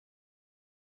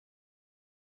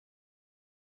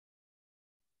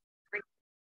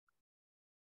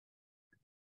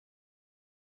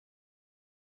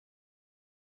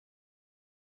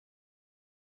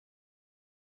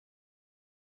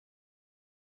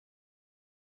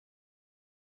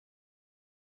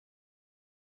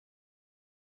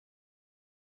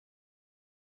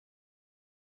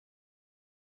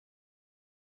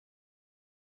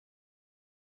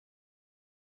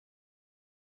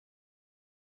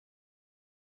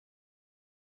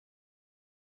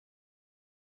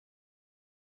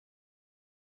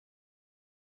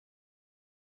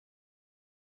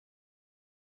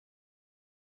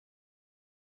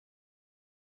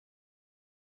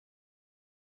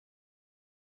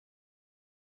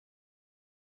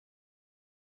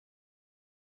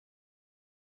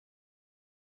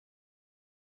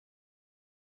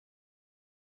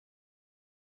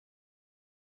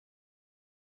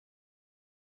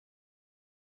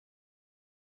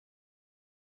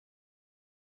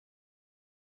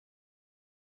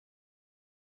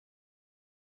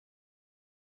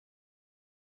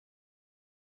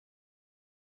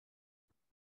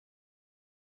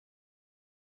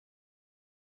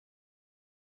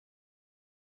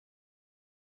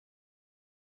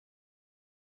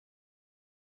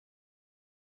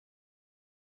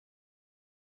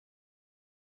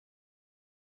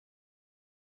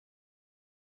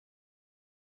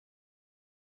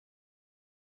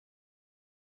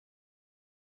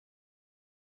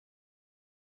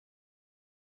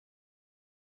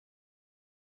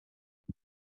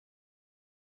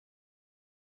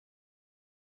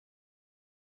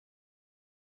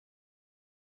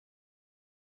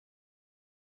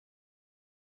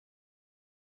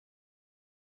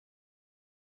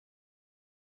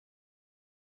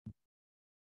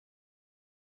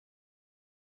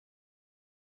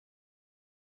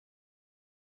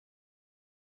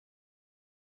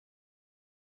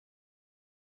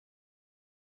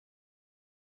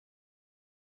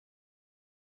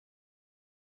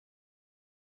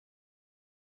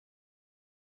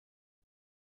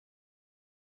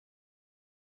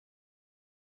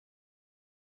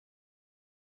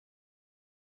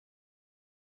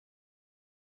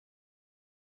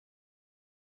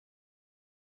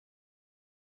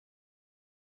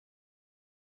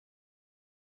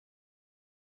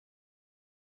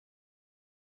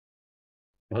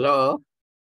Hello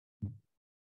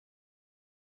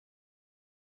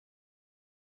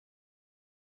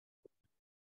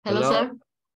hello hello sir.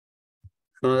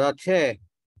 শোনা যাচ্ছে?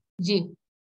 জি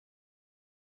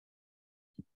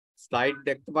slide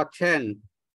দেখতে পাচ্ছেন?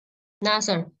 না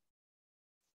স্যার।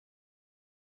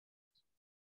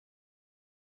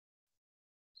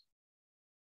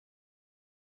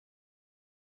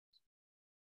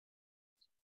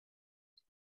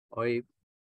 ওই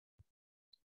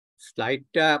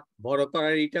স্লাইডটা বড়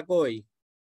করার ইটা কই?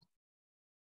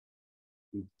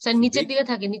 স্যার নিচের বিগ দিকে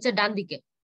থাকে, নিচের ডান দিকে।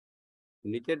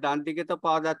 নিচের ডান দিকে তো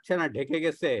পাওয়া যাচ্ছে না, ঢেকে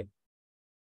গেছে।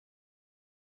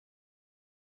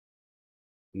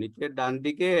 নিচের ডান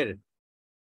দিকের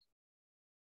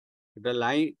এটা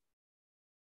লাইন,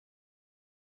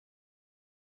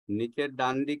 নিচের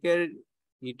ডান দিকের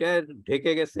ইটা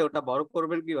ঢেকে গেছে, ওটা বড়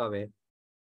করবেন কিভাবে?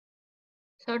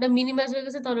 স্যার ওটা মিনিমাইজ হয়ে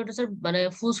গেছে, তাহলে ওটা স্যার মানে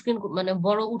ফুল স্ক্রিন মানে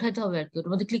বড় উঠাইতে হবে আর কি,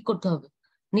 ওটার মধ্যে ক্লিক করতে হবে।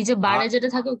 নিচে বারে যেটা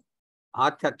থাকে।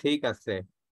 আচ্ছা ঠিক আছে।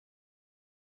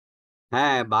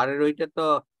 হ্যাঁ, বারের ওইটা তো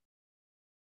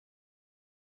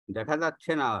দেখা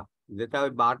যাচ্ছে না, যেটা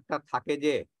ওই বারটা থাকে,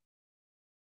 যে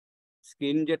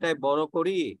স্ক্রিন যেটাই বড়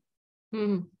করি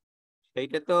হুম।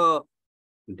 সেইটা তো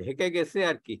ঢেকে গেছে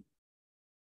আর কি।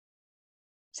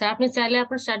 স্যার আপনি চাইলে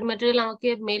আপনার স্টাডি ম্যাটেরিয়াল আমাকে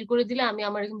মেইল করে দিলে আমি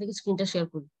আমার এখান থেকে স্ক্রিনটা শেয়ার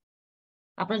করি,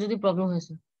 আপনার যদি প্রবলেম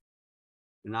হয়েছে।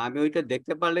 না, আমি ওইটা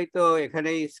দেখতে পারলেই তো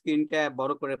এখানেই স্ক্রিনটা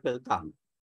বড় করে ফেলতাম।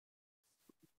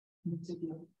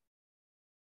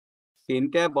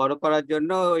 স্ক্রিনটা বড় করার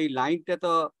জন্য ওই লাইনটা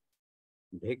তো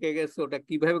ঢেকে গেছে, ওটা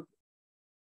কিভাবে?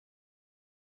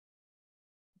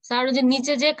 স্যার ওই যে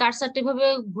নিচে যে কার্সারটা এভাবে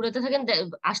ঘুরাতে থাকেন,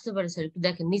 আসতে পারে স্যার, একটু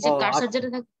দেখেন নিচে ও কার্সার আচ্ছা, যেটা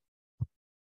থাকে।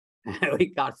 ওই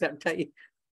কার্সারটাই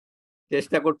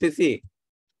চেষ্টা করতেছি,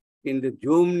 কিন্তু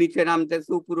জুম নিচে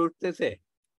নামতেছে, উপরে উঠতেছে।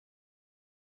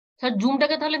 স্যার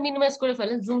জুমটাকে তাহলে মিনিমাইজ করে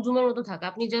ফেলেন, জুমের মতো থাকে।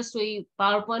 আপনি জাস্ট ওই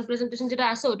পাওয়ার পয়েন্ট প্রেজেন্টেশন যেটা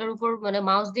আছে ওটার উপর মানে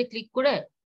মাউস দিয়ে ক্লিক করে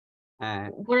হ্যাঁ,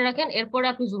 উপরে রাখেন, এরপরে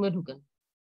আপনি জুমে ঢুকেন।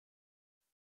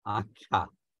 আচ্ছা।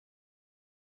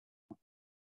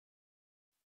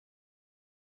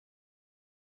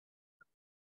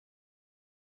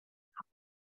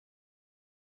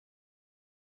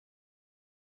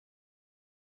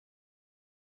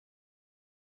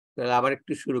 তাহলে আবার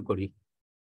একটু শুরু করি।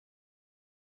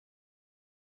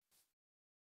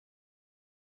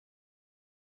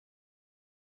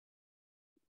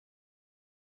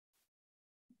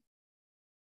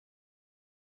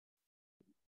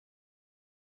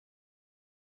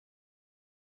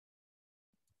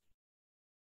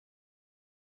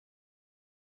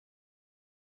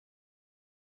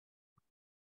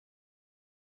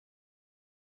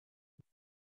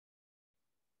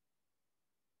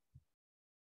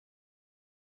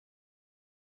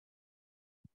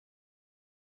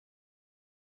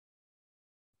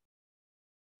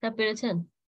 তা পেরেছেন?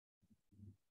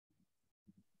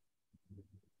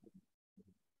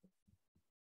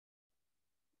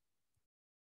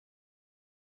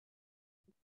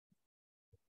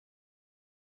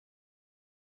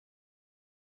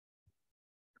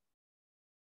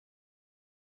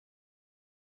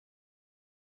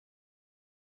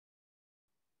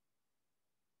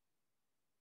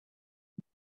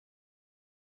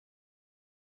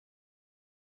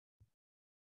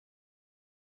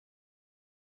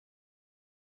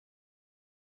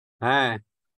 হ্যাঁ,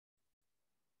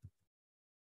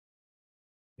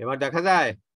 এবার দেখা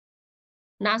যায়?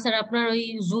 না স্যার, আপনার ওই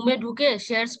জুমে ঢুকে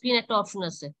শেয়ার স্ক্রিন একটা অপশন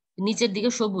আছে নিচের দিকে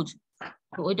সবুজ,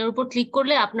 তো ওইটার উপর ক্লিক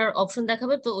করলে আপনার অপশন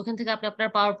দেখাবে, তো ওখান থেকে আপনি আপনার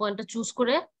পাওয়ার পয়েন্টটা চুজ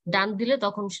করে ডান দিলে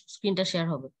তখন স্ক্রিনটা শেয়ার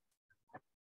হবে।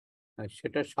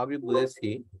 সেটা সবই বুঝেছি।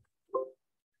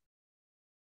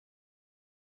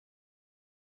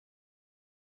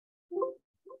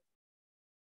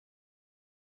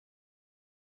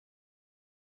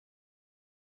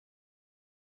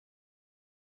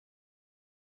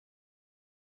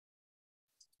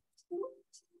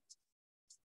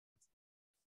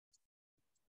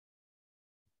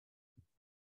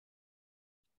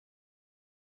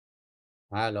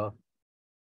 হ্যালো।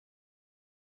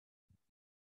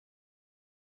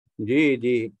 জি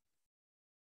জি।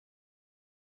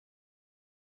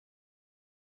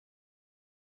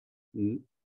 হুম,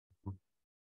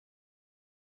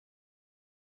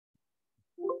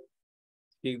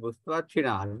 ঠিক বুঝতে পারছি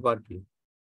না, আসবো আর কি।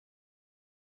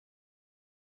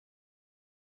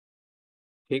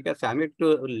 ঠিক আছে, আমি একটু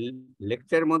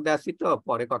লেকচারের মধ্যে আছি, তো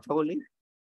পরে কথা বলি।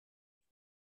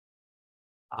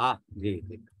 জি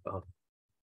জি। ও,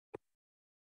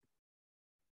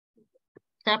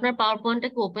 স্যার আপনার পাওয়ার পয়েন্টটা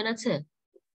কি ওপেন আছে?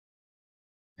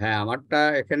 হ্যাঁ, আমারটা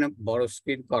এখানে বড়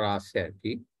স্ক্রিন করা আছে আর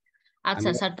কি। আমি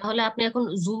আচ্ছা স্যার, তাহলে আপনি এখন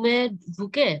জুমে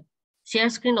ঢুকে শেয়ার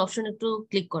স্ক্রিন অপশন একটু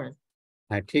ক্লিক করেন।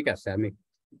 হ্যাঁ ঠিক আছে, আমি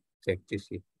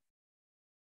দেখতেছি।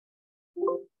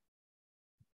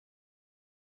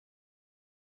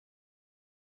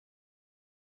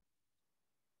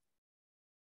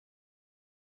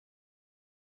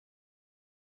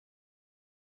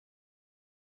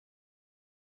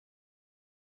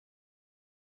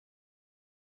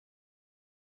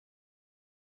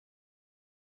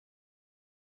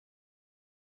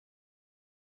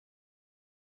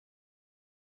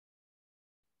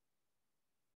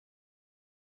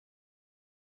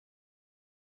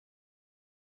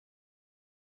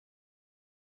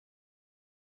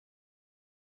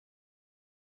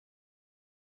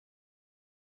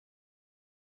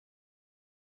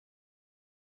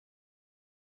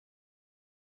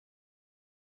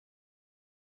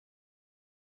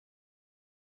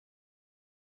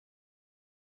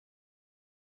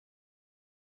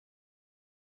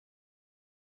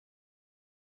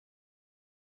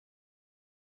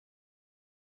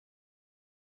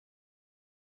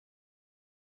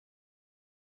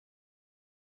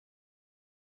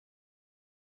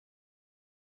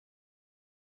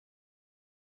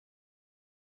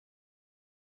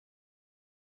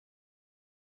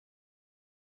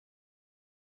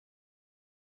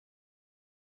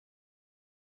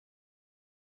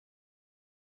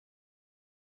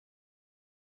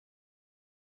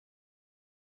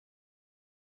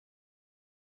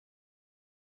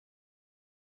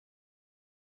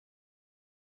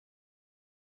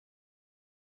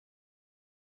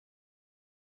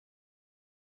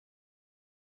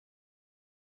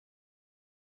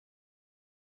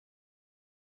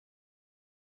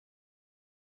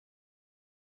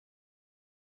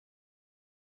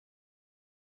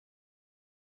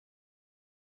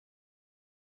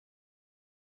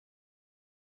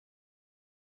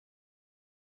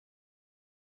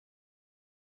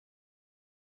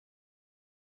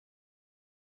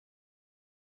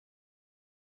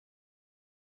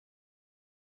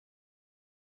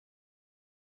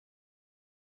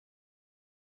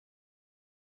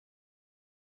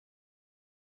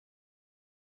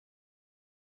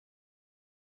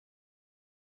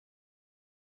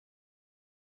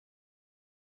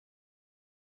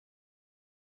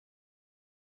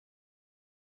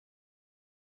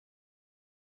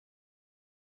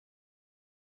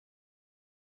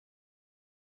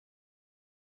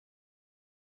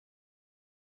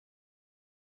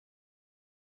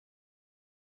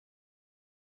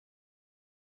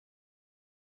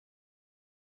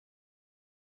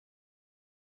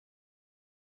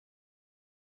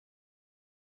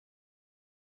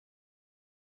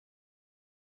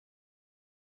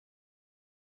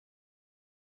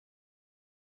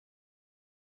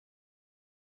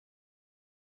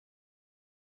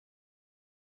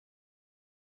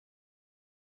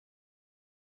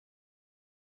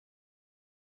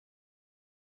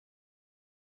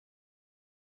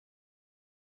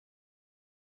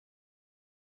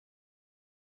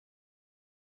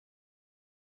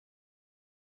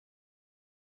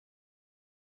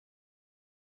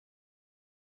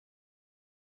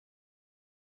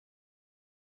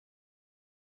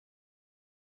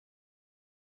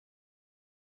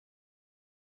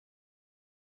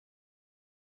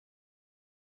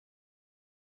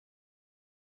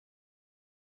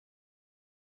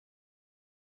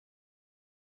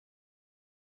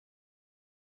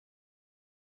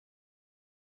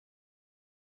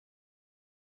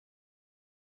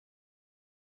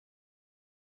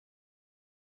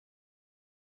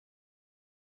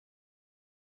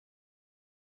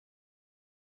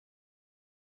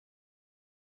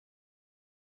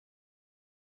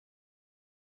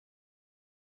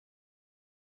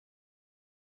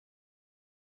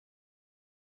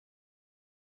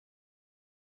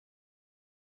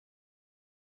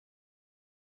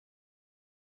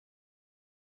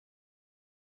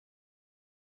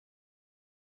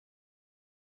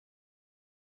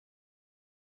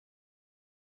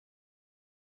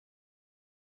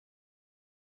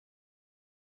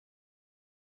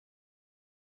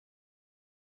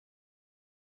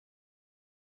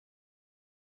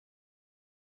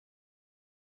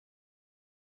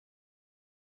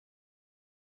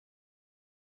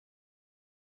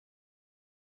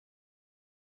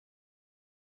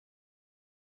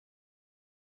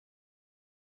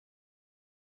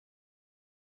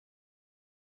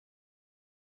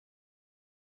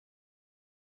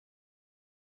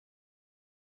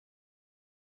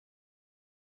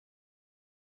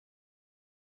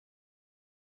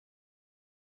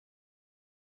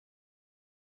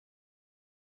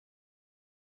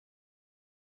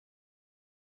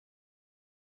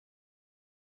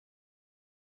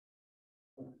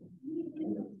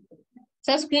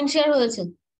 স্যার স্ক্রিন শেয়ার হয়েছে।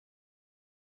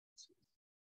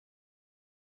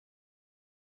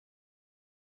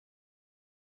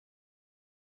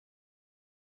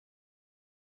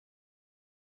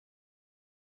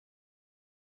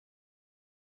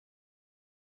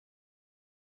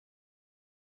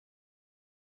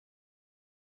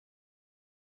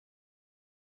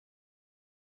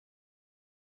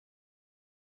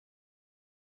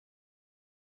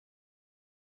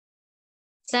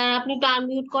 স্যার আপনি একটু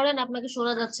আনমিউট করেন, আপনাকে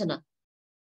শোনা যাচ্ছে না।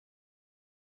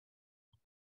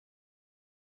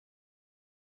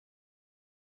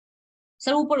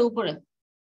 স্যার উপরে উপরে।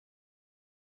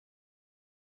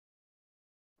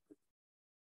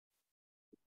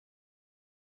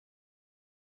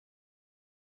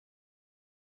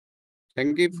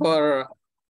 Thank you for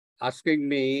asking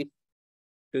me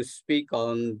to speak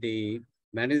on the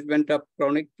management of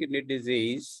chronic kidney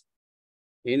disease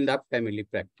in the family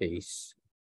practice.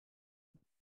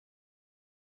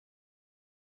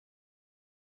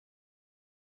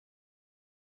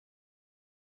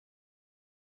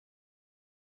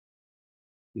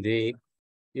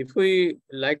 If we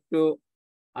like to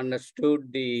understood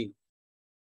the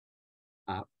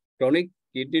chronic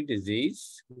kidney disease,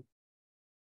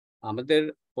 আমাদের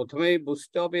প্রথমেই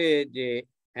বুঝতে হবে যে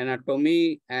anatomy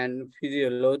and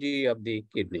physiology of the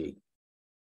kidney.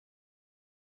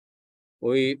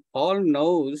 We all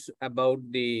knows about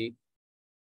the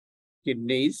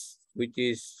kidneys, which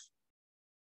is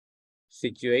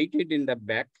situated in the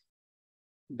back.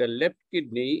 The left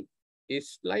kidney is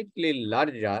slightly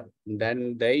larger than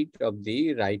that of the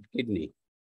right kidney.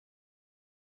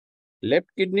 Left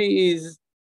kidney is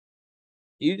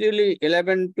usually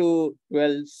 11 to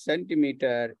 12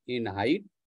 centimeter in height,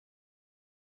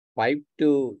 5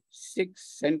 to 6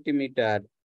 centimeter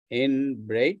in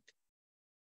breadth,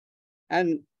 and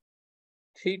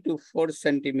 3 to 4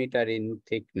 centimeter in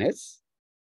thickness.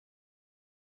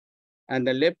 And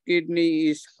the left kidney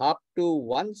is up to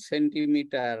 1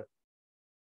 centimeter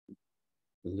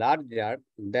larger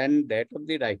than that of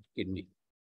the right kidney.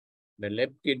 The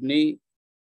left kidney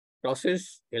crosses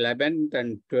 11th and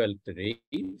 12th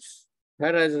ribs,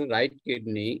 whereas the right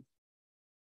kidney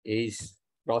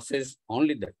crosses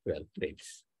only the 12th ribs.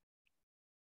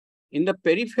 In the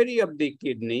periphery of the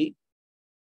kidney,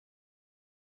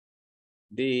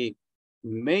 the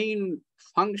main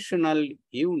functional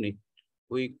unit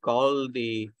we call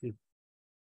the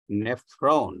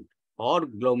nephron or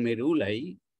glomeruli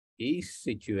is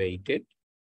situated,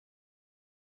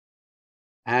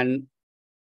 and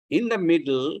in the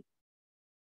middle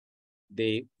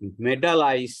the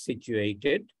medulla is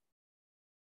situated.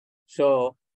 So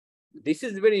this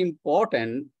is very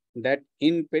important that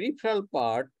in peripheral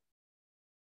part,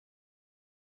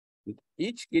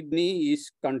 each kidney is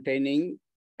containing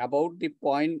about the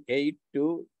 0.8 to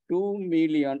 2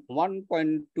 million,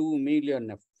 1.2 million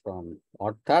nephron,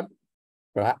 অর্থাৎ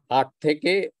 8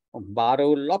 থেকে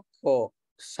 12 লক্ষ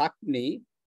সাকনি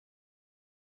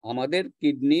আমাদের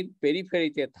কিডনির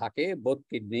পেরিফেরিতে থাকে, both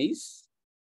kidneys.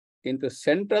 কিন্তু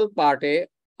central পার্টে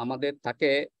আমাদের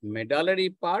থাকে মেডালারি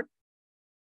পার্ট,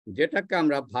 যেটাকে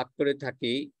আমরা ভাগ করে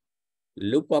থাকি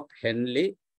loop of Henle,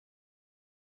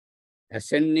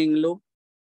 ascending loop,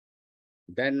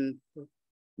 then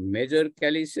major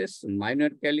ক্যালিসেস,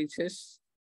 minor ক্যালিসেস,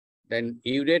 then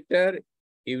ureter,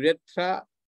 urethra,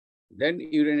 then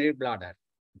urinary bladder,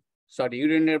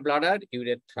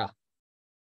 urethra.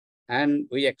 And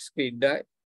we excrete the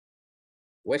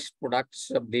waste products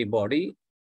of the body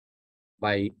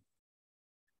by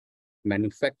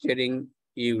manufacturing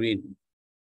urine.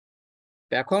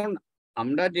 এখন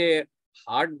আমরা যে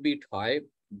হার্ট বিট হয়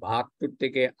 72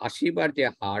 থেকে 80 বার যে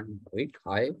হার্ট বিট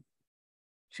হয়,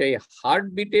 সেই heart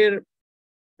বিটের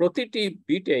প্রতিটি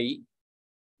বিটেই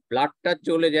ব্লাডটা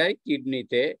চলে যায়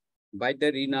কিডনিতে বাই দ্য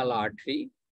রিনাল আর্টারি।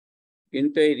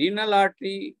 কিন্তু এই রিনাল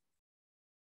আর্টারি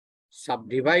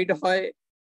সাবডিভাইড হয়,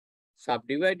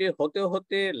 সাবডিভাইডেড হতে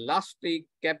হতে লাস্টে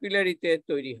ক্যাপিলারিতে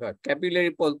তৈরি হয়,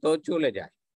 ক্যাপিলারি পর্যন্ত চলে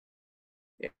যায়।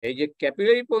 এই যে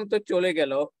ক্যাপিলারি পর্যন্ত চলে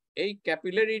গেল, এই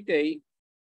ক্যাপিলারিতেই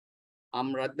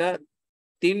আমরা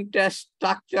তিনটা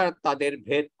স্ট্রাকচার তাদের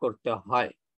ভেদ করতে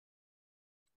হয়।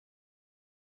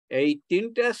 এই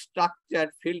তিনটা স্ট্রাকচার,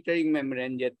 ফিল্টারিং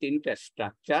মেমব্রেন যে তিনটা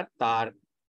স্ট্রাকচার, তার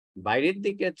বাইরের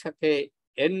দিকে থাকে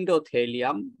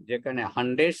এন্ডোথেলিয়াম, যেখানে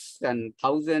হান্ড্রেডস অ্যান্ড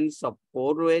থাউজেন্ডস অফ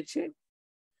পোর রয়েছে।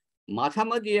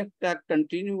 মাঝামাঝি একটা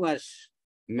কন্টিনিউয়াস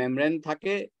মেমব্রেন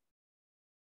থাকে,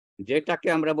 যেটাকে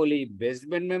আমরা বলি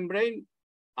বেসমেন্ট মেমব্রেন,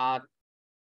 আর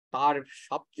তার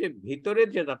সবচেয়ে ভিতরে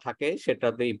যেটা থাকে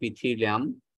সেটাতে ইপিথেলিয়াম।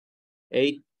 এই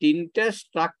তিনটা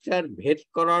স্ট্রাকচার ভেদ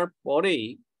করার পরেই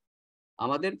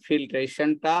আমাদের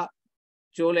ফিল্ট্রেশনটা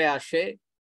চলে আসে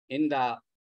in the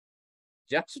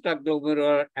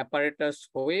juxtaglomerular apparatus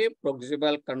হয়ে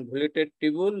proximal convoluted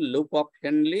tubule, loop of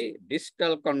Henle,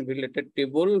 distal convoluted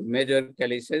tubule, major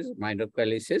calyces, minor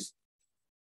calyces,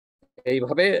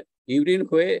 এইভাবে ইউরিন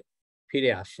হয়ে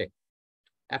ফিরে আসে।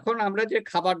 এখন আমরা যে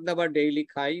খাবার দাবার ডেইলি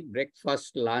খাই,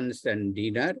 ব্রেকফাস্ট, লাঞ্চ এন্ড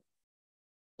ডিনার,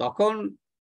 তখন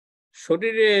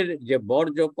শরীরের যে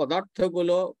বর্জ্য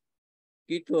পদার্থগুলো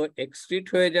কিছু এক্সক্রিট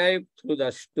হয়ে যায় থ্রু দ্য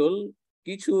স্টুল,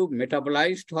 কিছু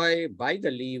মেটাবলাইজড হয় বাই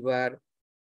দ্য লিভার।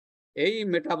 এই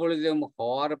মেটাবলিজম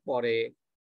হওয়ার পরে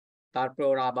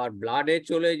তারপর আবার ব্লাডে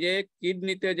চলে যেয়ে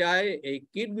কিডনিতে যায়। এই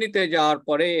কিডনিতে যাওয়ার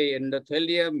পরে এই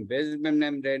এন্ডোথেলিয়াম, বেসমেন্ট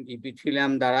মেমব্রেন,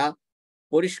 ইপিথেলিয়াম দ্বারা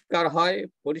পরিষ্কার হয়।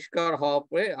 পরিষ্কার হওয়ার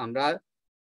পরে আমরা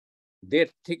 1.5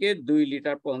 থেকে 2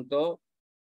 লিটার পর্যন্ত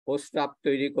প্রস্রাব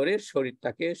তৈরি করে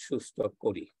শরীরটাকে সুস্থ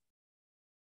করি।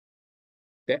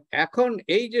 এখন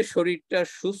এই যে শরীরটা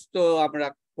সুস্থ আমরা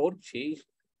করছি,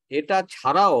 এটা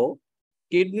ছাড়াও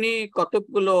কিডনি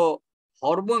কতগুলো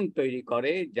হরমোন তৈরি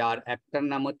করে, যার একটার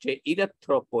নাম হচ্ছে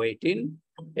ইরিথ্রোপয়েটিন।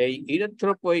 এই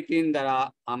ইরিথ্রোপয়েটিন দ্বারা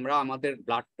আমরা আমাদের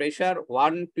ব্লাড প্রেশার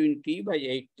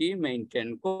 120/80 মেনটেন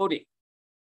করি।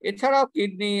 এছাড়াও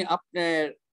কিডনি আপনার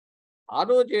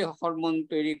আরো যে হরমোন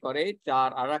তৈরি করে, তার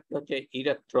আর একটা হচ্ছে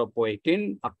ইরিথ্রোপয়েটিন।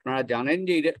 আপনারা জানেন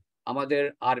যে আমাদের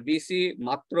আরবিসি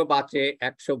মাত্র বাঁচে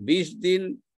 120 দিন।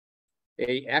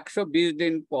 এই 120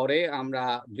 দিন পরে আমরা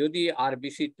যদি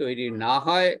আরবিসি তৈরি না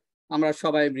হয়, আমরা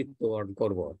সবাই মৃত্যুবরণ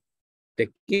করব।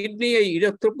 কিডনি এই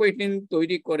ইরিথ্রোপয়েটিন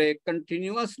তৈরি করে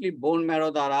কন্টিনিউয়াসলি বোন ম্যারো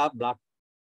দ্বারা ব্লাড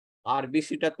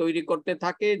আরবিসিটা তৈরি করতে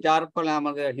থাকে, যার ফলে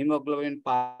আমাদের হিমোগ্লোবিন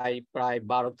পাই প্রায়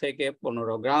 12 থেকে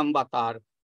 15 গ্রাম বা তার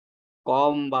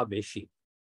কম বা বেশি।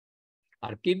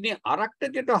 আর কিডনি আর একটা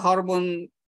যেটা হরমোন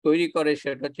তৈরি করে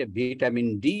সেটা হচ্ছে ভিটামিন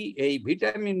ডি। এই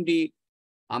ভিটামিন ডি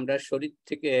আমরা শরীর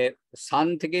থেকে, সান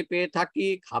থেকে পেয়ে থাকি,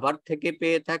 খাবার থেকে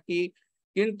পেয়ে থাকি,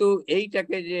 কিন্তু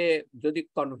এইটাকে যে যদি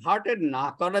কনভার্টেড না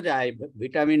করা যায়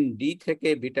ভিটামিন ডি থেকে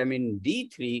ভিটামিন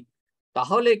D3,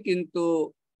 তাহলে কিন্তু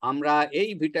আমরা এই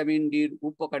ভিটামিন ডির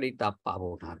উপকারিতা পাবো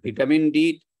না। ভিটামিন ডি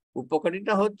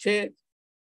উপকারিতা হচ্ছে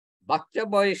বাচ্চা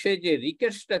বয়সে যে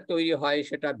রিকেটসটা তৈরি হয়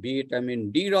সেটা ভিটামিন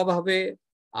ডির অভাবে,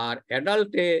 আর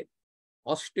অ্যাডাল্টে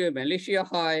অস্টিওমেলাইসিয়া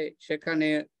হয়, সেখানে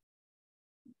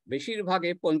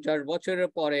বেশিরভাগে 50 বছরের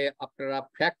পরে আপনারা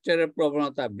ফ্র্যাকচারের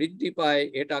প্রবণতা বৃদ্ধি পায়।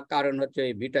 এটা কারণ হচ্ছে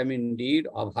এই ভিটামিন ডির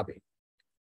অভাবে।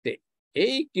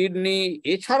 এই কিডনি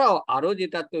এছাড়াও আরো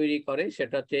যেটা তৈরি করে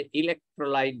সেটা হচ্ছে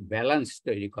ইলেকট্রোলাইট ব্যালেন্স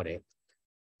তৈরি করে।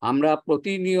 আমরা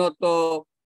প্রতিনিয়ত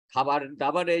খাবার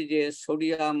দাবারে যে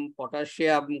sodium,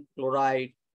 potassium chloride,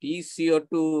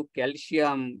 TCO2,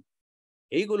 calcium,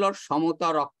 এইগুলোর সমতা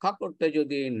রক্ষা করতে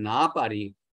যদি না পারি,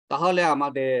 তাহলে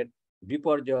আমাদের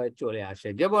বিপর্যয় চলে আসে।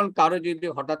 যেমন কারো যদি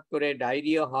হঠাৎ করে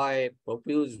ডায়রিয়া হয়,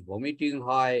 প্রফিউজ ভমিটিং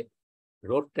হয়,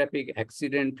 রোড ট্রাফিক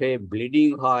অ্যাক্সিডেন্ট হয়ে ব্লিডিং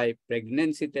হয়,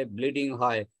 প্রেগনেন্সিতে ব্লিডিং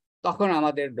হয়, তখন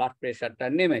আমাদের ব্লাড প্রেশারটা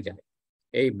নেমে যায়।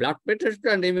 এই ব্লাড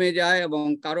প্রেশারটা নেমে যায় এবং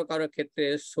কারো কারো ক্ষেত্রে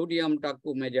সোডিয়ামটা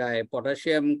কমে যায়,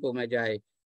 পটাশিয়াম কমে যায়,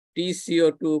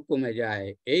 TCO2 কমে যায়।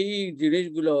 এই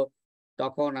জিনিসগুলো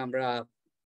তখন আমরা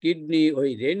কিডনি ওই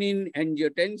রেনিন,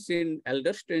 অ্যাঞ্জিওটেনসিন,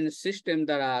 অ্যালডোস্টেরিন সিস্টেম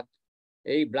দ্বারা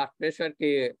এই ব্লাড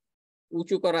প্রেশারকে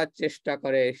উঁচু করার চেষ্টা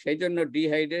করে। সেই জন্য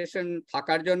ডিহাইড্রেশন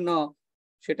থাকার জন্য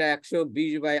সেটা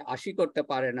 120/80 করতে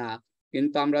পারে না,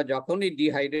 কিন্তু আমরা যখনই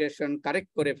ডিহাইড্রেশন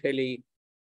কারেক্ট করে ফেলি,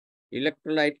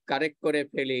 ইলেকট্রোলাইট কারেক্ট করে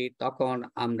ফেলি, তখন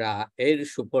আমরা এর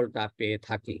সুফলটা পেয়ে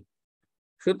থাকি।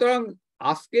 সুতরাং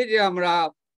আজকে যে আমরা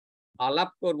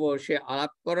আলাপ করব, সে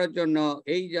আলাপ করার জন্য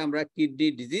এই যে আমরা কিডনি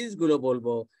ডিজিজ গুলো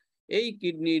বলবো, এই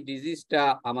কিডনি ডিজিজটা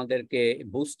আমাদেরকে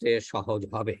বুঝতে সহজ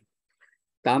হবে।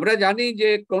 তা আমরা জানি যে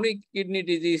ক্রনিক কিডনি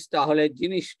ডিজিজ তাহলে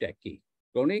জিনিসটা কি।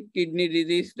 ক্রনিক কিডনি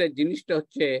ডিজিজটা জিনিসটা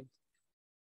হচ্ছে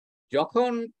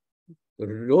যখন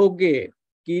রোগে,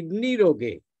 কিডনি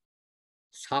রোগে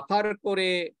সাফার করে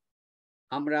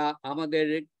আমরা আমাদের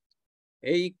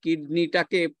এই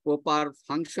কিডনিটাকে প্রপার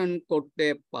ফাংশন করতে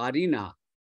পারি না,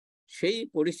 সেই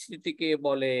পরিস্থিতিকে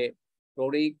বলে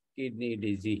ক্রনিক কিডনি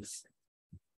ডিজিজ।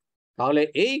 তাহলে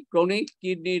এই ক্রনিক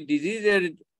কিডনি ডিজিজের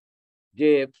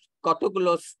যে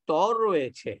কতগুলো স্তর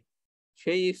রয়েছে,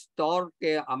 সেই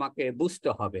স্তরকে আমাকে বুঝতে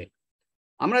হবে।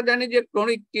 আমরা জানি যে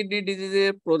ক্রনিক কিডনি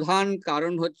ডিজিজের প্রধান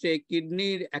কারণ হচ্ছে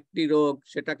কিডনির একটি রোগ,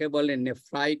 সেটাকে বলে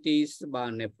নেফ্রাইটিস বা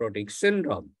নেফ্রোটিক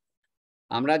সিনড্রোম।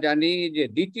 আমরা জানি যে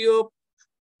দ্বিতীয়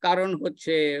কারণ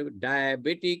হচ্ছে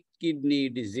ডায়াবেটিক কিডনি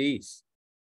ডিজিজ,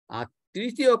 আর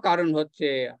তৃতীয় কারণ হচ্ছে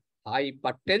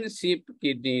হাইপারটেনসিভ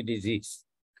কিডনি ডিজিজ।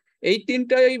 এই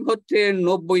তিনটাই হচ্ছে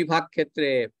 90% ক্ষেত্রে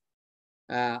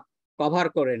কভার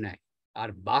করে নেয়, আর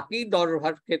বাকি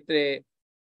 10% ক্ষেত্রে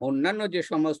অন্যান্য যে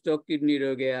সমস্ত কিডনি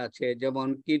রোগে আছে, যেমন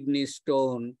কিডনি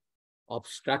স্টোন,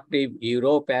 অবস্ট্রাকটিভ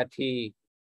ইউরোপ্যাথি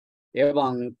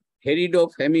এবং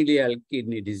হেরিডোফ্যামিলিয়াল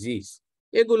কিডনি ডিজিজ,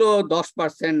 এগুলো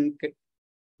 10%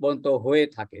 পর্যন্ত হয়ে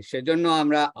থাকে। সেজন্য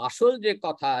আমরা আসল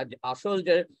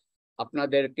যে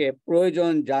আপনাদেরকে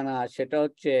প্রয়োজন জানা, সেটা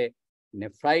হচ্ছে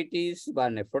নেফ্রাইটিস বা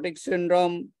নেফ্রোটিক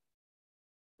সিনড্রোম,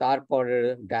 তারপর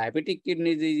ডায়াবেটিক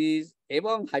কিডনি ডিজিজ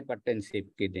এবং হাইপারটেনসিভ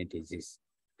কিডনি ডিজিজ।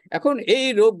 এখন এই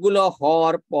রোগগুলো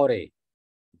হওয়ার পরে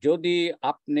যদি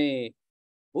আপনি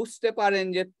বুঝতে পারেন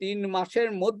যে 3 মাসের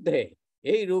মধ্যে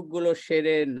এই রোগগুলো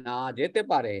সেরে না যেতে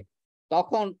পারে,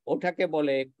 তখন ওটাকে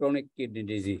বলে ক্রনিক কিডনি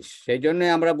ডিজিজ। সেই জন্য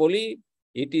আমরা বলি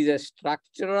it is a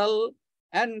structural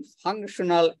and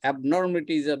functional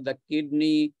abnormalities of the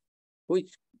kidney which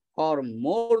for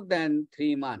more than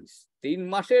 3 months, 3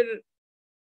 মাসের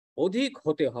অধিক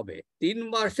হতে হবে। 3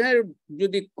 মাসের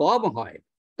যদি কম হয়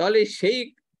তাহলে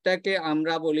সেইটাকে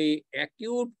আমরা বলি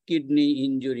অ্যাকিউট কিডনি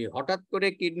ইনজুরি। হঠাৎ করে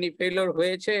কিডনি ফেলিওর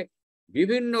হয়েছে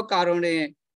বিভিন্ন কারণে,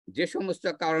 যে সমস্ত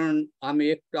কারণ আমি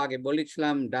একটু আগে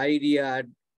বলেছিলাম, diarrhoea,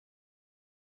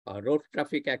 road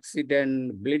traffic accident,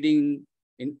 bleeding,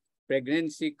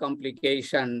 pregnancy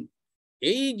complication,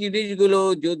 এই জিনিসগুলো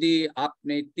যদি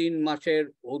আপনি 3 মাসের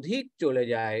অধিক চলে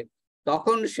যায়,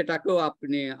 তখন সেটাকেও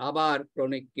আপনি আবার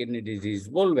ক্রনিক কিডনি ডিজিজ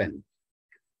বলবেন।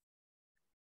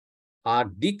 আর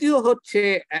দ্বিতীয় হচ্ছে,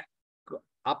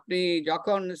 আপনি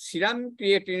যখন serum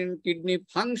creatinine, kidney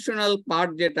functional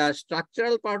part, যেটা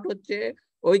স্ট্রাকচারাল পার্ট হচ্ছে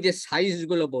ওই যে সাইজ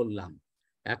গুলো বললাম।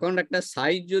 এখন একটা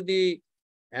সাইজ যদি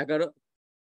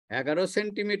 11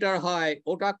 সেন্টিমিটার হয়,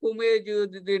 ওটা কমে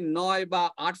যদি 9 বা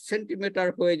 8 সেন্টিমিটার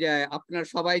হয়ে যায়, আপনার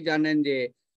সবাই জানেন যে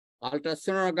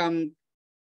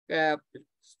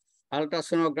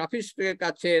আলট্রাসোনোগ্রাফিস্টের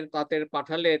কাছে তাদের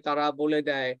পাঠালে তারা বলে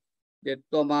দেয় যে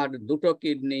তোমার 2টো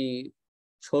কিডনি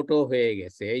ছোট হয়ে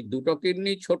গেছে। এই 2টো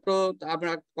কিডনি ছোট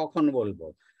আমরা কখন বলবো?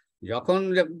 যখন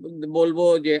বলবো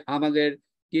যে আমাদের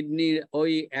কিডনির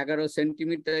ওই 11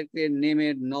 সেন্টিমিটার নেমে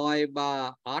 9 বা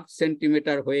 8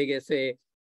 সেন্টিমিটার হয়ে গেছে,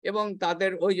 এবং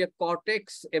তাদের ওই যে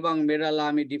কর্টেক্স এবং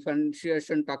মেডালামি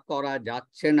ডিফারেন্সিয়েশনটা করা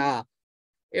যাচ্ছে না,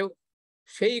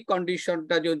 সেই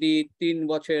কন্ডিশনটা যদি 3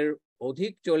 বছর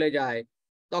অধিক চলে যায়,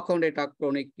 তখন এটা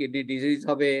ক্রনিক কিডনি ডিজিজ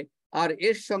হবে। আর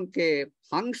এর সঙ্গে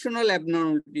ফাংশনাল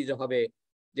অ্যাবনর্মালিটিজ হবে,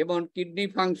 যেমন কিডনি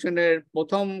ফাংশনের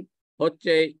প্রথম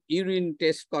হচ্ছে ইউরিন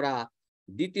টেস্ট করা,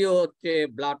 দ্বিতীয় হচ্ছে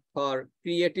ব্লাড ফর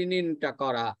ক্রিয়েটিনিনটা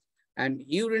করা। অ্যান্ড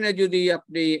ইউরিনে যদি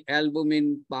আপনি অ্যালবুমিন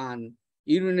পান,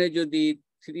 ইউরিনে যদি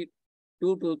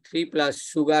 2 to 3+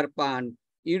 সুগার পান,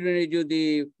 ইউরিনে যদি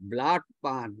ব্লাড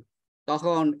পান,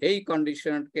 তখন এই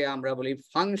কন্ডিশনকে আমরা বলি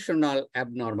ফাংশনাল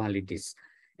অ্যাবনর্মালিটিস।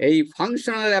 এই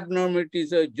ফাংশনাল অ্যাবনর্মালিটিস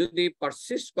যদি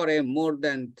পারসিস্ট করে মোর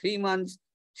দ্যান 3 মান্থস,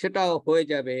 সেটাও হয়ে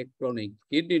যাবে ক্রনিক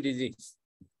কিডনি ডিজিজ।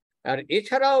 আর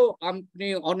এছাড়াও আপনি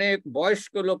অনেক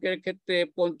বয়স্ক লোকের ক্ষেত্রে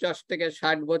 50 থেকে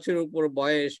 60 বছর উপর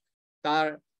বয়স, তার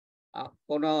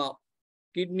কোনো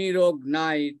কিডনি রোগ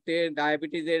নাই, তে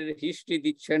ডায়াবেটিসের হিস্ট্রি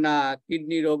দিচ্ছে না,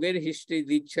 কিডনি রোগের হিস্ট্রি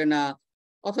দিচ্ছে না,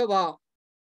 অথবা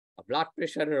ব্লাড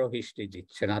প্রেশারেরও হিস্ট্রি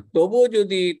দিচ্ছে না, তবুও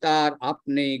যদি তার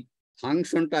আপনি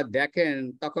ফাংশনটা দেখেন,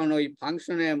 তখন ওই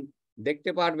ফাংশনে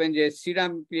দেখতে পারবেন যে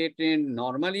সিরাম ক্রিয়েটিনিন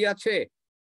নর্মালি আছে,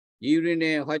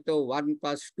 ইউরিনে হয়তো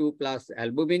 1+2+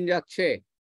 অ্যালবুমিন যাচ্ছে,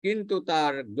 কিন্তু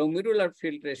তার গ্লোমেরুলার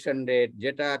ফিল্ট্রেশন রেট,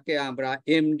 যেটাকে আমরা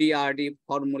এমডিআরডি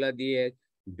ফর্মুলা দিয়ে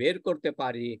বের করতে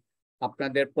পারি,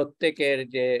 আপনাদের প্রত্যেকের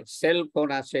যে সেলফোন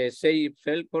আছে, সেই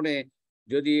সেলফোনে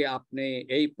যদি আপনি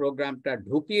এই প্রোগ্রামটা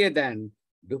ঢুকিয়ে দেন,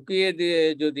 ঢুকিয়ে দিয়ে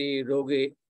যদি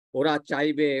ওরা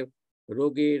চাইবে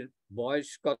রোগীর বয়স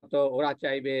কত, ওরা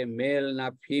চাইবে মেল না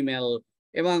ফিমেল,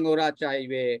 এবং ওরা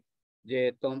চাইবে যে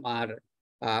তোমার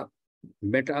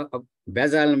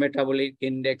বেজাল মেটাবলিক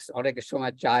ইন্ডেক্স অনেক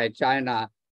সময় চায় না,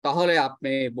 তাহলে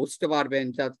আপনি বুঝতে পারবেন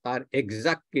যে তার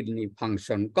এক্সাক্ট কিডনি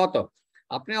ফাংশন কত।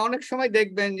 আপনি অনেক সময়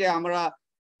দেখবেন যে আমরা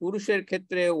পুরুষের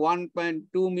ক্ষেত্রে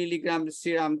 1.2 মিলিগ্রাম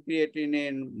সিরাম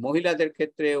ক্রিয়েটিনিন, মহিলাদের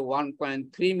ক্ষেত্রে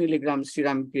 1.3 মিলিগ্রাম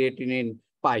সিরাম ক্রিয়েটিনিন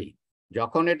পাই।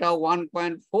 যখন এটা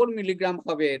 1.4 মিলিগ্রাম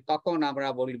হবে, তখন আমরা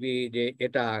বলবি যে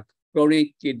এটা ক্রনিক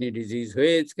কিডনি ডিজিজ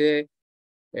হয়েছে,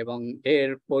 এবং এর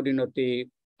পরিণতি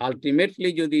আলটিমেটলি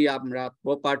যদি আমরা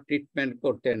প্রপার ট্রিটমেন্ট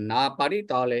করতে না পারি,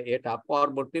 তাহলে এটা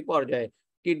পরবর্তী পর্যায়ে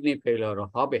কিডনি ফেলিওর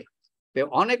হবে। তো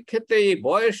অনেক ক্ষেত্রে এই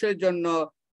বয়সের জন্য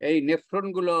এই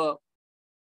নেফ্রনগুলো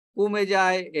কমে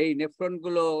যায়, এই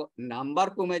নেফ্রনগুলো নাম্বার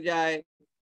কমে যায়,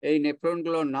 এই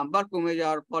নেফ্রনগুলো নাম্বার কমে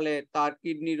যাওয়ার ফলে তার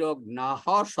কিডনি রোগ না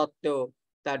হওয়া সত্ত্বেও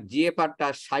তার জিএফআরটা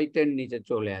 60-এর নিচে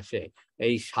চলে আসে।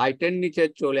 এই 60-এর নিচে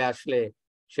চলে আসলে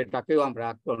সেটাকেও আমরা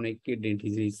ক্রনিক কিডনি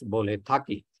ডিজিজ বলে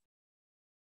থাকি।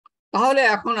 তাহলে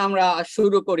এখন আমরা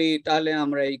শুরু করি। তাহলে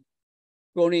আমরা এই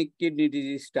ক্রনিক কিডনি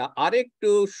ডিজিজটা আরেকটু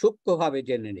সূক্ষ্মভাবে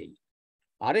জেনে নেই।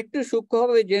 আরেকটু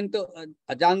সূক্ষ্মভাবে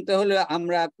জানতে হলে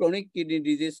আমরা ক্রনিক কিডনি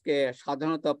ডিজিজকে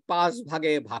সাধারণত 5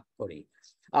 ভাগে ভাগ করি।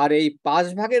 আর এই 5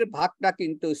 ভাগের ভাগটা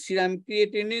কিন্তু সিরাম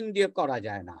ক্রিয়েটিনিন দিয়ে করা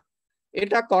যায় না।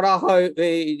 এটা করা হয়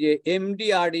এই যে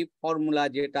এমডিআরডি ফর্মুলা,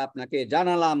 যেটা আপনাকে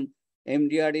জানালাম।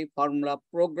 এমডিআরডি ফর্মুলা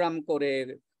প্রোগ্রাম করে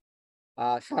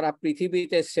সারা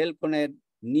পৃথিবীতে সেলফোনে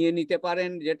নিয়ে নিতে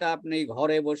পারেন, যেটা আপনি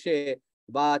ঘরে বসে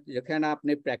বা যেখানে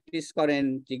আপনি প্র্যাকটিস করেন,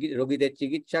 রোগীদের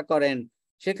চিকিৎসা করেন,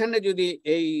 সেখানে যদি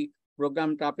এই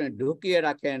প্রোগ্রামটা আপনি ঢুকিয়ে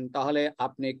রাখেন, তাহলে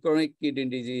আপনি ক্রনিক কিডনি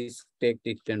ডিজিজ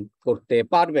ট্রিটমেন্ট করতে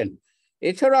পারবেন।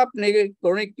 এছাড়া আপনি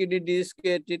ক্রনিক কিডনি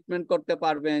ডিজিজকে ট্রিটমেন্ট করতে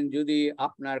পারবেন যদি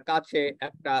আপনার কাছে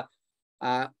একটা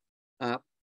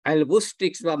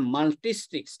অ্যালবুস্টিক্স বা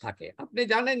মাল্টিস্টিক্স থাকে। আপনি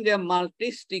জানেন যে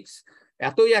মাল্টিস্টিক্স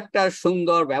এতই একটা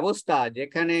সুন্দর ব্যবস্থা,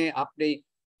 যেখানে আপনি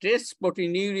ট্রেস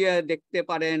প্রোটিনিউরিয়া দেখতে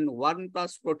পারেন,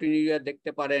 1+ প্রোটিনিউরিয়া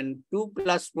দেখতে পারেন,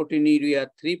 2+ প্রোটিনিউরিয়া,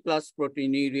 3+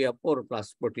 প্রোটিনিউরিয়া, 4+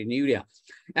 প্রোটিনিউরিয়া।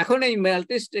 এখন এই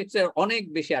মাল্টিস্টিক্স এর অনেক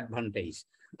বেশি অ্যাডভান্টেজ।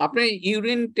 আপনি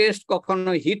ইউরিন টেস্ট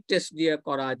কখনো হিট টেস্ট দিয়ে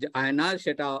করা যায় না,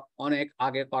 সেটা অনেক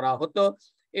আগে করা হতো।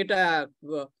 এটা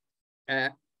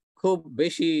খুব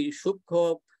বেশি সূক্ষ্ম,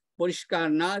 পরিষ্কার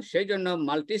না, সেই জন্য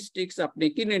মাল্টিস্টিক্স আপনি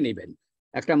কিনে নেবেন।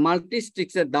 একটা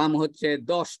মাল্টিস্টিক্স এর দাম হচ্ছে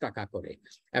 10 টাকা করে।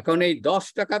 এখন এই 10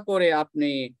 টাকা করে আপনি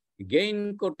গেইন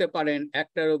করতে পারেন,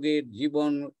 একটা রোগীর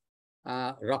জীবন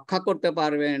রক্ষা করতে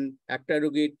পারবেন, একটা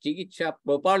রোগীর চিকিৎসা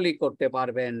প্রপারলি করতে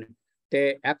পারবেন। তে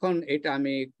এখন এটা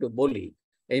আমি একটু বলি,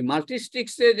 এই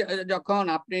মাল্টিস্টিক্সে যখন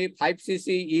আপনি 5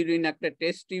 সিসি ইউরিন একটা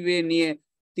টেস্ট টিউবে নিয়ে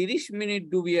 30 মিনিট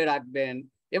ডুবিয়ে রাখবেন,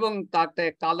 এবং তাতে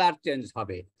কালার চেঞ্জ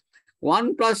হবে।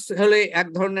 1+ হলে এক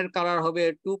ধরনের কালার হবে,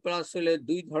 2+ হলে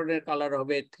 2 ধরনের কালার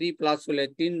হবে, 3+ হলে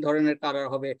 3 ধরনের কালার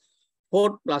হবে,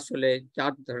 4+ হলে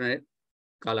 4 ধরনের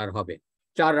কালার হবে,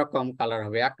 4 রকম কালার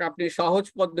হবে। একটা আপনি সহজ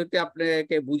পদ্ধতি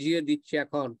আপনাকে বুঝিয়ে দিচ্ছি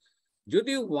এখন।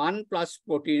 যদি 1+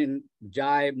 প্রোটিন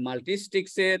যায়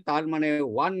মাল্টিস্টিক্সে, তার মানে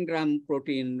 1 গ্রাম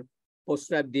প্রোটিন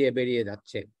প্রস্রাব দিয়ে বেরিয়ে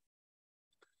যাচ্ছে।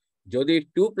 যদি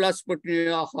 2+ প্রোটিন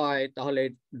হয়, তাহলে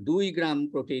 2 গ্রাম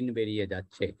প্রোটিন বেরিয়ে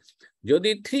যাচ্ছে।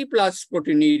 যদি 3+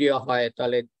 প্রোটিনিউরিয়া হয়,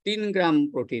 তাহলে 3 গ্রাম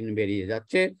প্রোটিন বেরিয়ে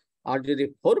যাচ্ছে। আর যদি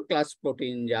 4+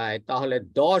 প্রোটিন যায়, তাহলে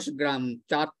 10 গ্রাম,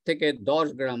 4 থেকে 10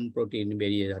 গ্রাম প্রোটিন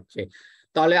বেরিয়ে যাচ্ছে।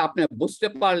 তাহলে আপনি বুঝতে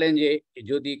পারলেন যে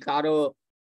যদি কারো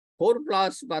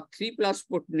 4+ বা 3+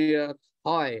 প্রোটিনিউরিয়া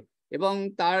হয়, এবং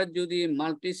তার যদি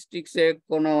মাল্টিস্টিক্সে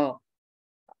কোনো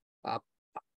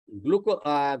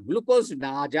গ্লুকোজ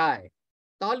না যায়,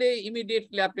 তাহলে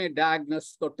ইমিডিয়েটলি আপনি ডায়াগনোস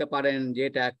করতে পারেন যে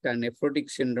এটা একটা নেফ্রোটিক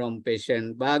সিনড্রোম পেশেন্ট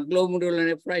বা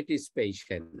গ্লোমেরুলোনেফ্রাইটিস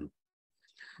পেশেন্ট।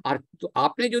 আর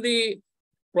আপনি যদি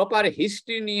প্রপার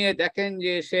হিস্ট্রি নিয়ে দেখেন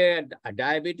যে সে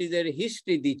ডায়াবেটিসের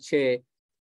হিস্ট্রি দিচ্ছে,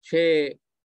 সে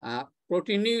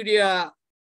প্রোটিনিউরিয়া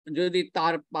যদি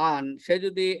তার পান, সে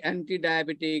যদি অ্যান্টি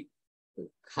ডায়াবেটিক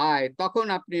খায়, তখন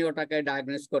আপনি ওটাকে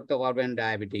ডায়াগনোস করতে পারবেন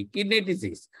ডায়াবেটিক কিডনি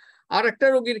ডিজিজ। আর একটা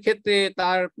রোগীর ক্ষেত্রে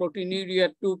তার প্রোটিনিউরিয়া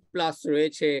 2+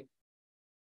 রয়েছে,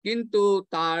 কিন্তু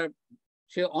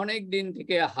সে অনেক দিন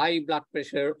থেকে হাই ব্লাড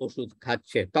প্রেশার ওষুধ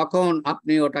খাচ্ছে, তখন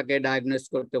আপনি ওটাকে ডায়াগনোস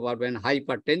করতে পারবেন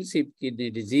হাইপারটেনসিভ কিডনি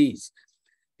ডিজিজ।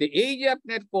 তো এই যে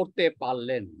আপনি করতে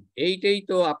পারলেন, এইটাই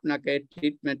তো আপনাকে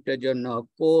ট্রিটমেন্টের জন্য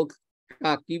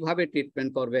কিভাবে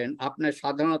ট্রিটমেন্ট করবেন। আপনার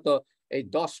সাধারণত এই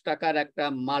 10 টাকার একটা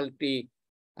মাল্টি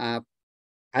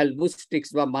অ্যালবুস্টিক্স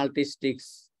বা মাল্টিস্টিক্স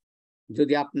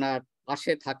যদি আপনার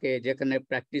পাশে থাকে, যেখানে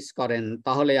প্র্যাকটিস করেন,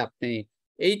 তাহলে আপনি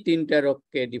এই 3টে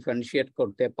রোগকে ডিফারেন্সিয়েট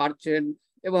করতে পারছেন,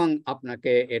 এবং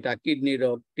আপনাকে এটা কিডনি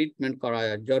রোগ ট্রিটমেন্ট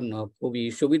করার জন্য খুবই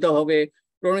সুবিধা হবে,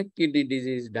 ক্রনিক কিডনি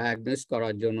ডিজিজ ডায়াগনোস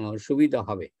করার জন্য সুবিধা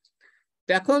হবে।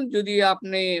 এখন যদি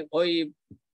আপনি ওই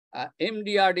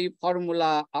এমডিআরডি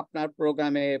ফর্মুলা আপনার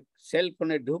প্রোগ্রামে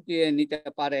সেলফোনে ঢুকিয়ে নিতে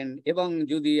পারেন, এবং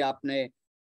যদি আপনি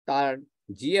তার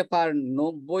জিএফআর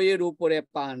 90-এর উপরে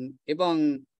পান, এবং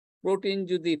প্রোটিন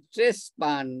যদি ট্রেস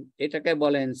পান, এটাকে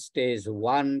বলেন স্টেজ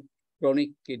 1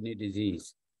 ক্রনিক কিডনি ডিজিজ।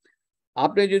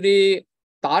 আপনি যদি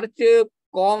তার চেয়ে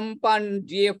কম পান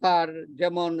জিএফআর,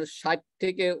 যেমন 60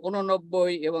 থেকে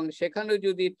 89, এবং সেখানে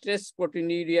যদি ট্রেস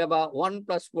প্রোটিনিউরিয়া বা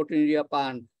 1+ প্রোটিনিউরিয়া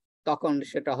পান, তখন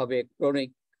সেটা হবে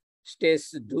ক্রনিক স্টেজ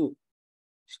 2।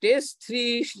 স্টেজ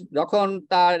 3 যখন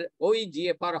তার ওই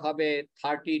জিএফআর হবে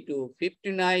 30 to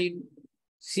 59,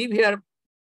 সিভিয়ার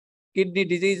কিডনি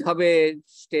ডিজিজ হবে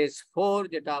স্টেজ 4,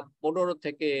 যেটা 15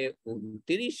 থেকে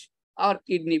 29। আর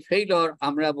কিডনি ফেইলর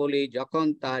আমরা বলি যখন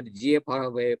তার জিএফআর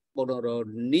হবে 15-র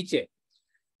নিচে।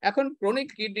 এখন ক্রনিক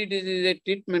কিডনি ডিজিজের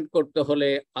ট্রিটমেন্ট করতে হলে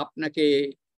আপনাকে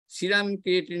সিরাম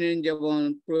ক্রিয়েটিনিন যেমন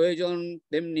প্রয়োজন,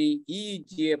 তেমনি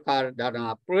ইজিএফআর দ্বারা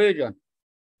প্রয়োজন।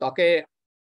 তাকে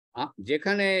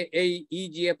যেখানে এই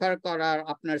ইজিএফআর করার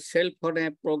আপনার সেল ফোনে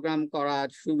প্রোগ্রাম করা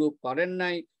শুরু করেন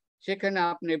নাই, সেখানে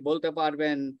আপনি বলতে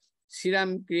পারবেন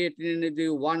সিরাম ক্রিয়েটিনিন যদি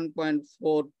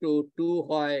 1.422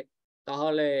 হয়,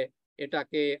 তাহলে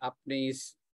এটাকে আপনি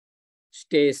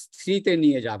স্টেজ 3-তে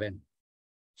নিয়ে যাবেন।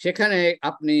 সেখানে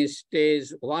আপনি স্টেজ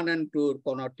 1 and 2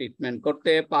 কোনো ট্রিটমেন্ট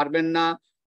করতে পারবেন না,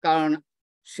 কারণ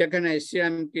সেখানে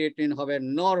সিরাম ক্রিয়েটিনিন হবে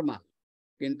নরমাল,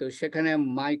 কিন্তু সেখানে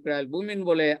মাইক্রো অ্যালবুমিন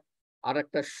বলে আর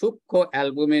একটা সূক্ষ্ম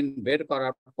অ্যালবুমিন বের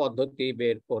করার পদ্ধতি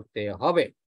বের করতে হবে।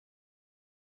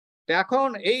 এখন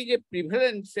এই যে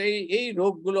প্রিভ্যালেন্স, এই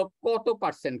রোগগুলো কত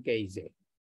পার্সেন্ট কেসে,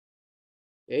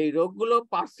 এই রোগগুলো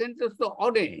পার্সেন্টেজ তো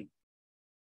অনেক।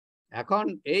 এখন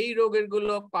এই রোগের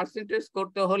গুলো পার্সেন্টেজ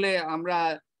করতে হলে আমরা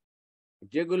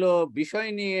যেগুলো বিষয়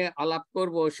নিয়ে আলাপ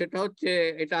করব, সেটা হচ্ছে,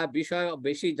 এটা বিষয়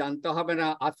বেশি জানতে হবে না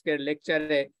আজকের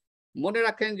লেকচারে। মনে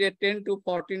রাখেন যে 10 to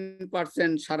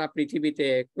 14% সারা পৃথিবীতে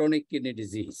ক্রনিক কিডনি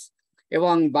ডিজিজ,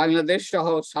 এবং বাংলাদেশ সহ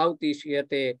সাউথ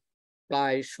এশিয়াতে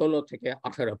প্রায় 16 থেকে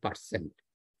 18%।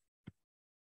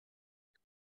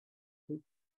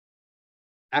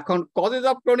 এখন causes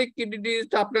of chronic kidney disease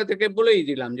আপনাদেরকে বলেই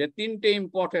দিলাম যে 3টে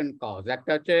ইম্পর্টেন্ট কজ।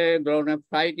 একটা হচ্ছে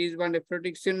গ্লোমেরুলাইটিস বা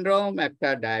নেফ্রোটিক সিনড্রোম, একটা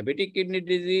ডায়াবেটিক কিডনি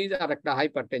ডিজিজ, আর একটা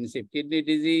হাইপারটেনসিভ কিডনি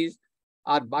ডিজিজ।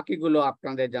 আর বাকিগুলো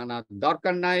আপনাদের জানার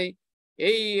দরকার নাই।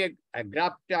 এই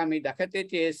গ্রাফটা আমি দেখাতে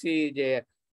চেয়েছি যে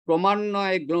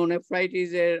ক্রমান্বয়ে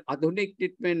গ্লোমেরুলাইটিসের আধুনিক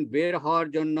ট্রিটমেন্ট বের হওয়ার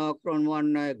জন্য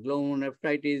ক্রমান্বয়ে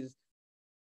গ্লোমেরুলাইটিস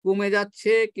কমে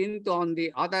যাচ্ছে, কিন্তু অন দি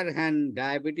আদার হ্যান্ড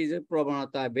ডায়াবেটিসের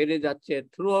প্রবণতা বেড়ে যাচ্ছে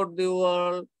থ্রু আউট দি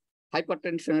ওয়ার্ল্ড,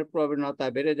 হাইপারটেনশনের প্রবণতা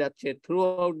বেড়ে যাচ্ছে থ্রু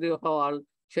আউট দি ওয়ার্ল্ড।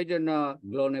 সেই জন্য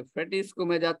গ্লোমেরুলাইটিস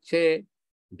কমে যাচ্ছে,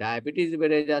 ডায়াবেটিস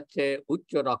বেড়ে যাচ্ছে,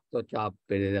 উচ্চ রক্তচাপ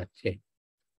বেড়ে যাচ্ছে।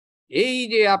 এই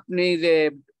যে আপনি যে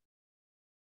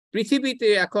পৃথিবীতে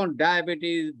এখন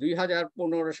ডায়াবেটিস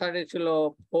 2015 সালে ছিল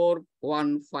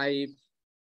 415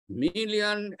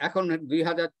 মিলিয়ন, এখন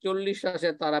 2040 সালে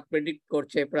তারা প্রেডিক্ট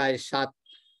করছে প্রায়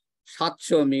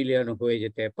 700 মিলিয়ন হয়ে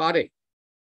যেতে পারে।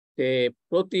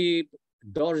 প্রতি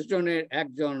 10 জনের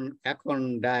একজন এখন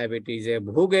ডায়াবেটিসে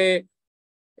ভুগে,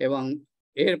 এবং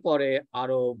এরপরে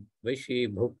আরো বেশি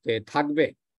ভুগতে থাকবে।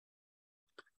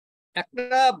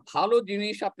 একটা ভালো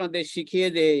জিনিস আপনাদের শিখিয়ে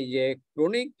দেয় যে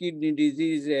ক্রনিক কিডনি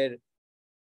ডিজিজের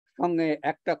সঙ্গে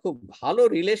একটা খুব ভালো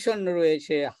রিলেশন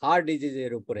রয়েছে হার্ট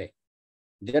ডিজিজের উপরে,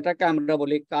 যেটাকে আমরা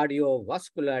বলি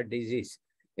কার্ডিওভাস্কুলার ডিজিজ।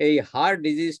 এই হার্ট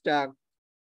ডিজিজটা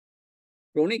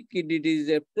ক্রনিক কিডনি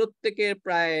ডিজিজের প্রত্যেকের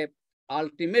প্রায়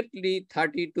আলটিমেটলি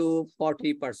 30 to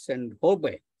 40%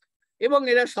 হবে, এবং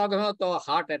এরা সাধারণত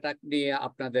হার্ট অ্যাটাক নিয়ে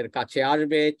আপনাদের কাছে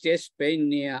আসবে, চেস্ট পেইন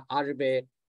নিয়ে আসবে।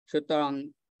 সুতরাং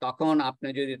তখন আপনি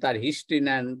যদি তার হিস্ট্রি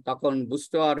নেন, তখন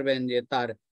বুঝতে পারবেন যে তার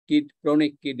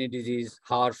ক্রনিক কিডনি ডিজিজ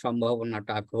হওয়ার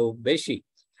সম্ভাবনাটা খুব বেশি।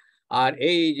 আর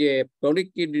এই যে ক্রনিক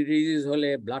কিডনি ডিজিজ হলে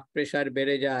ব্লাড প্রেশার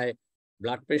বেড়ে যায়,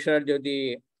 ব্লাড প্রেশার যদি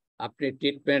আপনি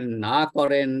ট্রিটমেন্ট না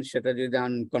করেন, সেটা যদি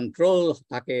আনকন্ট্রোল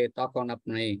থাকে, তখন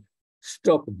আপনি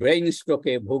স্ট্রোক, ব্রেইন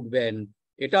স্ট্রোকে ভুগবেন।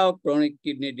 এটাও ক্রনিক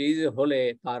কিডনি ডিজিজ হলে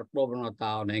তার প্রবণতা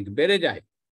অনেক বেড়ে যায়।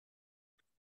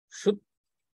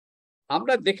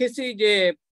 আমরা দেখেছি যে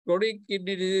ক্রনিক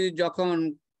কিডনি ডিজিজ যখন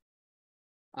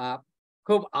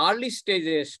খুব আর্লি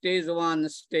স্টেজে, স্টেজ 1,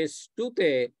 স্টেজ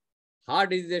 2-তে হার্ট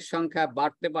ডিজিজের সংখ্যা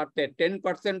বাড়তে বাড়তে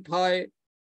 10% হয়,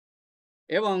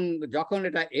 এবং যখন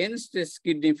এটা এন্ড স্টেজ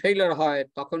কিডনি ফেইলিওর হয়,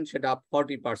 তখন সেটা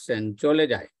 40% চলে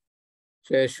যায়।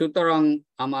 সুতরাং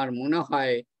আমার মনে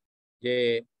হয় যে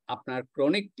আপনার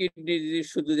ক্রনিক কিডনি ডিজিজ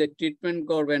শুধু যে ট্রিটমেন্ট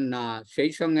করবেন না,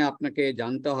 সেই সঙ্গে আপনাকে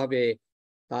জানতে হবে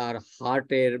তার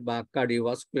হার্টের বা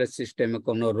কার্ডিওভাস্কুলার সিস্টেমে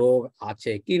কোনো রোগ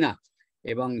আছে কিনা,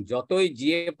 এবং যতই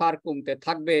জিএফআর কমতে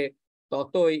থাকবে,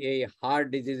 ততই এই হার্ট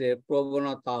ডিজিজের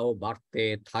প্রবণতাও বাড়তে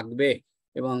থাকবে।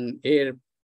 এবং এর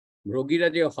রোগীরা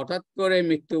যে হঠাৎ করে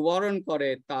মৃত্যুবরণ করে,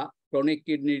 তা ক্রনিক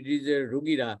কিডনি ডিজিজের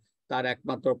রোগীরা, তার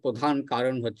একমাত্র প্রধান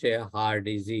কারণ হচ্ছে হার্ট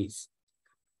ডিজিজ।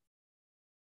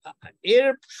 এর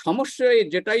সমস্যা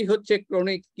যেটাই হচ্ছে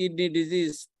chronic kidney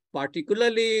disease,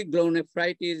 particularly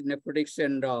গ্লোমেরুলাইটিস, nephrotic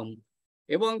syndrome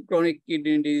এবং ক্রনিক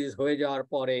কিডনি ডিজিজ হয়ে যাওয়ার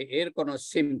পরে এর কোনো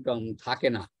সিমটম থাকে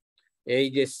না। এই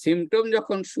যে সিমটম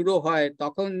যখন শুরু হয়,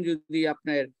 তখন যদি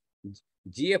আপনার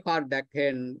জিএফআর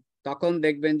দেখেন, তখন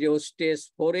দেখবেন যে ও স্টেজ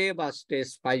 4-এ বা স্টেজ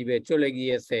 5-এ চলে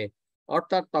গিয়েছে,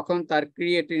 অর্থাৎ তখন তার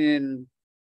ক্রিয়েটিনিন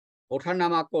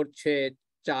ওঠানামা করছে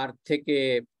 4 থেকে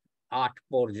 8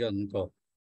 পর্যন্ত।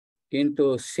 কিন্তু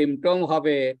সিমটম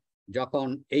হবে যখন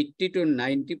 80 to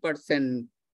 90%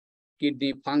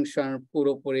 কিডনি ফাংশন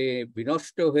পুরোপুরি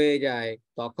বিনষ্ট হয়ে যায়,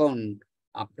 তখন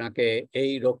আপনাকে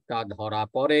এই রোগটা ধরা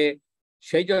পড়ে।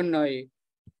 সেই জন্যই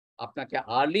আপনাকে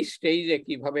আর্লি স্টেজে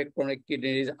কিভাবে ক্রনিক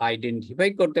কিডনি ডিজিজ আইডেন্টিফাই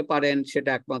করতে পারেন,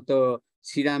 সেটা একমাত্র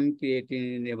সিরাম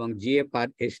ক্রিয়েটিনিন এবং জিএফআর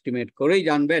এস্টিমেট করেই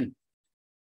জানবেন।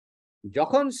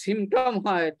 যখন সিমটম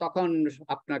হয় তখন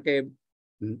আপনাকে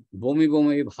বমি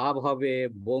বমি ভাব হবে,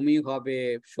 বমি হবে,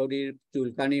 শরীর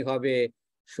চুলকানি হবে,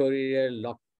 শরীরে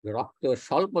রক্ত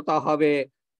স্বল্পতা হবে,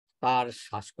 তার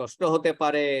শ্বাসকষ্ট হতে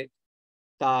পারে,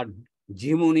 তার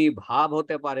ঝিমুনি ভাব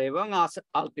হতে পারে এবং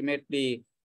আলটিমেটলি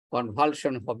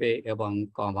কনভালশন হবে এবং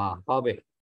কমা হবে।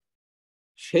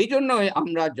 সেই জন্যই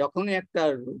আমরা যখনই একটা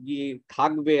রোগী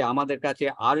থাকবে আমাদের কাছে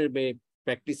আসবে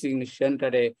প্র্যাকটিসিং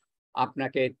সেন্টারে,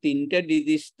 আপনাকে 3টে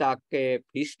ডিজিজ তাকে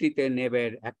হিস্ট্রিতে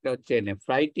নেবেন। একটা হচ্ছে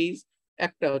নেফ্রাইটিস,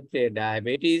 একটা হচ্ছে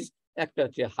ডায়াবেটিস, একটা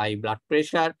হচ্ছে হাই ব্লাড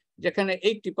প্রেশার, যেখানে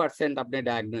 80% আপনি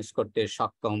ডায়াগনোস করতে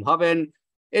সক্ষম হবেন।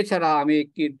 এছাড়া আমি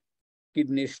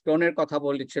কিডনি স্টোনের কথা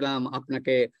বলেছিলাম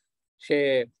আপনাকে, সে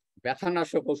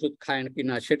ব্যথানাশক ওষুধ খায়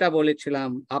কিনা সেটা বলেছিলাম,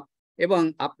 এবং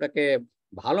আপনাকে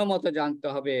ভালো মতো জানতে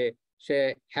হবে সে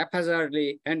হ্যাফাজার্ডলি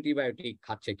অ্যান্টিবায়োটিক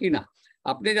খাচ্ছে কিনা।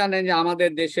 আপনি জানেন যে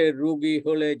আমাদের দেশের রোগী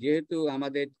হলে, যেহেতু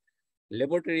আমাদের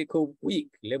ল্যাবরেটরি খুব উইক,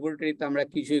 ল্যাবরেটরিতে আমরা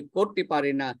কিছুই করতে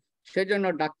পারি না, সেজন্য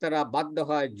ডাক্তাররা বাধ্য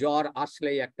হয় জ্বর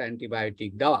আসলেই একটা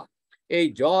অ্যান্টিবায়োটিক দেওয়া। এই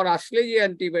জ্বর আসলেই যে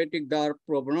অ্যান্টিবায়োটিক দেওয়ার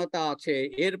প্রবণতা আছে,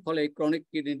 এর ফলে chronic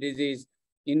kidney disease,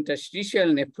 interstitial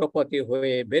nephropathy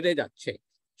হয়ে বেড়ে যাচ্ছে।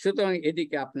 সুতরাং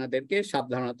এদিকে আপনাদেরকে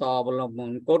সাবধানতা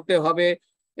অবলম্বন করতে হবে।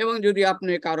 এবং যদি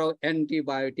আপনি কারো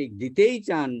অ্যান্টিবায়োটিক দিতেই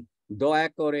চান, দয়া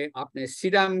করে আপনি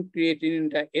সিরাম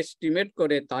ক্রিয়েটিনিনটা এস্টিমেট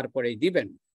করে তারপরেই দিবেন।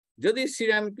 যদি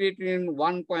সিরাম ক্রিয়েটিনিন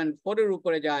 1.4 এর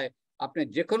উপরে যায়, আপনি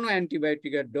যে কোনো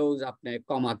অ্যান্টিবায়োটিকের ডোজ আপনি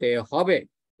কমাতে হবে।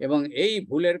 এবং এই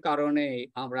ভুলের কারণে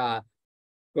আমরা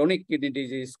ক্রনিক কিডনি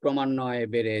ডিজিজ ক্রমান্বয়ে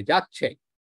বেড়ে যাচ্ছে।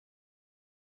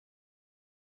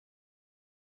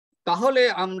 তাহলে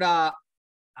আমরা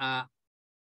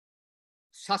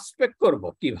সাসপেক্ট করব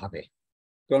কিভাবে,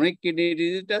 ক্রনিক কিডনি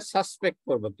ডিজিজটা সাসপেক্ট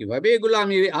করব কিভাবে? এগুলো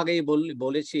আমি আগেই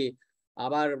বলেছি,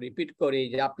 আবার রিপিট করি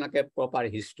যে আপনাকে প্রপার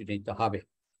হিস্ট্রি নিতে হবে।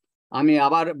 আমি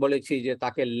আবার বলেছি যে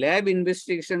তাকে ল্যাব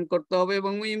ইনভেস্টিগেশন করতে হবে,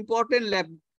 এবং ইম্পর্টেন্ট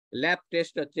ল্যাব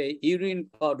টেস্ট হচ্ছে ইউরিন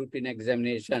ফর রুটিন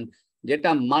এক্সামিনেশন,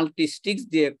 যেটা মাল্টিস্টিক্স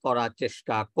দিয়ে করার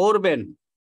চেষ্টা করবেন।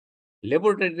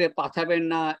 ল্যাবরেটরিতে পাঠাবেন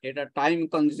না, এটা টাইম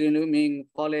কনজিউমিং।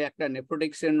 ফলে একটা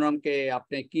নেফ্রোটিক সিনড্রোমকে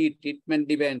আপনি কি ট্রিটমেন্ট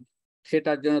দিবেন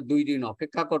সেটার জন্য 2 দিন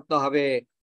অপেক্ষা করতে হবে।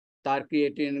 তার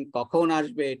ক্রিয়েটিন কখন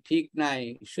আসবে ঠিক নাই।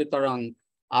 সুতরাং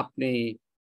আপনি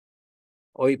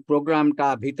ওই প্রোগ্রামটা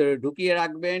ভিতরে ঢুকিয়ে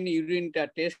রাখবেন, ইউরিনটা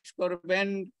টেস্ট করবেন,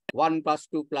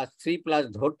 1+2+3+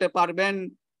 ধরতে পারবেন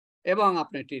এবং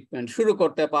আপনি ট্রিটমেন্ট শুরু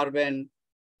করতে পারবেন।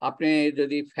 আপনি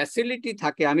যদি ফ্যাসিলিটি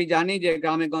থাকে, আমি জানি যে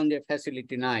গ্রামে গঞ্জে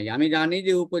ফ্যাসিলিটি নাই, আমি জানি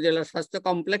যে উপজেলা স্বাস্থ্য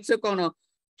কমপ্লেক্সে কোনো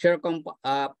সেরকম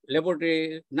ল্যাবরেটরি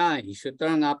নাই।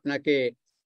 সুতরাং আপনাকে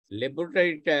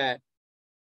ল্যাবরেটরিটা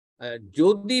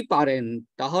যদি পারেন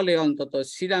তাহলে অন্তত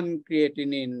সিরাম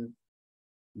ক্রিয়েটিনিন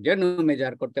যেন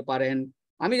মেজার করতে পারেন।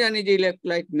 আমি জানি যে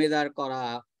ইলেকট্রোলাইট মেজার করা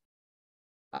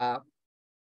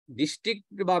ডিস্ট্রিক্ট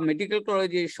বা মেডিকেল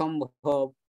কলেজে সম্ভব,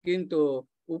 কিন্তু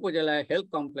উপজেলায় হেলথ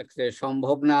কমপ্লেক্সে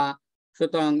সম্ভব না।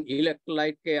 সুতরাং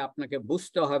ইলেকট্রোলাইটকে আপনাকে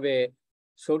বুঝতে হবে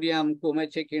সোডিয়াম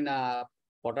কমেছে কিনা,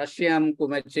 পটাশিয়াম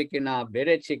কমেছে কিনা,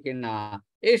 বেড়েছে কিনা,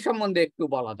 এই সম্বন্ধে একটু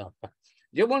বলা দরকার।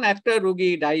 যেমন একটা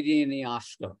রোগী ডায়রিয়া নিয়ে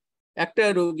আসলো, একটা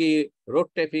রোগী রোড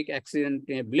ট্রাফিক অ্যাক্সিডেন্ট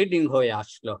নিয়ে ব্লিডিং হয়ে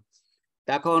আসলো,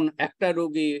 এখন একটা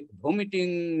রোগী ভমিটিং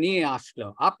নিয়ে আসলো,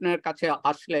 আপনার কাছে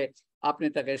আসলে আপনি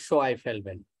তাকে শোয়াই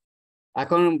ফেলবেন।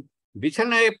 এখন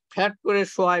বিছানায় ফ্ল্যাট করে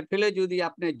শোয়ায় ফেলে যদি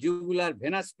আপনি জুগুলার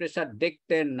ভেনাস প্রেসার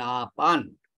দেখতে না পান,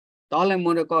 তাহলে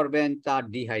মনে করবেন তার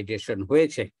ডিহাইড্রেশন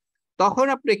হয়েছে। তখন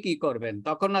আপনি কি করবেন?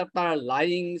 তখন আপনার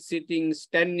লাইং, সিটিং,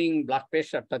 স্ট্যান্ডিং ব্লাড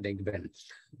প্রেশারটা দেখবেন।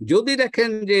 যদি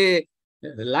দেখেন যে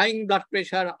লাইং ব্লাড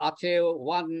প্রেশার আছে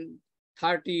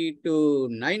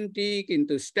 130-90,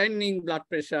 কিন্তু স্ট্যান্ডিং ব্লাড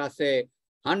প্রেশার আছে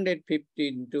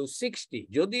 115-60,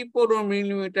 যদি 15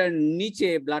 মিলিমিটার নিচে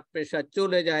ব্লাড প্রেশার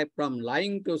চলে যায় ফ্রম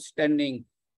লাইং টু স্ট্যান্ডিং,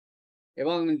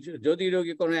 এবং যদি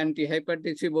রোগী কোনো অ্যান্টি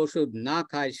হাইপারটেনসিভ ওষুধ না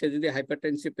খায়, সে যদি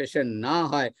হাইপারটেনসিভ পেশেন্ট না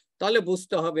হয়, তাহলে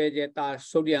বুঝতে হবে যে তার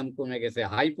সোডিয়াম কমে গেছে,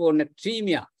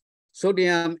 হাইপোনেট্রিমিয়া,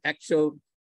 সোডিয়াম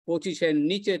 125-এর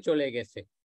নিচে চলে গেছে।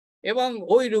 এবং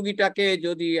ওই রোগীটাকে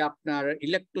যদি আপনার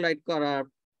ইলেকট্রোলাইট করার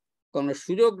কোনো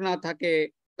সুযোগ না থাকে,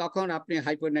 তখন আপনি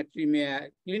হাইপোনেট্রিমিয়া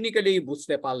ক্লিনিক্যালি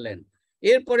বুঝতে পারলেন।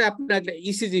 এরপরে আপনি একটা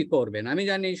ইসিজি করবেন। আমি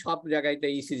জানি সব জায়গাতে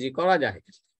ইসিজি করা যায়।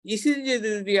 ইসিজি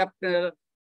যদি আপনার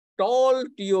টল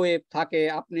টিওএফ থাকে,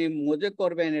 আপনি মনে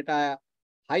করবেন এটা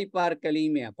হাইপার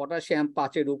ক্যালিমিয়া, পটাশিয়াম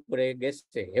 5-এর উপরে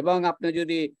গেছে, এবং আপনি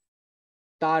যদি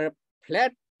তার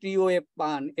ফ্ল্যাট টিওএফ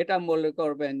পান, এটা মনে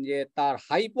করবেন যে তার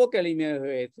হাইপোক্যালিমিয়া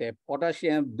হয়েছে,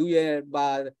 পটাশিয়াম 2 বা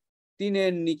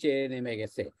 3-এর নিচে নেমে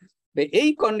গেছে। এই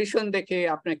কন্ডিশন দেখে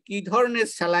আপনি কি ধরনের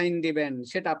স্যালাইন দিবেন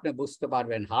সেটা আপনি বুঝতে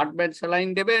পারবেন। হার্টব্যান্ড স্যালাইন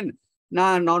দেবেন না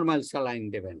নর্মাল স্যালাইন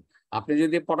দেবেন। আপনি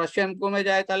যদি পটাশিয়াম কমে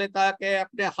যায় তাহলে তাকে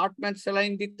আপনি হার্টব্যান্ড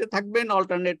স্যালাইন দিতে থাকবেন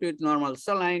অল্টারনেট উইথ নর্মাল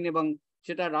স্যালাইন, এবং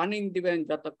সেটা রানিং দিবেন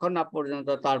যতক্ষণ না পর্যন্ত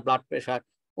তার ব্লাড প্রেশার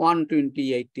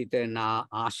 120/80-তে না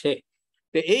আসে।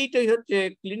 তো এইটাই হচ্ছে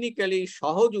ক্লিনিক্যালি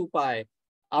সহজ উপায়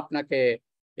আপনাকে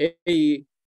এই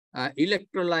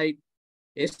ইলেকট্রোলাইট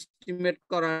এস্টিমেট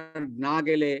করা না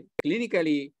গেলে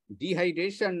ক্লিনিক্যালি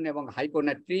ডিহাইড্রেশন এবং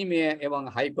হাইপোনাট্রিমিয়া এবং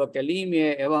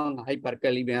হাইপোক্যালিমিয়া এবং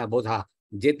হাইপারক্যালিমিয়া বোঝা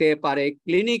যেতে পারে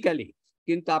ক্লিনিক্যালি,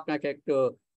 কিন্তু আপনাকে একটু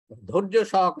ধৈর্য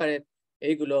সহকারে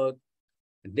এইগুলো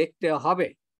দেখতে হবে।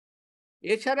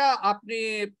 এছাড়া আপনি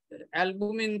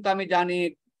অ্যালবুমিন তো আমি জানি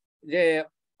যে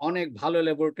অনেক ভালো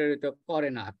ল্যাবরেটরিতে করে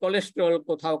না, কোলেস্টেরল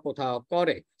কোথাও কোথাও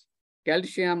করে,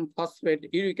 ক্যালসিয়াম ফসফেট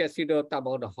ইউরিক অ্যাসিডও তা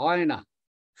বোধ হয় না।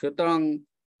 সুতরাং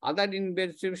আদার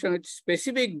ইনভেস্টিগেশন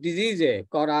স্পেসিফিক ডিজিজে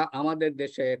করা আমাদের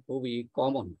দেশে খুবই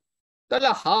কমন।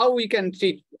 তাহলে how we can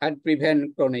treat and prevent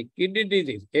chronic kidney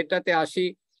disease, এটাতে আসি।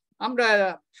 আমরা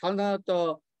সাধারণত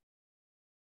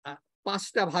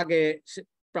 5টা ভাগে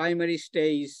primary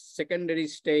stage, secondary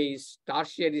stage,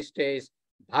 tertiary stage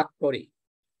ভাগ করি।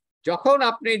 যখন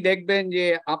আপনি দেখবেন যে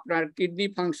আপনার কিডনি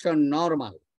ফাংশন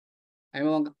নর্মাল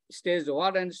এবং স্টেজ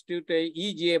 1 and 2-তে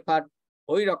ইজিএফআর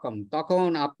ওই রকম, তখন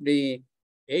আপনি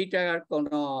এইটার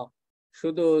কোনো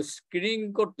শুধু স্ক্রিনিং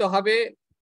করতে হবে,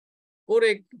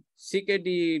 করে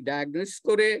সিকেডি ডায়াগনোস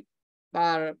করে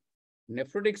তার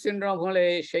নেফ্রোটিক সিনড্রোম হলে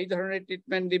সেই ধরনের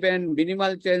ট্রিটমেন্ট দিবেন।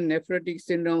 মিনিমাল চেঞ্জ নেফ্রোটিক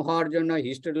সিনড্রোম হওয়ার জন্য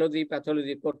হিস্টোলজি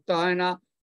প্যাথোলজি করতে হয় না,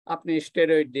 আপনি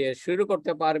স্টেরয়েড দিয়ে শুরু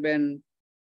করতে পারবেন।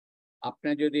 আপনি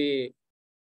যদি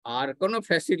আর কোনো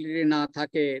ফ্যাসিলিটি না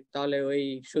থাকে তাহলে ওই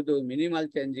শুধু মিনিমাল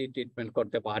চেঞ্জই ট্রিটমেন্ট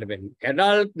করতে পারবেন।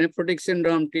 অ্যাডাল্ট নেফ্রোটিক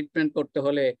সিনড্রোম ট্রিটমেন্ট করতে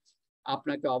হলে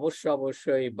আপনাকে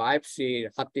অবশ্যই বায়োপসির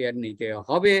হাতিয়ার নিতে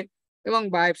হবে, এবং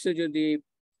বায়োপসি যদি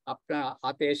আপনার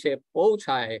হাতে এসে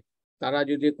পৌঁছায়, তারা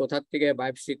যদি কোথার থেকে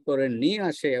বায়োপসি করে নিয়ে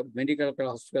আসে মেডিকেল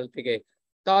হসপিটাল থেকে,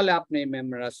 তাহলে আপনি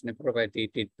মেমব্রেনাস নেফ্রোপ্যাথি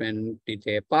ট্রিটমেন্ট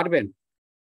দিতে পারবেন।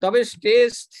 তবে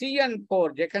স্টেজ 3 and 4,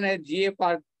 যেখানে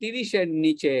জিএফআর 30-এর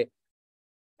নিচে,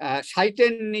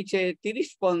 60-এর নিচে 30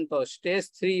 পর্যন্ত স্টেজ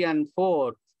 3 and 4,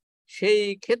 সেই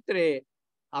ক্ষেত্রে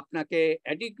আপনাকে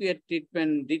অ্যাডিকুয়েট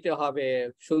ট্রিটমেন্ট দিতে হবে,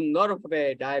 সুন্দরভাবে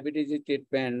ডায়াবেটিস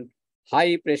ট্রিটমেন্ট, হাই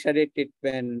প্রেশারের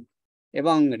ট্রিটমেন্ট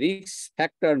এবং রিস্ক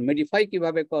ফ্যাক্টর মডিফাই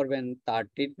কিভাবে করবেন তার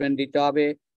ট্রিটমেন্ট দিতে হবে।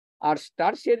 আর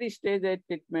টারশিয়ারি স্টেজের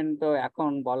ট্রিটমেন্ট তো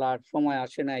এখন বলার সময়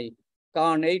আসে নাই,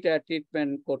 কারণ এইটা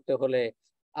ট্রিটমেন্ট করতে হলে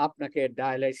আপনাকে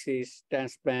ডায়ালাইসিস,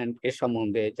 ট্রান্সপ্ল্যান্ট এ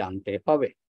সম্বন্ধে জানতে হবে।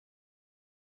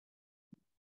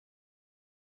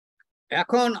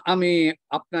 এখন আমি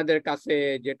আপনাদের কাছে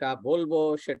যেটা বলবো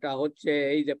সেটা হচ্ছে,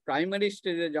 এই যে প্রাইমারি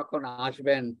স্টেজে যখন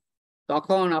আসবেন,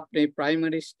 তখন আপনি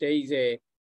প্রাইমারি স্টেজে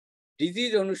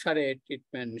ডিজিজ অনুসারে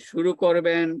ট্রিটমেন্ট শুরু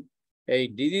করবেন। এই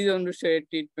ডিজিজ অনুসারে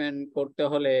ট্রিটমেন্ট করতে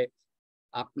হলে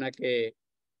আপনাকে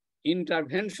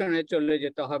ইন্টারভেনশনে চলে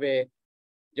যেতে হবে,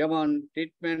 যেমন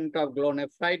treatment of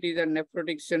গ্লোনেফ্রাইটিস and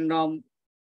nephrotic syndrome,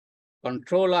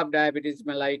 control of diabetes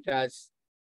mellitus,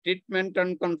 treatment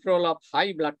and control of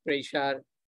high blood pressure,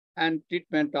 and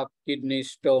treatment of kidney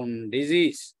stone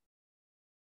disease.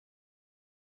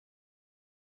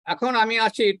 এখন আমি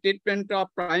আসি treatment of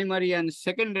primary and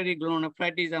secondary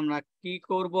গ্লোনেফ্রাইটিস আমরা কি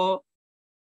করব।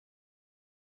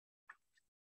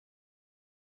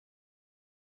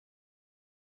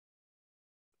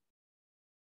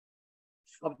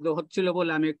 শব্দ হচ্ছিল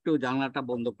বলে আমি একটু জানলাটা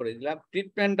বন্ধ করে দিলাম।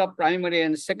 Treatment of primary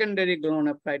and secondary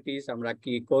গ্লোনেফ্রাইটিস আমরা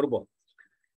কি করব।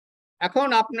 এখন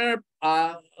আপনার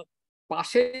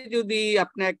পাশে যদি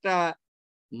আপনি একটা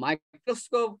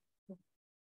মাইক্রোস্কোপ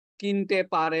কিনতে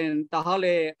পারেন,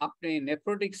 তাহলে আপনি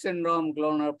নেফ্রোটিক সিনড্রোম,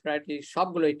 গ্লোনেফ্রাইটিস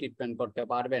সবগুলোই ট্রিটমেন্ট করতে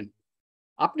পারবেন।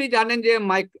 আপনি জানেন যে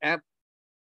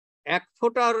 1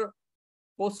 ফোঁটার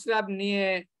প্রস্রাব নিয়ে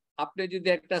আপনি যদি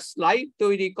একটা স্লাইড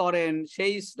তৈরি করেন,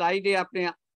 সেই স্লাইডে আপনি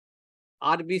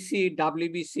আরবিসি,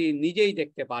 ডাব্লিউবিসি নিজেই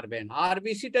দেখতে পারবেন।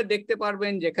 আরবিসিটা দেখতে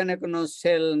পারবেন যেখানে কোনো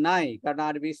সেল নাই, কারণ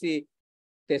আরবিসি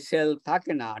তে সেল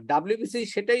থাকে না। ডাব্লিউবিসি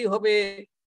সেটাই হবে,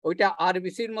 ওইটা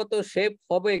আরবিসির মতো শেপ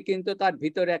হবে, কিন্তু তার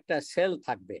ভিতরে একটা সেল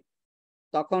থাকবে।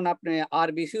 তখন আপনি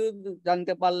আরবিসিও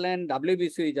জানতে পারলেন,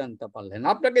 ডাব্লিউবিসি জানতে পারলেন।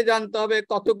 আপনাকে জানতে হবে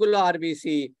কতগুলো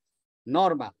আরবিসি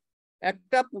নরমাল।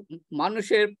 একটা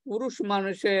মানুষের, পুরুষ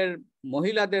মানুষের,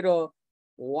 মহিলাদেরও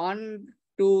 1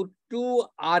 to 2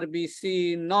 আরবিসি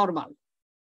নরমাল।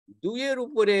 2-এর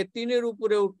উপরে, 3-এর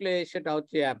উপরে উঠলে সেটা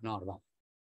হচ্ছে অ্যাবনরমাল।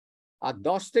 আর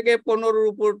 10 থেকে 15-এর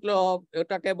উপর উঠলে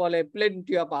ওটাকে বলে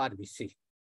plenty of RBC.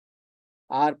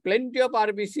 R plenty of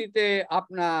আরবিসিতে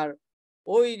আপনার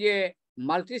ওই যে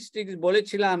মাল্টিস্টিক্স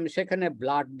বলেছিলাম সেখানে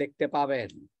ব্লাড দেখতে পাবেন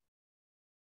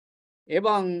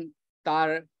এবং তার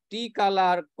টি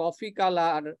colour, coffee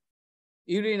colour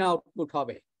urine output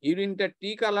হবে। ইউরিনটা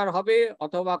টি কালার হবে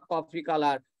অথবা কফি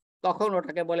কালার, তখন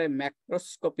ওটাকে বলে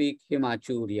ম্যাক্রোস্কোপিক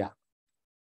হিমাচুরিয়া।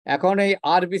 এখন এই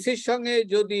আরবিসির সঙ্গে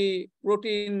যদি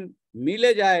প্রোটিন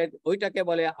মিলে যায় ওইটাকে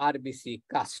বলে আরবিসি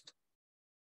কাস্ট।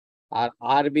 আর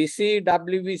RBC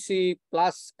WBC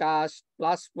plus caste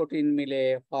plus protein মিলে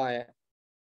হয়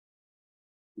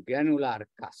গ্র্যানুলার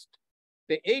কাস্ট।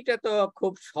 তো এইটা তো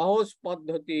খুব সহজ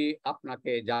পদ্ধতি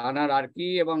আপনাকে জানার আর কি,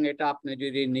 এবং এটা আপনি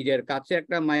যদি নিজের কাছে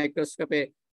একটা মাইক্রোস্কোপে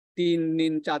 3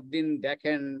 দিন 4 দিন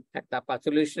দেখেন একটা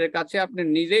প্যাথোলজিস্টের কাছে, আপনি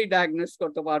নিজেই ডায়াগনোস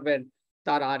করতে পারবেন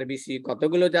তার আরবিসি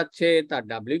কতগুলো যাচ্ছে, তার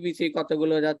ডাব্লিউবিসি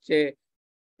কতগুলো যাচ্ছে।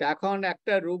 এখন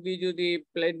একটা রোগী যদি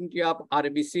প্লেন্টি অফ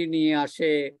আরবিসি নিয়ে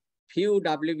আসে, ফিউ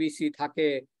ডাব্লিউবিসি থাকে,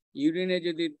 ইউরিনে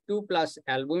যদি 2+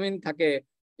 অ্যালবুমিন থাকে,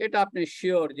 এটা আপনি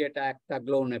শিওর যে এটা একটা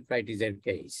গ্লোনেফ্রাইটিসের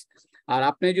কেস। আর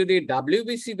আপনি যদি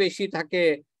ডাব্লিউবিসি বেশি থাকে,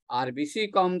 আরবিসি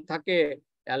কম থাকে,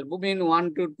 অ্যালবুমিন 1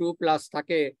 to 2+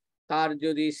 থাকে, তার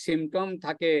যদি সিমটম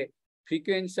থাকে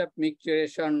frequency of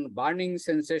মিকচুরেশন, burning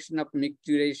sensation of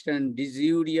মিকচুরেশন,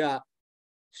 ডিজিউরিয়া,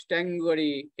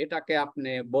 স্ট্যাঙ্গরি, এটাকে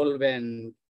আপনি বলবেন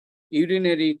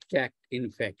ইউরিনারি ট্র্যাক্ট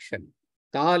ইনফেকশন।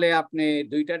 তাহলে আপনি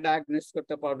দুইটা ডায়াগনোস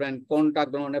করতে পারবেন কোনটা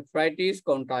গ্লোনেফ্রাইটিস,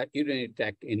 কোনটা ইউরিনারি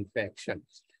ট্র্যাক্ট ইনফেকশন।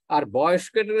 আর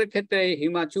বয়স্কদের ক্ষেত্রে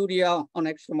হিমাচুরিয়া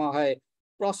অনেক সময় হয়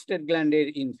প্রস্টেট গ্ল্যান্ডের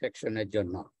ইনফেকশনের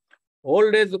জন্য।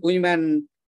 ওল্ড এজ উইমেন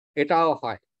এটাও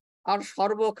হয়। আর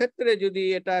সর্বক্ষেত্রে যদি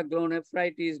এটা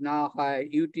গ্লোনেফ্রাইটিস না হয়,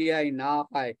 ইউটিআই না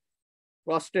হয়,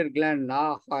 প্রস্টেট গ্ল্যান্ড না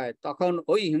হয়, তখন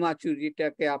ওই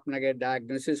হিমাচুরিটাকে আপনাকে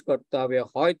ডায়াগনোসিস করতে হবে,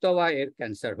 হয়তোবা এর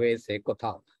ক্যান্সার হয়েছে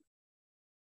কোথাও।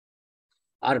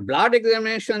 আর ব্লাড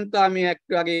এক্সামিনেশন তো আমি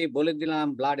একটু আগে বলে দিলাম,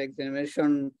 ব্লাড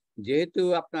এক্সামিনেশন যেহেতু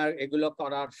আপনার এগুলো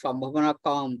করার সম্ভাবনা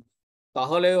কম,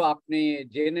 তাহলেও আপনি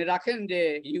জেনে রাখেন যে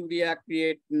ইউরিয়া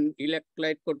ক্রিয়েটিন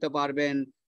ইলেক্ট্রোলাইট করতে পারবেন,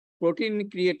 প্রোটিন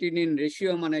ক্রিয়েটিনিন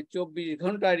রেশিও মানে 24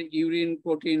 ঘন্টার ইউরিন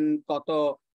প্রোটিন কত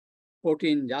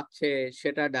প্রোটিন যাচ্ছে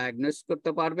সেটা ডায়াগনোস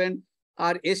করতে পারবেন।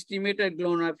 আর এস্টিমেটেড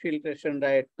গ্লোনার ফিল্ট্রেশন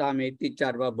রেট তা আমি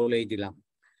 3-4 বার বলেই দিলাম।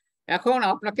 এখন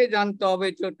আপনাকে জানতে হবে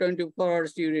যে 24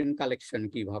 আওয়ার্স ইউরিন কালেকশন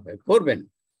কিভাবে করবেন।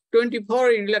 24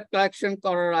 ইউরিন কালেকশন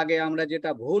করার আগে আমরা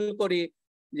যেটা ভুল করি,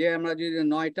 যে আমরা যদি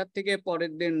 9টার থেকে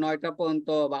পরের দিন 9টা পর্যন্ত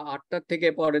বা 8টার থেকে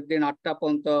পরের দিন 8টা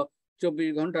পর্যন্ত 24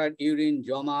 ঘন্টার ইউরিন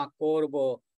জমা করব,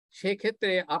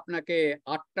 সেক্ষেত্রে আপনাকে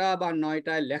 8টা বা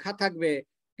 9টায় লেখা থাকবে,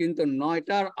 কিন্তু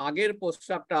 9টার আগের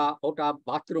প্রস্রাবটা ওটা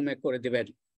বাথরুমে করে দেবেন,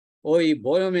 ওই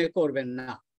বয়মে করবেন না।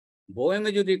 বয়মে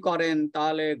যদি করেন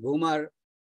তাহলে ঘুমার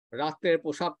রাতের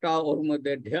প্রসাবটা ওর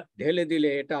মধ্যে ঢেলে দিলে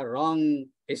এটা রং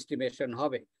এস্টিমেশন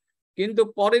হবে। কিন্তু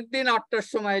পরের দিন 8টার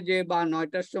সময় যে বা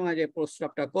 9টার সময় যে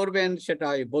প্রস্রাবটা করবেন সেটা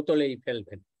ওই বোতলেই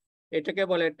ফেলবেন। এটাকে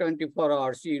বলে 24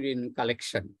 আওয়ার্স ইউরিন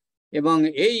কালেকশন। এবং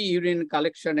এই ইউরিন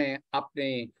কালেকশনে আপনি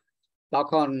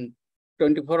তখন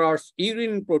 24 আওয়ার্স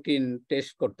ইউরিন প্রোটিন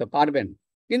টেস্ট করতে পারবেন।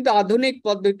 কিন্তু আধুনিক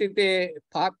পদ্ধতিতে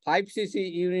 5 cc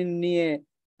ইউরিন নিয়ে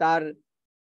তার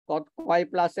কয়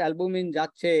প্লাস অ্যালবুমিন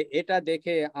যাচ্ছে এটা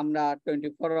দেখে আমরা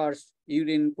 24 আওয়ার্স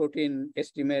ইউরিন প্রোটিন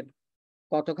এস্টিমেট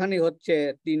কতখানি হচ্ছে,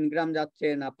 3 গ্রাম যাচ্ছে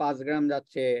না 5 গ্রাম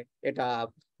যাচ্ছে, এটা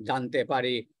জানতে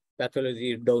পারি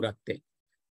প্যাথোলজির দৌড়াতে।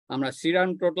 আমরা সিরাম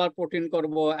টোটাল প্রোটিন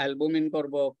করব, অ্যালবুমিন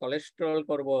করব, কোলেস্টেরল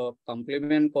করব,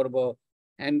 কমপ্লিমেন্ট করব,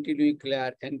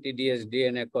 অ্যান্টিনিউক্লিয়ার অ্যান্টিডিএস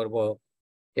ডিএনএ করব,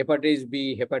 hepatitis B,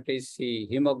 hepatitis C,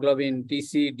 haemoglobin,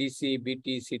 TC, DC,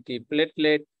 বিটি, সিটি,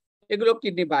 প্লেটলেট, এগুলো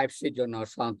কিডনি বায়োপসির জন্য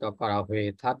শনাক্ত করা হয়ে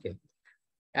থাকে।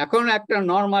 এখন একটা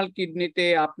নর্মাল কিডনিতে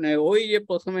আপনি ওই যে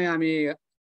প্রথমে আমি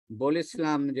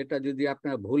বলেছিলাম, যেটা যদি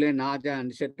আপনারা ভুলে না যান,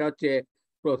 সেটা হচ্ছে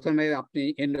প্রথমে আপনি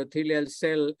এন্ডোথেলিয়াল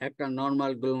সেল একটা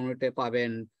নর্মাল গ্লোমেরুলাতে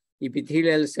পাবেন,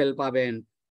 ইপিথেলিয়াল সেল পাবেন,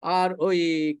 আর ওই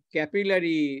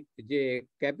ক্যাপিলারি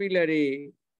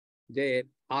যে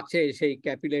আছে সেই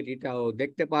ক্যাপিলারিটাও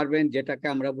দেখতে পারবেন, যেটাকে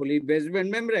আমরা বলি বেসমেন্ট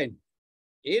মেমব্রেন।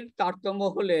 এর তারতম্য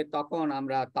হলে তখন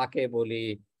আমরা তাকে বলি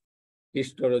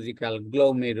হিস্টোলজিক্যাল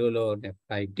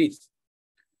গ্লোমেরুলোনেফ্রাইটিস।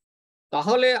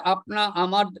 তাহলে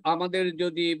আমাদের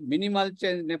যদি মিনিমাল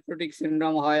চেঞ্জ নেফ্রোটিক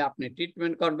সিনড্রোম হয়, আপনি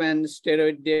ট্রিটমেন্ট করবেন,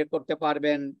 স্টেরয়েড দিয়ে করতে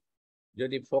পারবেন।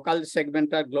 যদি ফোকাল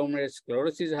সেগমেন্টাল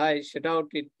গ্লোমেরুলোস্ক্লেরোসিস হয় সেটাও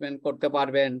ট্রিটমেন্ট করতে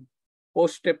পারবেন।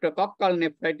 পোস্ট স্ট্রেপ্টোকক্কাল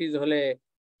নেফ্রাইটিস হলে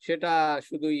সেটা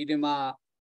শুধু ইডেমা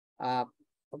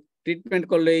ট্রিটমেন্ট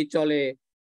করলেই চলে,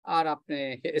 আর আপনি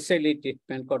এসএলই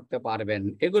ট্রিটমেন্ট করতে পারবেন।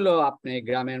 এগুলো আপনি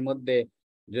গ্রামের মধ্যে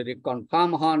যদি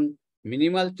কনফার্ম হন,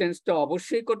 মিনিমাল চেঞ্জ তো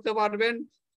অবশ্যই করতে পারবেন।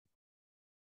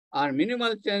 আর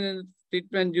মিনিমাল চেঞ্জ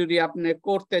ট্রিটমেন্ট যদি আপনি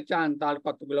করতে চান তার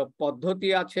কতগুলো পদ্ধতি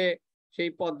আছে,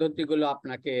 সেই পদ্ধতিগুলো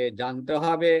আপনাকে জানতে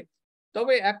হবে।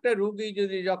 তবে একটা রোগী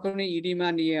যদি যখনই ইডিমা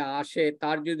নিয়ে আসে,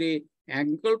 তার যদি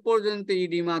অ্যাঙ্কল পর্যন্ত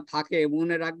ইডিমা থাকে,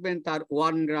 মনে রাখবেন তার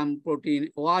 1 গ্রাম প্রোটিন,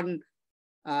 1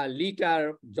 লিটার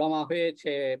জমা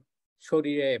হয়েছে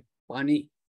শরীরে পানি।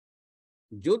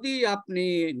 যদি আপনি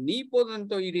নি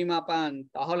পর্যন্ত ইডিমা পান,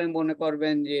 তাহলে মনে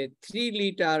করবেন যে 3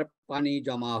 লিটার পানি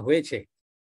জমা হয়েছে।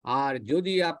 আর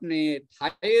যদি আপনি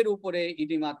থাইয়ের উপরে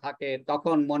ইডিমা থাকে,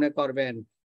 তখন মনে করবেন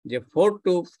যে 4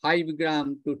 to 5 গ্রাম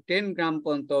টু 10 গ্রাম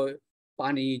পর্যন্ত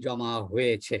পানি জমা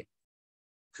হয়েছে।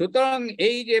 সুতরাং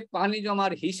এই যে পানি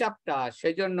জমার হিসাবটা,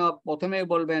 সেজন্য প্রথমে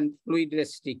বলবেন ফ্লুইড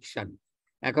রেস্ট্রিকশন।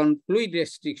 এখন ফ্লুইড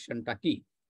রেস্ট্রিকশনটা কি?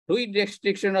 ফ্লুইড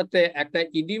রেস্ট্রিকশন হচ্ছে একটা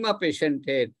ইডিমা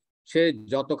পেশেন্টের, সে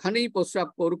যতখানি প্রস্রাব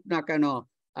করুক না কেন,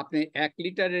 আপনি 1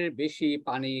 লিটারের বেশি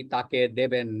পানি তাকে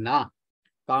দেবেন না।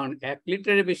 কারণ 1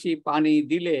 লিটারের বেশি পানি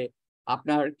দিলে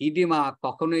আপনার ইডিমা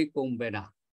কখনোই কমবে না।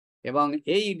 এবং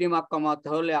এই ইডিমা কমাতে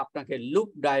হলে আপনাকে লুপ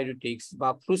ডায়ুরেটিক্স বা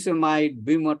ফ্লুসেমাইড,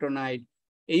 বিউমেটনাইড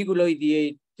এইগুলোই দিয়েই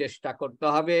চেষ্টা করতে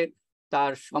হবে।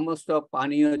 তার সমস্ত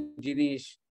পানীয় জিনিস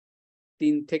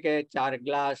 3 থেকে 4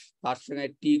 গ্লাস, তার সঙ্গে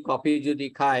টি কফি যদি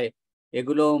খায়,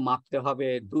 এগুলো মাপতে হবে।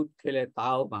 দুধ খেলে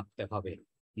তাও মাপতে হবে।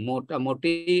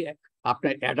 মোটামুটি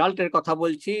আপনার অ্যাডাল্টের কথা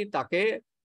বলছি, তাকে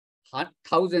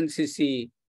 1000 সিসি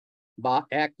বা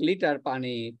 1 লিটার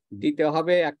পানি দিতে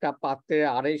হবে একটা পাত্রে।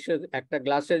 250, একটা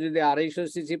গ্লাসে যদি 250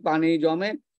 সিসি পানি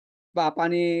জমে বা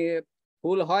পানি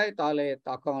ফুল হয়, তাহলে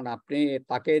তখন আপনি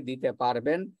তাকে দিতে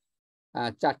পারবেন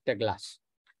 4টে গ্লাস।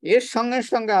 এর সঙ্গে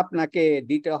সঙ্গে আপনাকে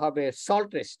দিতে হবে সল্ট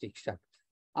রেস্ট্রিকশন।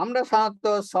 আমরা সাধারণত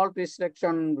সল্ট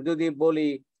রেস্ট্রিকশন যদি বলি,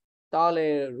 তাহলে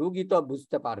রুগী তো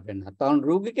বুঝতে পারবে না। তখন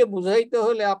রুগীকে বুঝাইতে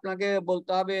হলে আপনাকে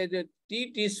বলতে হবে যে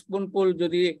টিস্পুনফুল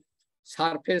যদি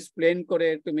সারফেস প্লেন করে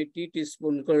তুমি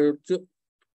টিস্পুন করে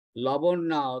লবণ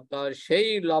নাও, তো সেই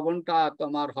লবণটা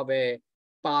তোমার হবে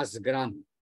 5 গ্রাম।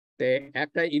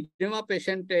 একটা ইডেমা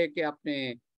পেশেন্টকে আপনি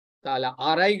তাহলে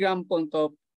 2.5 গ্রাম পর্যন্ত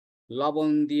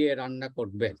লবণ দিয়ে রান্না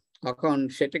করবেন, তখন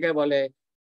সেটাকে বলে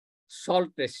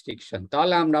সল্ট রেস্ট্রিকশন।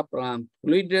 তাহলে আমরা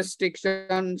ফ্লুইড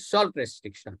রেস্ট্রিকশন, সল্ট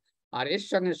রেস্ট্রিকশন, আর এর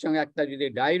সঙ্গে সঙ্গে একটা যদি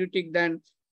ডায়ুরেটিক দেন,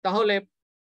 তাহলে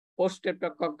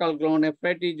পোস্ট-স্ট্রেপ্টোকক্কাল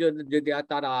গ্লোমেরুলোনেফ্রাইটিস যদি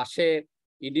তারা আসে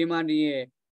ইডিমা নিয়ে,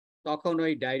 তখন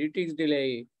ওই ডায়ুরেটিক্স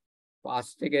দিলেই 5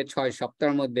 থেকে 6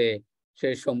 সপ্তাহের মধ্যে সে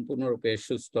সম্পূর্ণরূপে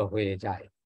সুস্থ হয়ে যায়।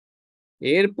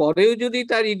 এরপরেও যদি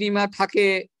তার ইডিমা থাকে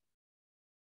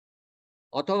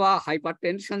অথবা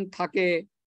হাইপারটেনশন থাকে,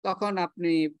 তখন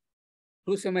আপনি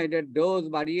ফ্লুসেমাইডের ডোজ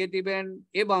বাড়িয়ে দিবেন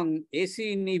এবং এসি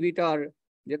ইনহিবিটর,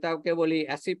 যেটাকে বলি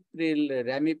অ্যাসিপ্রিল,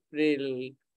 র্যামিপ্রিল,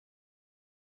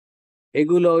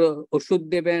 এগুলো ওষুধ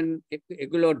দেবেন।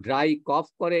 এগুলো ড্রাই কফ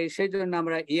করে, সেই জন্য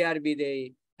আমরা এআরবি দেই,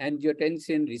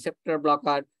 অ্যানজিওটেনসিন রিসেপ্টর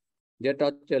ব্লকার, যেটা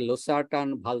হচ্ছে লোসার্টান,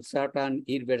 ভালসার্টান,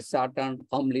 ইরবেসার্টান,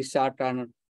 অমলিসার্টান,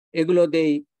 এগুলো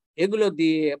দেই। এগুলো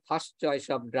দিয়ে first choice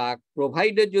of drug,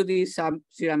 provided যদি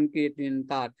সিরাম ক্রিয়েটিনিন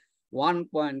তার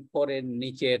 1.4 এর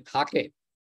নিচে থাকে,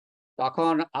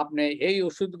 তখন আপনি এই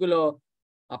ওষুধগুলো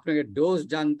আপনাকে ডোজ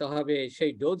জানতে হবে,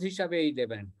 সেই ডোজ হিসাবেই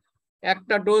দেবেন।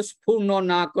 একটা ডোজ পূর্ণ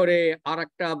না করে আর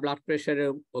একটা ব্লাড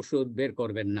প্রেশারের ওষুধ বের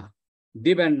করবেন না,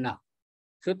 দিবেন না।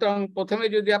 সুতরাং প্রথমে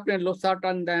যদি আপনি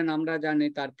লোসার্টান দেন, আমরা জানি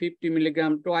তার 50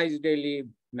 milligram twice daily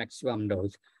maximum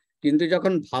dose. কিন্তু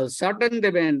যখন ভালসার্টান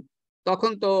দেবেন,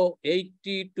 তখন তো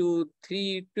 80 to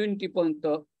 320 পর্যন্ত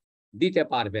দিতে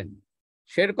পারবেন।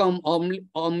 সেরকম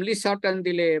অমলিসার্টান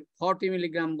দিলে 40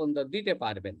 মিলিগ্রাম পর্যন্ত দিতে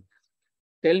পারবেন।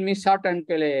 টেলমিসার্টান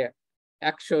পেলে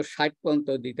 160 পর্যন্ত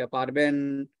দিতে পারবেন।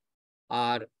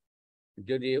 আর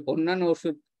যদি অন্যান্য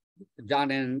ওষুধ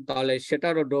জানেন, তাহলে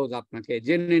সেটারও ডোজ আপনাকে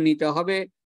জেনে নিতে হবে।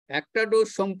 একটা ডোজ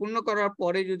সম্পূর্ণ করার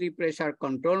পরে যদি প্রেশার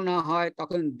কন্ট্রোল না হয়,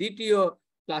 তখন দ্বিতীয়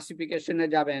ক্লাসিফিকেশনে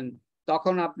যাবেন।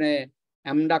 তখন আপনি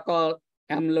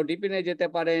অ্যামলোডিপিনে যেতে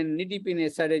পারেন, নিডিপিন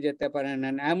এসআরে যেতে পারেন।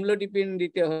 অ্যামলোডিপিন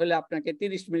দিতে হলে আপনাকে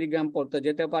 30 মিলিগ্রাম পর্যন্ত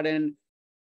যেতে পারেন।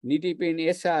 নিডিপিন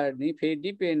এসআর,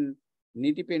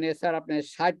 নিডিপিন এসআর আপনি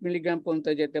 60 মিলিগ্রাম পর্যন্ত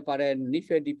যেতে পারেন।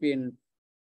 নিফেডিপিন,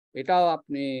 এটাও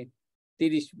আপনি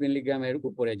 30 মিলিগ্রামের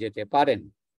উপরে যেতে পারেন।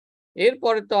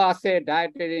 এরপরে তো আছে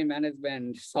dietary management,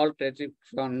 salt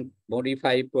restriction,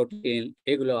 modify protein,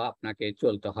 এগুলো আপনাকে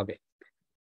চলতে হবে।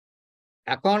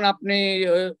 এখন আপনি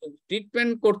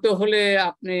ট্রিটমেন্ট করতে হলে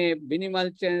আপনি মিনিমাল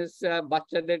চেঞ্জ,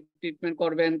 বাচ্চাদের ট্রিটমেন্ট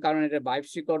করবেন, কারণ এটা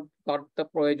বায়োপসি করতে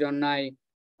প্রয়োজন নাই।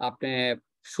 আপনি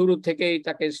শুরু থেকেই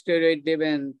তাকে স্টেরয়েড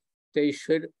দেবেন। তো এই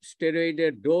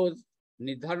স্টেরয়েডের ডোজ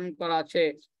নির্ধারণ করা আছে,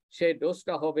 সেই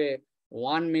ডোজটা হবে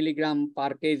 1 milligram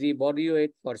per KG body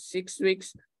weight for 6 weeks,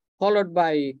 followed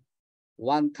by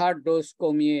 1/3 dose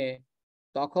কমিয়ে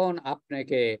তখন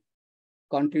আপনাকে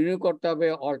কন্টিনিউ করতে হবে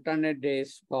অল্টারনেট ডেজ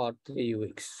ফর 3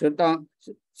 উইকস, সুতরাং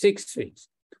 6 উইকস।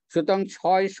 সুতরাং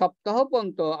 6 সপ্তাহ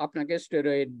পর্যন্ত আপনাকে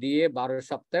স্টেরয়েড দিয়ে 12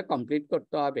 সপ্তাহে কমপ্লিট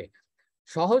করতে হবে।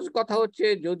 সহজ কথা হচ্ছে,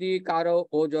 যদি কারো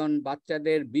ওজন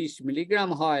বাচ্চাদের 20 মিলিগ্রাম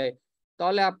হয়,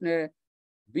 তাহলে আপনি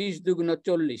 20 দুগুণ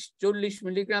 40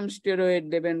 মিলিগ্রাম স্টেরয়েড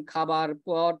দেবেন খাবার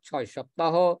পর 6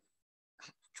 সপ্তাহ।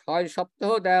 6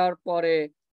 সপ্তাহ দেওয়ার পরে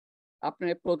আপনি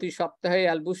প্রতি সপ্তাহে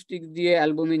অ্যালবুস্টিক দিয়ে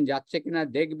অ্যালবুমিন যাচ্ছে কিনা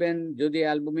দেখবেন। যদি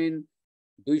অ্যালবুমিন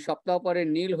 2 সপ্তাহ পরে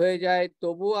নীল হয়ে যায়,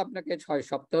 তবুও আপনাকে 6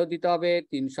 সপ্তাহ দিতে হবে।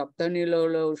 3 সপ্তাহ নীল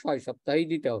হলেও 6 সপ্তাহই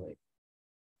দিতে হবে।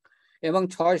 এবং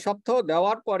 6 সপ্তাহ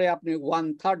দেওয়ার পরে আপনি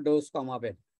 1/3 ডোজ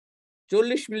কমাবেন।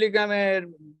 40 মিলিগ্রামের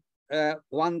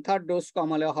 1/3 ডোজ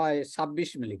কমালে হয় 26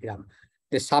 মিলিগ্রাম।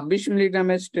 26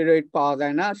 মিলিগ্রামের স্টেরয়েড পাওয়া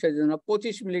যায় না, সেজন্য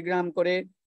 25 মিলিগ্রাম করে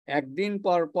একদিন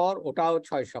পর পর ওটাও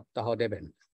 6 সপ্তাহ দেবেন,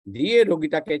 দিয়ে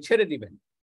রোগীটাকে ছেড়ে দিবেন।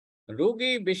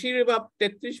 রোগী বেশিরভাগ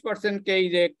 33%কেই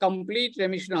যে কমপ্লিট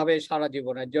রেমিশন হবে সারা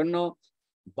জীবনের জন্য।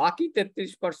 বাকি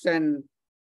 33%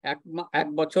 এক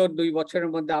বছর 2 বছরের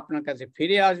মধ্যে আপনার কাছে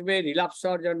ফিরে আসবে রিল্যাপস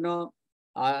হওয়ার জন্য।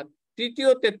 আর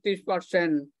তৃতীয়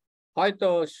 33% হয়তো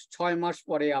 6 মাস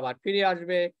পরে আবার ফিরে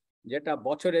আসবে, যেটা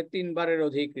বছরে 3 বারের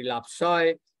অধিক রিল্যাপস হয়।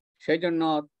 সেই জন্য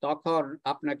তখন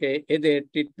আপনাকে এদের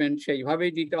ট্রিটমেন্ট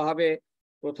সেইভাবেই দিতে হবে।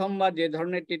 প্রথমবার যে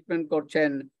ধরনের ট্রিটমেন্ট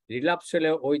করছেন, রিল্যাপস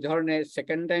হলে ওই ধরনের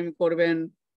সেকেন্ড টাইম করবেন,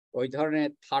 ওই ধরনের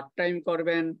থার্ড টাইম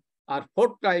করবেন, আর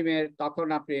ফোর্থ টাইমে তখন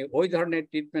আপনি ওই ধরনের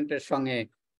ট্রিটমেন্টের সঙ্গে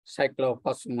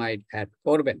সাইক্লোফসফেমাইড অ্যাড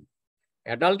করবেন।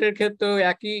 অ্যাডাল্টের ক্ষেত্রেও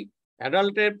একই।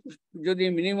 অ্যাডাল্টের যদি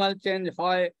মিনিমাল চেঞ্জ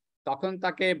হয়, তখন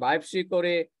তাকে বায়োপসি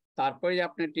করে তারপরে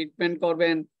আপনি ট্রিটমেন্ট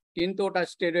করবেন। কিন্তু ওটা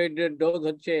স্টেরয়েডের ডোজ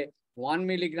হচ্ছে 1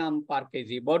 milligram per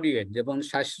KG body weight. যেমন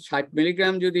 60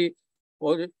 মিলিগ্রাম যদি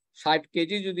 60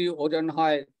 কেজি যদি ওজন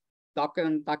হয়, তখন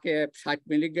তাকে 60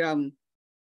 মিলিগ্রাম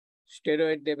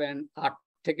স্টেরয়েড দেবেন 8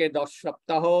 থেকে 10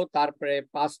 সপ্তাহ। তারপরে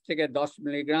 5 থেকে 10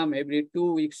 মিলিগ্রাম এভরি 2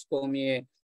 উইকস কমিয়ে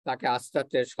তাকে আস্তে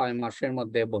আস্তে 6 মাসের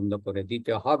মধ্যে বন্ধ করে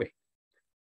দিতে হবে।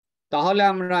 তাহলে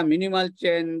আমরা মিনিমাল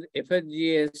চেঞ্জ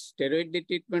এফএসজিএস স্টেরয়েড দিয়ে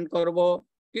ট্রিটমেন্ট করব।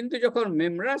 কিন্তু যখন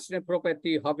মেমব্রেনাস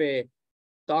নেফ্রোপ্যাথি হবে,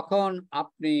 তখন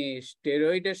আপনি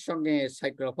স্টেরয়েডের সঙ্গে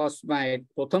সাইক্লোফসফেমাইড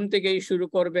প্রথম থেকেই শুরু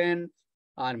করবেন।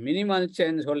 আর মিনিমাল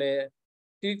চেঞ্জ হলে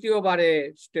তৃতীয়বারে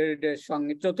স্টেরয়েডের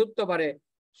সঙ্গে, চতুর্থবারে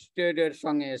স্টেরয়েডের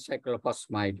সঙ্গে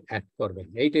সাইক্লোফসফেমাইড অ্যাড করবেন।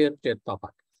 এইটাই হচ্ছে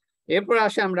তফাৎ। এরপর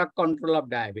আসে আমরা control of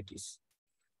diabetes.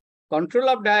 Control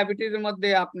of ডায়াবেটিসের মধ্যে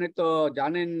আপনি তো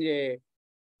জানেন যে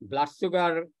ব্লাড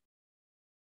সুগার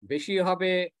বেশি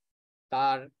হবে,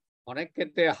 তার অনেক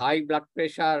ক্ষেত্রে হাই ব্লাড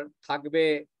প্রেশার থাকবে,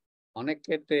 অনেক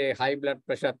ক্ষেত্রে হাই ব্লাড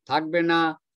প্রেশার থাকবে না।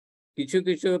 কিছু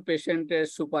কিছু পেশেন্টের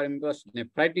সুপারইম্পোজ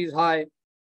নেফ্রাইটিস হয়,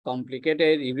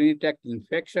 কমপ্লিকেটেড ইউরিনারি ট্র্যাক্ট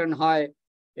ইনফেকশন হয়।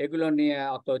 এগুলো নিয়ে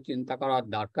অত চিন্তা করার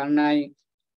দরকার নাই।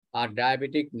 আর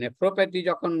ডায়াবেটিক নেফ্রোপ্যাথি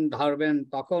যখন ধরবেন,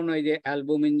 তখন ওই যে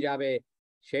অ্যালবুমিন যাবে,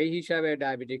 সেই হিসাবে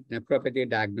ডায়াবেটিক নেফ্রোপ্যাথি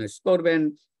ডায়াগনোস করবেন।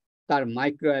 তার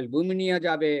মাইক্রো অ্যালবুমিনিয়া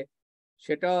যাবে,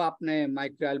 সেটাও আপনি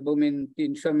মাইক্রো অ্যালবুমিন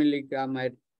 300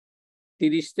 মিলিগ্রামের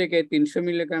 30 থেকে 300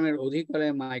 মিলিগ্রামের অধিক হলে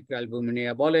মাইক্রো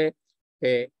অ্যালবুমিনিয়া বলে।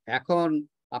 এখন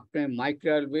আপনি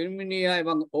মাইক্রো অ্যালবুমিনিয়া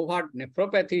এবং ওভার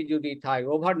নেফ্রোপ্যাথি যদি থাকে,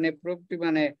 ওভার নেফ্রোপ্যাথি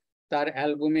মানে তার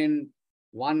অ্যালবুমিন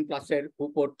 1+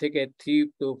 উপর থেকে 3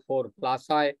 to 4+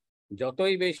 হয়।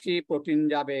 যতই বেশি প্রোটিন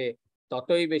যাবে,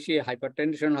 ততই বেশি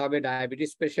হাইপারটেনশন হবে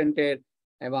ডায়াবেটিস পেশেন্টের,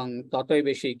 এবং ততই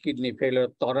বেশি কিডনি ফেলিওর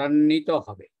ত্বরান্বিত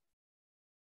হবে।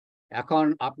 এখন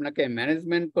আপনাকে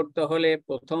ম্যানেজমেন্ট করতে হলে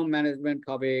প্রথম ম্যানেজমেন্ট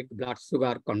হবে ব্লাড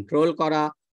সুগার কন্ট্রোল করা।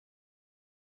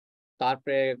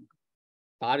 তারপরে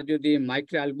তার যদি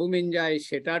মাইক্রো অ্যালবুমিন যায়,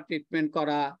 সেটা ট্রিটমেন্ট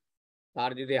করা।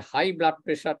 তার যদি হাই ব্লাড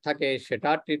প্রেশার থাকে,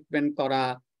 সেটা ট্রিটমেন্ট করা।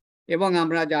 এবং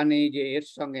আমরা জানি যে এর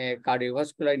সঙ্গে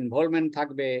কার্ডিওভাস্কুলার ইনভলভমেন্ট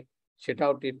থাকবে,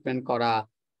 সেটাও ট্রিটমেন্ট করা।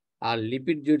 আর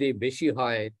লিপিড যদি বেশি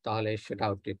হয়, তাহলে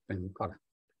সেটাও ট্রিটমেন্ট করা।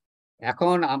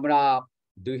 এখন আমরা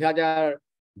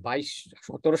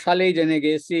 2017 সালেই জেনে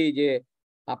গেছি যে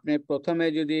আপনি প্রথমে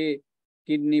যদি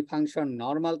কিডনি ফাংশন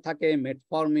নর্মাল থাকে,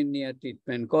 মেটফরমিন নিয়ে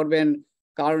ট্রিটমেন্ট করবেন,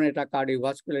 কারণ এটা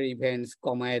কার্ডিওভাস্কুলার ইভেন্টস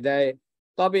কমায় দেয়।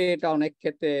 তবে এটা অনেক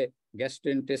ক্ষেত্রে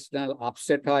গ্যাস্ট্রোইন্টেস্টিনাল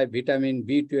আপসেট হয়, ভিটামিন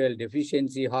B12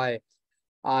 ডেফিসিয়েন্সি হয়।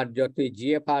 আর যদি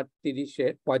জিএফআর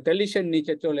 45-এর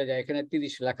নিচে চলে যায়, এখানে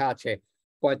 30 লেখা আছে,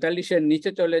 45-এর নিচে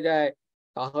চলে যায়,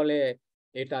 তাহলে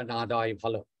এটা না দেওয়াই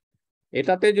ভালো।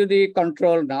 এটাতে যদি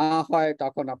কন্ট্রোল না হয়,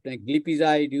 তখন আপনি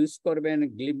গ্লিপিজাইড ইউজ করবেন,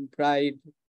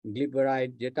 গ্লিপেরাইড,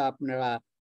 যেটা আপনারা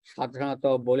সাধারণত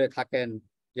বলে থাকেন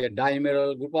যে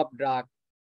ডাইমেরল গ্রুপ অফ ড্রাগ।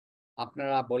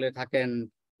 আপনারা বলে থাকেন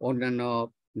অন্যান্য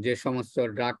যে সমস্ত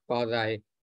ড্রাগ পাওয়া যায়,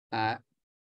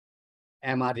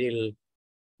 অ্যামারিল,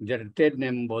 যেটা ট্রেড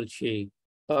নেম বলছি।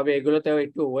 তবে এগুলোতেও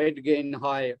একটু ওয়েট গেইন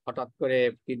হয়, হঠাৎ করে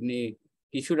কিডনি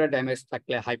কিছুটা ড্যামেজ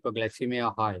থাকলে হাইপোগ্লাইসিমিয়া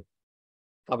হয়।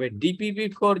 তবে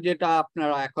DPP-4 যেটা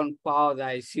আপনারা এখন পাওয়া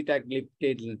যায়,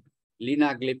 সিটাগ্লিপটিন,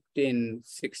 লিনাগ্লিপটিন,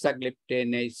 সিক্সাগ্লিপটিন,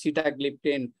 এই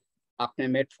সিটাগ্লিপটিন আপনি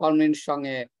মেটফর্মিন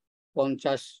সঙ্গে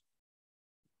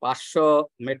 500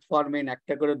 মেটফর্মিন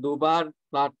একটা করে দুবার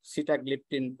প্লাস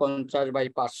সিটাগ্লিপটিন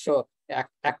 50/500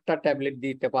 একটা ট্যাবলেট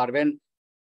দিতে পারবেন,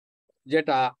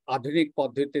 যেটা আধুনিক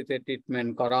পদ্ধতিতে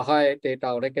ট্রিটমেন্ট করা হয়। এটা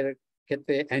অনেকের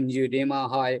ক্ষেত্রে অ্যাঞ্জিওডিমা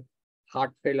হয়,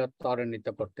 হার্ট ফেলিওর ত্বরান্বিত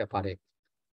করতে পারে।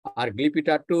 আর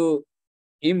গ্লিপিটা-2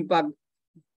 ইম্পাক্ট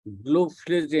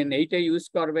গ্লুফ্লুজিন এইটা ইউজ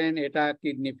করবেন, এটা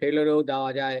কিডনি ফেলিওরেও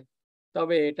দেওয়া যায়,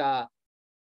 তবে এটা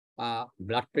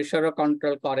ব্লাড প্রেশারও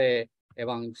কন্ট্রোল করে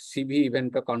এবং সিভি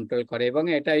ইভেন্টও কন্ট্রোল করে, এবং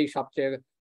এটাই সবচেয়ে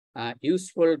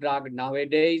ইউজফুল ড্রাগ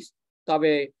নাওয়েডেজ।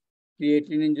 তবে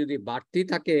ক্রিয়েটিনিন যদি বাড়তি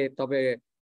থাকে তবে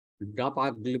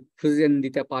গ্লুফ্লুজিন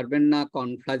দিতে পারবেন না,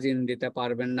 কনফ্লাজিন দিতে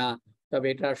পারবেন না, তবে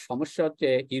এটার সমস্যা হচ্ছে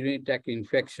ইউরিন ট্র্যাক্ট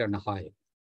ইনফেকশন হয়।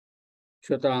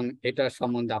 সুতরাং এটার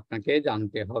সম্বন্ধে আপনাকে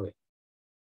জানতে হবে।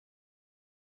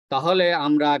 তাহলে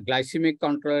আমরা গ্লাইসেমিক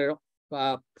কন্ট্রোলের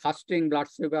ফাস্টিং ব্লাড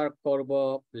সুগার করব,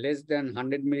 লেস দেন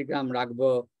 100 মিলিগ্রাম রাখবো,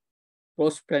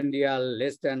 পোস্টপ্রান্ডিয়াল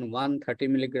লেস দেন 130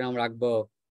 মিলিগ্রাম রাখবো,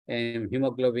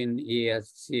 হিমোগ্লোবিন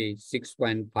ESC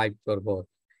 6.5 করব।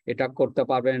 এটা করতে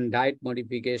পারবেন diet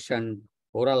modification,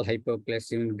 oral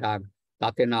hypoglycemic drug,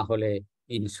 তাতে না হলে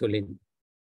ইনসুলিন।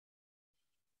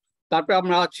 তারপর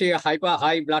আমরা হচ্ছে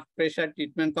হাই ব্লাড প্রেশার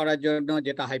ট্রিটমেন্ট করার জন্য,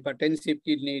 যেটা হাইপারটেনসিভ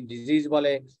কিডনি ডিজিজ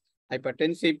বলে।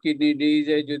 হাইপারটেনসিভ কিডনি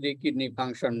ডিজিজে যদি কিডনি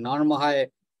ফাংশন নরমাল হয়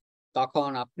তখন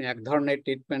আপনি এক ধরনের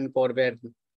ট্রিটমেন্ট করবেন,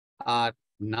 আর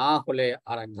না হলে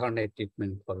আর এক ধরনের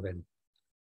ট্রিটমেন্ট করবেন।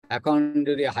 এখন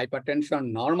যদি হাইপারটেনশন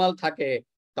নরমাল থাকে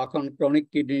তখন ক্রনিক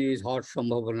কিডনি ডিজিজ হওয়ার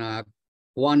সম্ভাবনা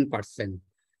 1%,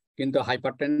 কিন্তু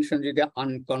হাইপারটেনশন যদি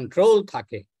আনকন্ট্রোল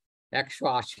থাকে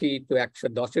 180 to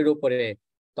 110-এর উপরে,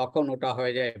 তখন ওটা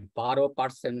হয়ে যায়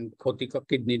 12% ক্ষতিকর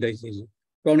kidney disease,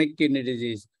 chronic kidney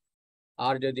disease.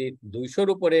 আর যদি 200-র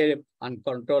উপরে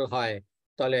আনকন্ট্রোল হয়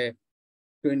তাহলে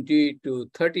 20 to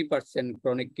 30%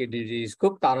 ক্রনিক কিডনি ডিজিজ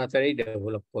খুব তাড়াতাড়ি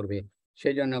ডেভেলপ করবে।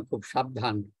 সেই জন্য খুব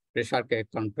সাবধান প্রেশারকে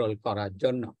কন্ট্রোল করার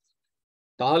জন্য।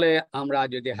 তাহলে আমরা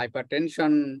যদি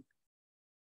হাইপারটেনশন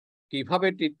কিভাবে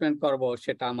ট্রিটমেন্ট করব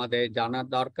সেটা আমাদের জানা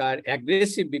দরকার।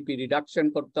 অ্যাগ্রেসিভ বিপি রিডাকশন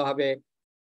করতে হবে,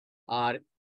 আর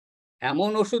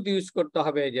এমন ওষুধ ইউজ করতে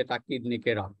হবে যেটা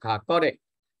কিডনিকে রক্ষা করে।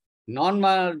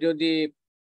 নর্মাল যদি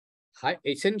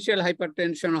এসেনশিয়াল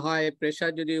হাইপারটেনশন হয়,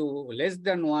 প্রেশার যদি লেস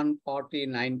দেন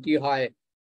 140/90 হয়,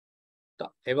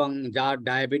 এবং যার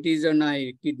ডায়াবেটিসও নাই,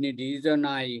 কিডনি ডিজিজও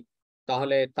নাই,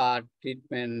 তাহলে তার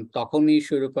ট্রিটমেন্ট তখনই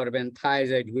শুরু করবেন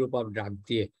থায়াজাইড গ্রুপ অফ ড্রাগ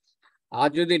দিয়ে। আর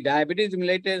যদি ডায়াবেটিস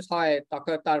মিলেটাস হয়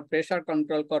তখন তার প্রেশার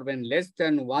কন্ট্রোল করবেন লেস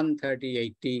দেন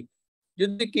 130/80।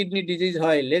 যদি কিডনি ডিজিজ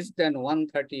হয় লেস দেন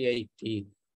 130/80,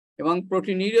 এবং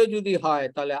প্রোটিনিরিও যদি হয়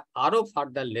তাহলে আরো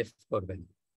ফার্দার লেস করবেন।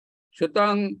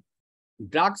 সুতরাং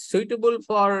ড্রাগ সুইটেবল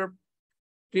ফর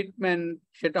ট্রিটমেন্ট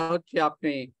সেটা হচ্ছে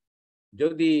আপনি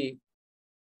যদি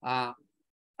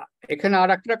এখানে আর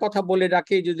একটা কথা বলে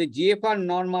রাখি, যদি GFR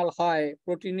নর্মাল হয়,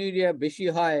 প্রোটিনিউরিয়া বেশি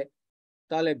হয়,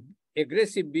 তাহলে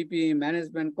এগ্রেসিভ বিপি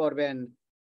ম্যানেজমেন্ট করবেন।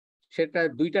 সেটা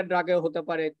 2টা ড্রাগেও হতে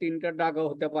পারে, 3টা ড্রাগও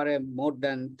হতে পারে, মোর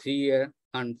দ্যান 3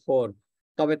 and 4।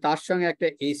 তবে তার সঙ্গে একটা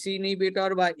AC ইনহিবিটর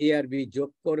বা ARB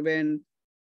যোগ করবেন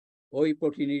ওই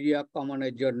প্রোটিনিউরিয়া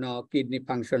কমানোর জন্য, কিডনি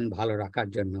ফাংশন ভালো রাখার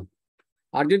জন্য।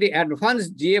 আর যদি অ্যাডভান্স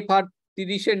GFR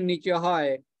 30-এর নিচে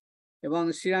হয় এবং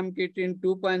সিরাম ক্রিয়েটিনিন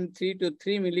 2.3 to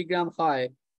 3 মিলিগ্রাম হয়,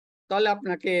 তাহলে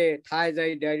আপনাকে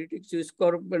থায়াজাইড ডায়ারিটিক্স ইউজ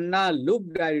করবেন না, লুপ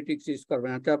ডায়ারিটিক্স ইউজ করবেন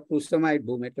না, ফুসমাইড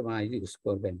বুমেটামাইড ইউজ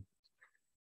করবেন।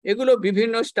 এগুলো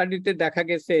বিভিন্ন স্টাডিতে দেখা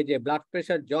গেছে যে ব্লাড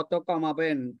প্রেশার যত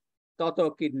কমাবেন তত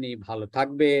কিডনি ভালো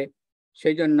থাকবে।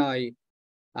 সেই জন্যই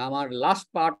আমার লাস্ট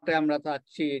পার্টে আমরা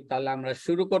চাচ্ছি, তাহলে আমরা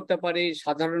শুরু করতে পারি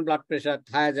সাধারণ ব্লাড প্রেশার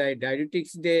থায়াজাইড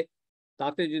ডায়ারিটিক্স দিয়ে।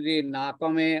 তাতে যদি না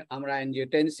কমে আমরা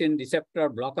অ্যাঞ্জিওটেনসিন রিসেপ্টর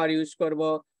ব্লকার ইউজ করব।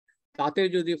 তাতে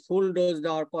যদি ফুল ডোজ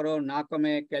দেওয়ার পরও না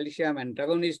কমে ক্যালসিয়াম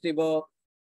অ্যান্টাগনিস্ট দিব,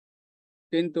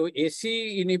 কিন্তু AC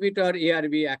ইনহিবিটর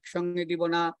ARB একসঙ্গে দিব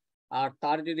না। আর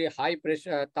তার যদি হাই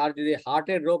প্রেশার, তার যদি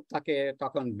হার্টের রোগ থাকে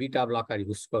তখন বিটা ব্লকার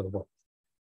ইউজ করব।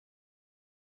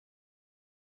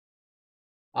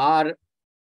 আর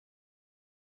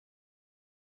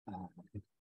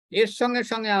এর সঙ্গে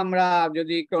সঙ্গে আমরা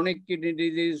যদি ক্রনিক কিডনি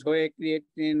ডিজিজ হয়ে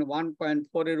ক্রিয়েটিনিন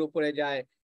 1.4-এর উপরে যায়,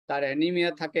 তার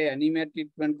অ্যানিমিয়া থাকে, অ্যানিমিয়া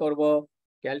ট্রিটমেন্ট করব,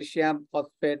 calcium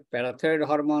phosphate parathyroid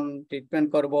hormone treatment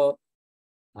করব,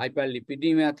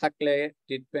 হাইপারলিপিডিমিয়া থাকলে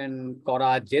ট্রিটমেন্ট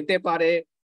করা যেতে পারে,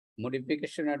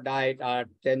 modification of diet R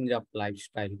change of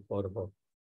lifestyle করব।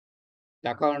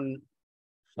 এখন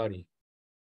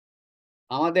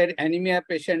আমাদের অ্যানিমিয়া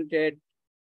পেশেন্টের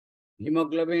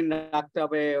হিমোগ্লোবিন রাখতে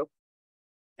হবে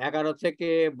 11 থেকে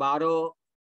 12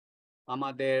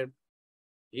 আমাদের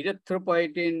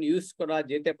ইরিথ্রোপয়েটিন ইউজ করা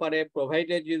যেতে পারে,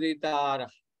 প্রোভাইডেড যদি তার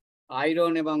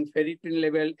আয়রন এবং ফেরিটিন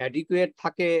লেভেল অ্যাডিকুয়েট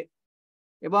থাকে,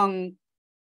 এবং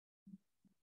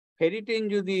ফেরিটিন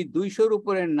যদি 200-র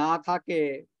উপরে না থাকে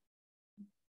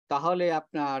তাহলে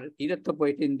আপনার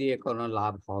ইরিথ্রোপয়েটিন দিয়ে কোনো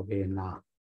লাভ হবে না।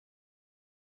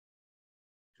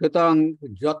 সুতরাং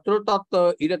যত্রতত্র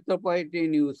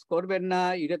ইরিথ্রোপয়েটিন ইউজ করবেন না।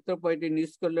 ইরিথ্রোপয়েটিন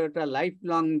ইউজ করলে ওটা লাইফ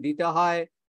লং দিতে হয়।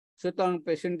 সুতরাং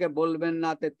পেশেন্টকে বলবেন না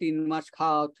 3 মাস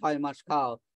খাও, 6 মাস খাও,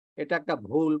 এটা একটা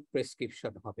ভুল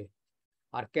প্রেসক্রিপশন হবে।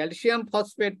 আর ক্যালসিয়াম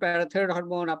ফসফেট প্যারাথাইরয়েড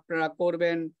হরমোন আপনারা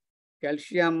করবেন।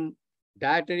 ক্যালসিয়াম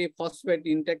ডায়েটারি ফসফেট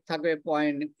ইনটেক থাকবে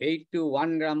 0.8 to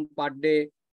 1 gram per day.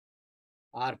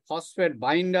 R phosphate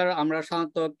binder আমরা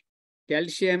সাধারণত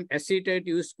ক্যালসিয়াম অ্যাসিটেট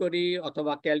ইউজ করি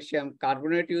অথবা ক্যালসিয়াম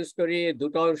কার্বনেট ইউজ করি।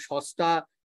 দুটো সস্তা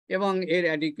এবং এর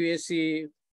অ্যাডিকুয়েসি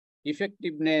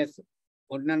ইফেক্টিভনেস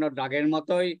অন্যান্য ড্রাগের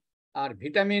মতোই। আর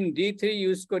ভিটামিন D3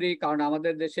 ইউজ করি, কারণ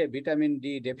আমাদের দেশে ভিটামিন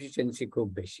ডি ডেফিসিয়েন্সি খুব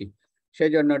বেশি,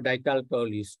 সেই জন্য ডাইকালটোল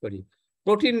ইউজ করি।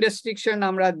 প্রোটিন রেস্ট্রিকশন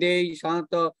আমরা দেই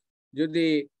সাধারণত যদি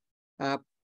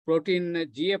প্রোটিন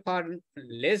GFR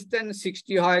লেস দেন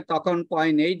 60 হয় তখন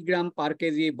 0.8 গ্রাম পার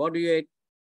KG body weight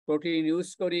protein use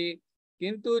করি।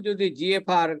 কিন্তু যদি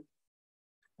GFR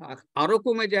আরো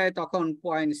কমে যায় তখন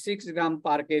 0.6 গ্রাম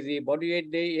পার কেজি বডি ওয়েট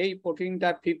দেই। এই প্রোটিনটা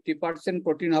 50%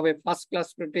 প্রোটিন হবে, ফার্স্ট ক্লাস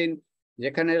প্রোটিন,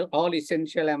 যেখানে অল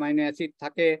ইসেনশিয়াল অ্যামাইনো অ্যাসিড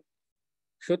থাকে।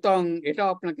 সুতরাং এটাও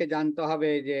আপনাকে জানতে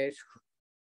হবে যে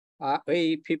এই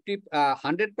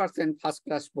 100% ফার্স্ট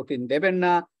ক্লাস প্রোটিন দেবেন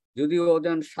না। যদি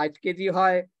ওজন 60 কেজি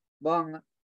হয় এবং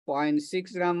 0.6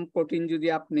 গ্রাম প্রোটিন যদি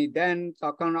আপনি দেন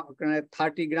তখন ওখানে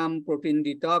 30 গ্রাম প্রোটিন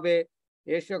দিতে হবে,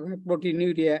 এর সঙ্গে প্রোটিন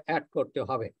ইউরিয়া অ্যাড করতে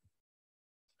হবে।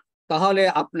 তাহলে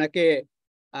আপনাকে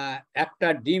একটা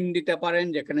ডিম দিতে পারেন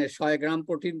যেখানে 100 গ্রাম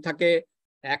প্রোটিন থাকে,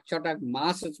 1 ছটাক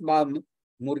মাছ বা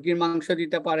মুরগির মাংস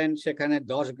দিতে পারেন, সেখানে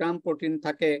 10 গ্রাম প্রোটিন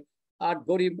থাকে। আর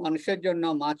গরিব মানুষের জন্য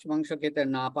মাছ মাংস খেতে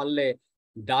না পারলে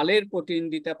ডালের প্রোটিন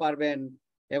দিতে পারবেন,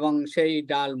 এবং সেই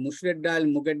ডাল মুসুরের ডাল,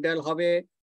 মুগের ডাল হবে।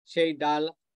 সেই ডাল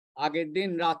আগের দিন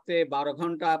রাত্রে 12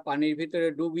 ঘন্টা পানির ভিতরে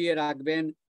ডুবিয়ে রাখবেন,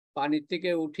 পানির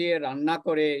থেকে উঠিয়ে রান্না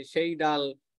করে সেই ডাল,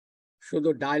 শুধু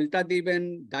ডালটা দিবেন,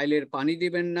 ডালের পানি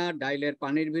দিবেন না, ডালের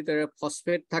পানির ভিতরে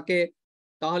ফসফেট থাকে,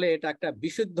 তাহলে এটা একটা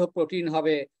বিশুদ্ধ প্রোটিন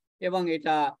হবে এবং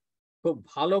এটা খুব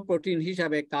ভালো প্রোটিন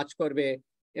হিসাবে কাজ করবে।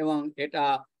 এবং এটা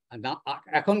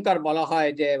এখনকার বলা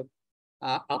হয় যে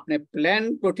আপনি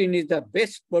plant protein is the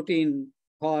best protein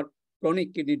for chronic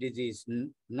kidney disease,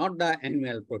 not the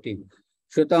animal protein.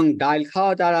 সুতরাং ডাল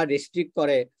খাওয়া যারা রেস্ট্রিক্ট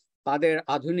করে তাদের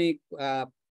আধুনিক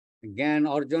জ্ঞান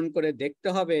অর্জন করে দেখতে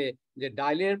হবে যে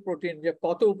ডালের প্রোটিন যে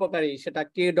কত উপকারী সেটা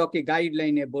KDOC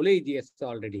গাইডলাইনে বলেই দিয়েছে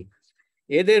অলরেডি।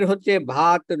 এদের হচ্ছে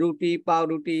ভাত, রুটি,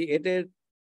 পাউরুটি, এদের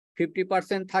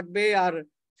 50% থাকবে আর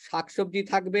শাকসবজি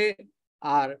থাকবে,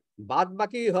 আর বাদ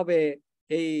বাকি হবে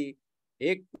এই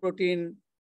এগ প্রোটিন,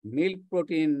 মিল্ক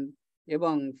প্রোটিন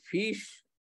এবং ফিশ,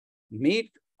 মিট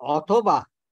অথবা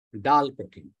ডাল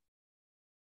প্রোটিন।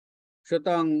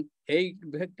 সুতরাং এই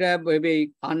ভেবেই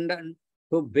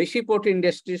খুব বেশি প্রোটিন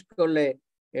রেস্ট্রিক্ট করলে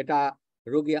এটা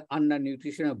রোগী আন্ডার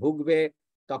নিউট্রিশনে ভুগবে,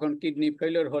 তখন কিডনি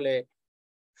ফেলিওর হলে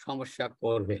সমস্যা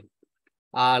করবে।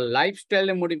 আর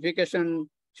লাইফস্টাইলের মডিফিকেশন,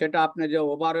 সেটা আপনার যে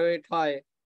ওভারওয়েট হয়,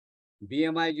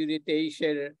 BMI যদি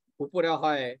 23-এর উপরে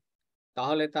হয়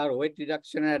তাহলে তার ওয়েট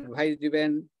রিডাকশনের অ্যাডভাইস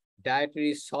দিবেন,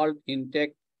 ডায়েটারি সল্ট ইনটেক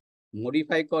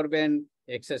মডিফাই করবেন,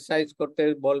 এক্সারসাইজ করতে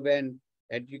বলবেন,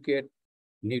 এডুকেট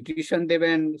নিউট্রিশন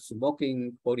দেবেন, স্মোকিং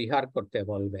পরিহার করতে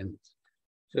বলবেন।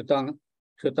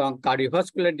 সুতরাং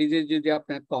কার্ডিওভাস্কুলার ডিজিজ যদি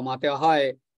আপনার কমাতে হয়,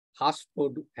 ফাস্ট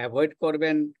ফুড অ্যাভয়েড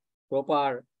করবেন, প্রপার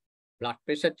ব্লাড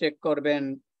প্রেশার চেক করবেন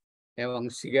এবং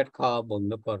সিগারেট খাওয়া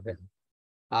বন্ধ করবেন।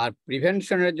 আর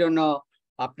প্রিভেনশনের জন্য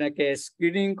আপনাকে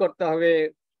স্ক্রিনিং করতে হবে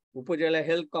উপজেলা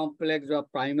হেলথ কমপ্লেক্স বা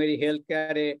প্রাইমারি হেলথ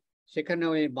কেয়ারে। সেখানে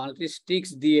ওই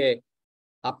মাল্টিস্টিক্স দিয়ে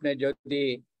আপনি যদি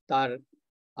তার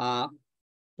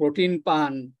প্রোটিন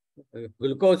পান,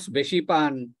 গ্লুকোজ বেশি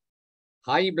পান,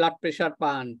 হাই ব্লাড প্রেশার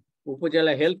পান,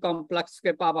 উপজেলা হেলথ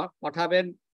কমপ্লেক্সকে পাঠাবেন,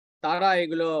 তারা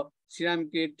এগুলো সিরাম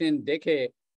ক্রিয়েটিনিন দেখে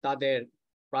তাদের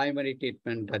প্রাইমারি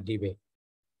ট্রিটমেন্টটা দিবে।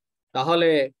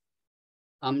 তাহলে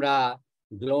আমরা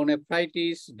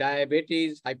গ্লোনেফ্রাইটিস,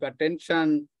 ডায়াবেটিস, হাইপারটেনশন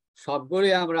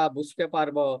সবগুলোই আমরা বুঝতে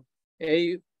পারবো। এই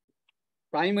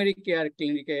প্রাইমারি কেয়ার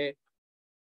ক্লিনিকে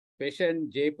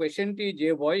যে পেশেন্টই যে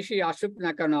বয়সী আসুক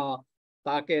না কেন,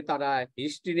 তাকে তারা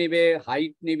হিস্ট্রি নিবে,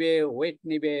 হাইট নিবে, ওয়েট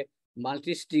নিবে,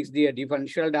 মাল্টিস্টিক্স দিয়ে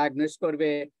ডিফারেন্সিয়াল ডায়াগনোস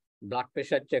করবে, ব্লাড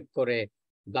প্রেশার চেক করে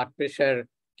ব্লাড প্রেশার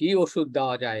কি ওষুধ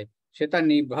দেওয়া যায় সেটা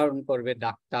নির্ধারণ করবে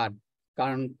ডাক্তার,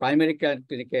 কারণ প্রাইমারি কেয়ার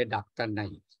ক্লিনিকে ডাক্তার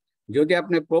নাই। যদি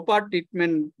আপনি প্রপার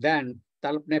ট্রিটমেন্ট দেন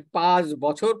তাহলে আপনি 5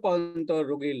 বছর পর্যন্ত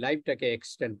রোগীর লাইফটাকে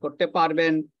এক্সটেন্ড করতে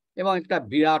পারবেন, এবং একটা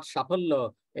বিরাট সাফল্য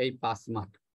এই 5 মাস।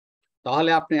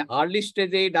 তাহলে আপনি আর্লি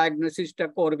স্টেজেই ডায়াগনোসিসটা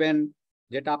করবেন,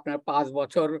 যেটা আপনার 5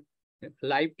 বছর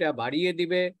লাইফটা বাড়িয়ে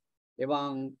দিবে এবং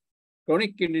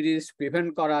ক্রনিক কিডনি ডিজিজ প্রিভেন্ট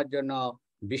করার জন্য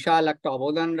বিশাল একটা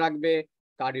অবদান রাখবে।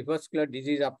 কার্ডিওভাস্কুলার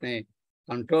ডিজিজ আপনি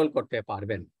কন্ট্রোল করতে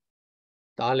পারবেন।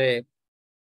 তাহলে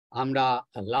আমরা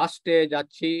লাস্টে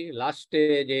যাচ্ছি। লাস্টে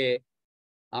যে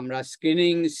আমরা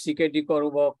স্ক্রিনিং সিকেডি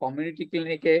করব কমিউনিটি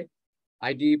ক্লিনিকে।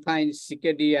 I define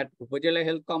CKD at উপজেলা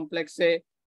হেলথ কমপ্লেক্সে।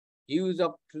 Use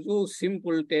of 2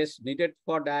 simple tests needed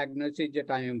for diagnosis,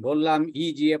 যেটা আমি বললাম,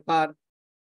 EGFR,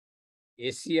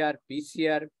 ACR,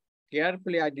 PCR.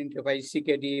 Carefully identify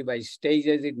CKD by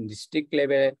stages in district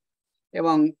level,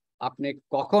 এবং আপনি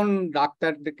কখন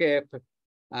ডাক্তারকে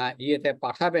ইয়েতে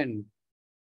পাঠাবেন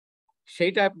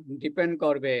সেইটা ডিপেন্ড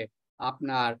করবে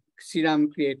আপনার সিরাম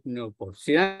ক্রিয়েটিনের উপর।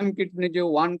 সিরাম ক্রিয়েটিন যে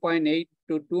 1.8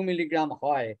 to 2 মিলিগ্রাম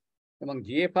হয় এবং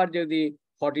জিএফআর যদি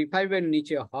 45 এর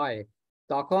নিচে হয়,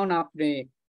 তখন আপনি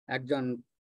একজন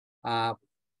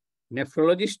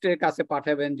নেফ্রোলজিস্টের কাছে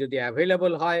পাঠাবেন যদি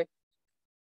অ্যাভেলেবল হয়।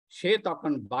 সে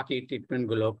তখন বাকি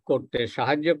ট্রিটমেন্টগুলো করতে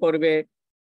সাহায্য করবে।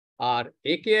 আর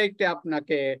একেআইতে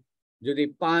আপনাকে যদি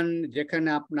পান যেখানে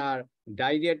আপনার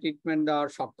ডায়রিয়া ট্রিটমেন্ট দেওয়ার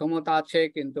সক্ষমতা আছে,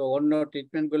 কিন্তু অন্য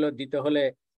ট্রিটমেন্টগুলো দিতে হলে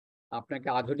আপনাকে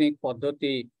আধুনিক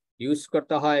পদ্ধতি ইউজ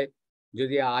করতে হয়।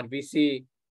 যদি আরবিসি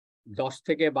 10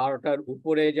 থেকে 12টার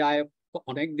উপরে যায়,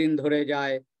 অনেক দিন ধরে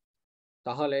যায়,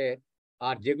 তাহলে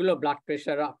আর যেগুলো ব্লাড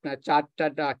প্রেশার আপনার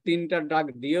 3টা ড্রাগ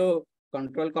দিয়েও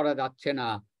কন্ট্রোল করা যাচ্ছে না,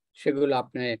 সেগুলো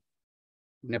আপনি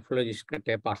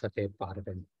নেফ্রোলজিস্টকে পাঠাতে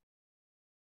পারবেন।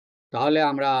 তাহলে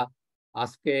আমরা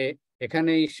আজকে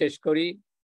এখানেই শেষ করি।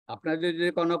 আপনাদের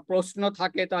যদি কোনো প্রশ্ন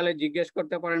থাকে তাহলে জিজ্ঞেস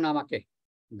করতে পারেন আমাকে।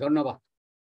 ধন্যবাদ।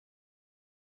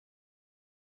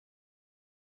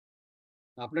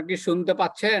 আপনারা কি শুনতে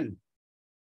পাচ্ছেন?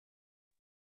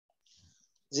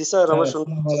 জি স্যার, আমরা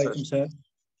শুনছি স্যার।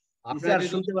 আপনারা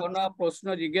যদি কোনো প্রশ্ন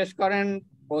জিজ্ঞেস করেন,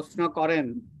 প্রশ্ন করেন।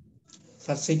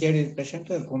 স্যার সিকেডি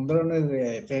পেশেন্টের কোন ধরনের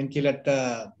পেইন কিলারটা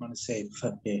মানে সেফ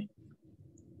থাকে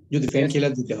যদি পেইন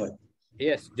কিলার দিতে হয়?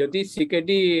 ইয়েস, যদি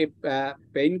সিকেডি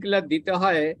পেইন কিলার দিতে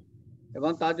হয়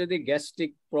এবং তার যদি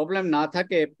গ্যাস্ট্রিক প্রবলেম না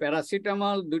থাকে,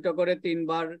 প্যারাসিটামল 2 করে 3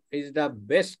 বার is the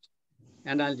best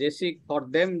analgesic for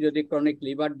them, যদি ক্রনিক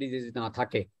লিভার ডিজিজ না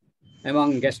থাকে এবং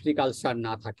গ্যাস্ট্রিক আলসার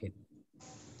না থাকে।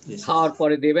 খাওয়ার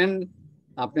পরে দেবেন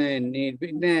আপনি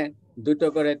নির্বিঘ্নে 2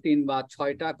 করে 3 বা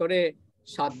 6টা করে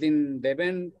 7 দিন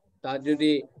দেবেন। তা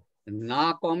যদি না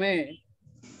কমে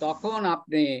তখন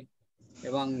আপনি,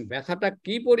 এবং ব্যথাটা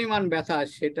কি পরিমাণ ব্যথা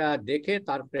সেটা দেখে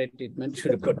তারপরে ট্রিটমেন্ট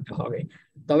শুরু করতে হবে।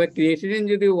 তবে ক্রিয়েটিনিন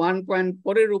যদি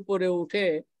 1.4 এর উপরে উঠে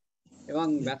এবং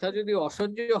ব্যথা যদি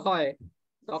অসহ্য হয়,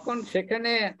 তখন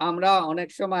সেখানে আমরা অনেক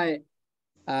সময়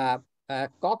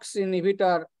কক্স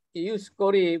ইনহিবিটর ইউজ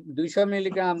করি। 200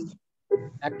 মিলিগ্রাম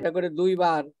একটা করে 2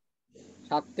 বার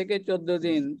 7 থেকে 14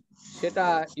 দিন সেটা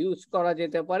ইউজ করা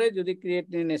যেতে পারে যদি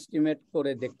ক্রিয়েটিনিন এস্টিমেট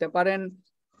করে দেখতে পারেন।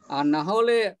 আর না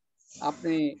হলে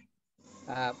আপনি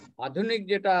আধুনিক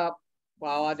যেটা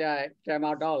পাওয়া যায়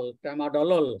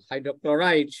ট্রামাডোলল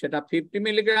হাইড্রোক্লোরাইড, সেটা 50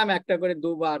 মিলিগ্রাম একটা করে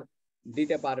 2 বার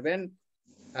দিতে পারবেন।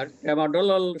 আর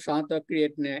ট্রামাডোলল সাধারণত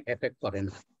ক্রিয়েটিনে এফেক্ট করে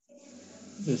না।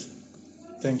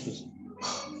 Thank you.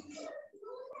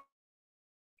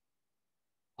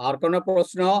 আর কোনো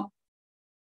প্রশ্ন?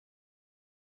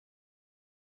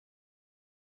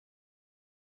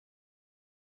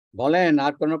 বলেন,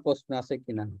 আর কোনো প্রশ্ন আছে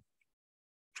কিনা?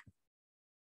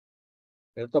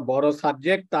 এটা তো বড়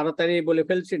সাবজেক্ট, তাড়াতাড়ি বলে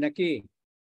ফেলছি নাকি?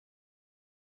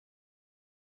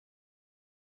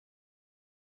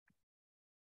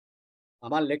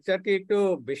 আমার লেকচার কি একটু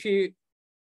বেশি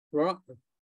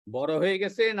বড় হয়ে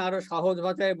গেছে না আরো সহজ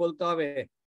ভাষায় বলতে হবে?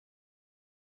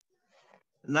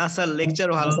 না স্যার, লেকচার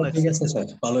ভালো লাগছে স্যার,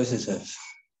 ভালো হয়েছে স্যার।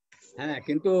 হ্যাঁ,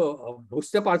 কিন্তু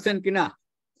বুঝতে পারছেন কিনা?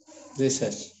 জি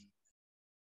স্যার।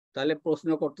 তাহলে প্রশ্ন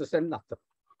করতেছেন না তো?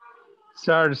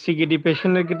 স্যার, সিকেডি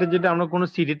পেশেন্টের ক্ষেত্রে যদি আমরা কোনো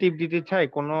সিডেটিভ দিতে চাই,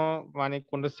 কোনো মানে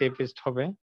কোনটা সেফেস্ট হবে?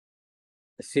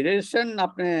 সিডেশন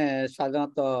আপনি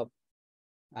সাধারণত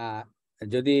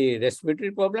যদি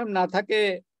রেসপিরেটরি প্রবলেম না থাকে,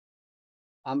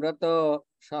 আমরা তো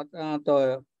সাধারণত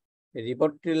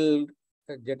রিপোর্টিল,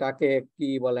 যেটাকে কি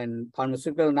বলেন,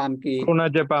 ফার্মাসিউটিক্যাল নাম কি,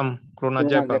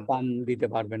 ক্লোনাজেপাম দিতে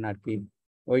পারবেন আর কি।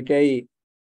 ওইটাই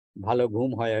ভালো ঘুম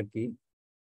হয় আর কি।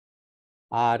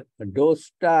 আর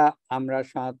ডোজটা আমরা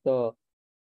সাধারণত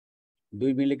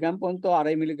 2 মিলিগ্রাম পর্যন্ত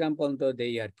 2.5 মিলিগ্রাম পর্যন্ত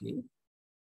দেই আর কি।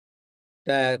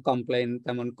 তা কমপ্লেন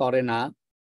তেমন করে না।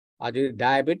 আর যদি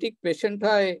ডায়াবেটিক পেশেন্ট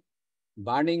হয়,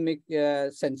 burning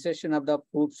sensation of the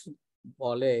foods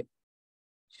বলে,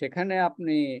 সেখানে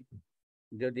আপনি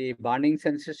যদি বার্নিং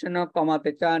সেন্সেশনও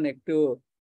কমাতে চান, একটু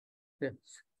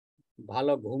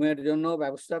ভালো ঘুমের জন্য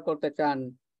ব্যবস্থা করতে চান,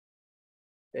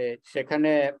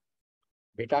 সেখানে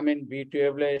ভিটামিন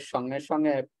B12 এর সঙ্গে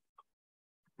সঙ্গে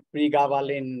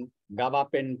প্রিগাবালিন,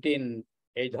 গাবাপেন্টিন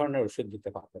এই ধরনের ওষুধ দিতে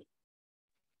পারবেন।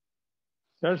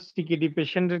 স্যার সিকিডি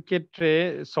পেশেন্টের ক্ষেত্রে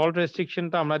সল্ট রেস্ট্রিকশন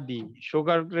তো আমরা দিই,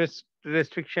 সুগার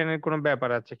রেস্ট্রিকশনের কোনো ব্যাপার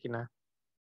আছে কিনা?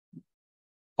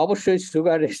 অবশ্যই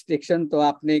সুগার রেস্ট্রিকশন তো,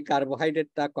 আপনি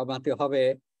কার্বোহাইড্রেটটা কমাতে হবে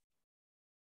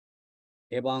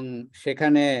এবং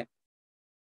সেখানে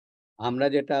আমরা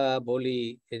যেটা বলি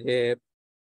যে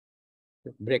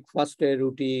ব্রেকফাস্টে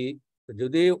রুটি,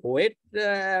 যদি ওয়েট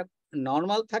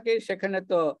নর্মাল থাকে সেখানে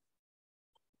তো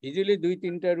ইজিলি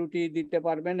 2-3টা রুটি দিতে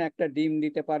পারবেন, একটা ডিম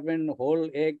দিতে পারবেন, হোল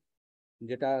এগ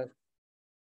যেটা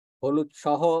হলুদ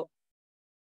সহ,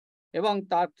 এবং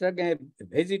তার থেকে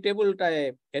ভেজিটেবলটায়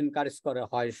এনকারেজ করা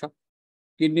হয় সব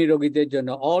কিডনি রোগীদের জন্য,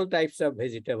 অল টাইপস অফ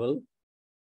ভেজিটেবল।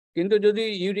 কিন্তু যদি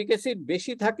ইউরিক অ্যাসিড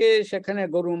বেশি থাকে সেখানে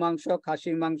গরুর মাংস,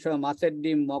 খাসির মাংস, মাছের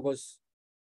ডিম, মগজ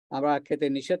আমরা খেতে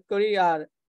নিষেধ করি, আর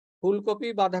ফুলকপি,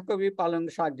 বাঁধাকপি, পালং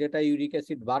শাক যেটা ইউরিক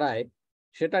অ্যাসিড বাড়ায়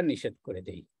সেটা নিষেধ করে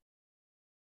দেই।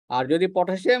 আর যদি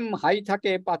পটাশিয়াম হাই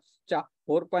থাকে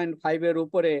 4.5 এর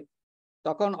উপরে,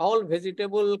 তখন অল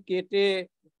ভেজিটেবল কেটে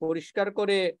পরিষ্কার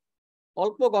করে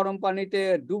অল্প গরম পানিতে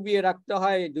ডুবিয়ে রাখতে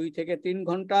হয় 2 থেকে 3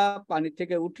 ঘন্টা। পানি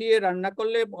থেকে উঠিয়ে রান্না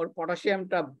করলে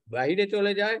পটাশিয়ামটা বাইরে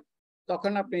চলে যায়,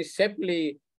 তখন আপনি সেফলি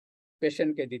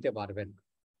পেশেন্টকে দিতে পারবেন।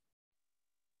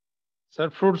 স্যার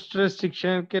ফ্রুটস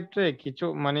রেস্ট্রিকশনের ক্ষেত্রে কিছু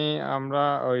মানে আমরা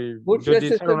ওই Fruits যদি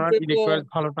স্যার restriction ওনার তো ইলেকট্রোলাইট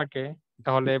ভালো থাকে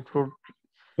তাহলে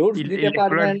ফ্রুটস দিতে ইলেকট্রোলাইট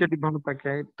পারবেন। যদি ভালো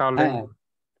থাকে তাহলে হ্যাঁ,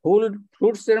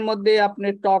 ফ্রুটস এর মধ্যে আপনি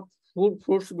টক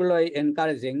ফ্রুটস গুলো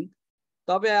এনকারেজিং,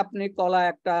 তবে আপনি কলা,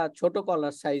 একটা ছোট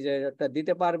কলার সাইজের একটা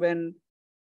দিতে পারবেন,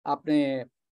 আপনি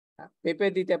পেঁপে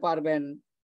দিতে পারবেন,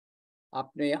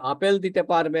 আপনি আপেল দিতে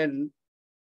পারবেন,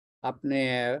 আপনি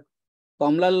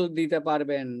কমলা দিতে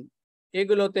পারবেন।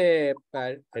 এগুলোতে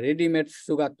রেডিমেড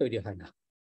সুগার তৈরি হয় না।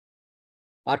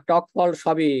 আর টক ফল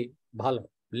সবই ভালো,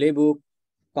 লেবু,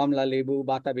 কমলা লেবু,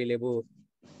 বাতাবি লেবু,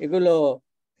 এগুলো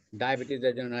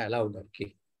ডায়াবেটিসের জন্য অ্যালাউড আর কি।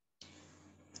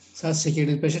 স্যার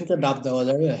সিকিউরিটি পেশেন্টকে ডাব দেওয়া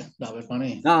যাবে, ডাবের পানি?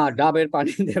 না, ডাবের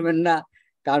পানি দেবেন না,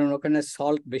 কারণ ওখানে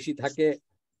সল্ট বেশি থাকে,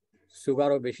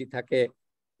 সুগারও বেশি থাকে,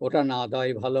 ওটা না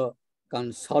দেওয়াই ভালো, কারণ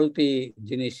সল্টি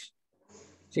জিনিস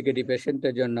সিকিউরিটি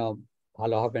পেশেন্টের জন্য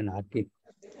ভালো হবে না আর কি।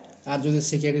 আর যদি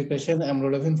সিকিউরিটি পেশেন্ট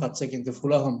অ্যামলোডেফিন পাচ্ছে কিন্তু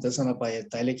ফুলা কমতেছে না পায়ে,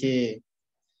 তাইলে কি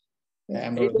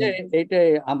এইটাই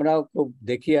আমরাও খুব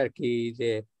দেখি আর কি,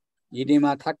 যে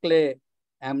ইডিমা থাকলে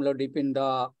অ্যামলোডিপিন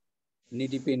দেওয়া,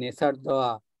 নিডিপিন এসার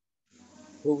দেওয়া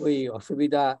খুবই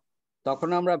অসুবিধা। তখন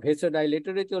আমরা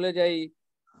ভেসোডাইলেটরে চলে যাই,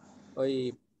 ওই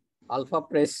alpha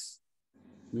press,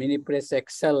 mini press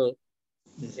Excel,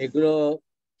 এগুলো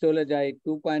চলে যায়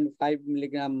 2.5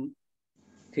 মিলিগ্রাম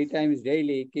 3 টাইমস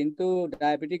ডেইলি। কিন্তু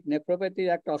ডায়াবেটিক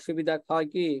নেফ্রোপ্যাথির একটা অসুবিধা হয়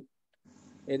কি,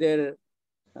 এদের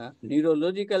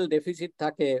নিউরোলজিক্যাল ডেফিসিট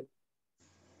থাকে,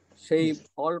 সেই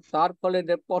তার ফলে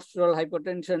পস্টারাল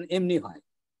হাইপারটেনশন এমনি হয়।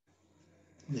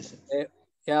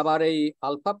 আবার এই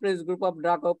alpha press group of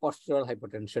ড্রাগও পস্টারাল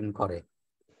hypertension করে,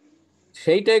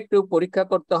 সেইটা একটু পরীক্ষা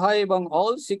করতে হয়। এবং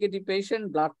all security patient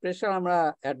blood pressure আমরা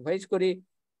অ্যাডভাইস করি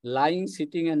লাইং,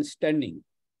 সিটিং অ্যান্ড স্ট্যান্ডিং।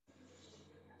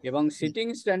 এবং সিটিং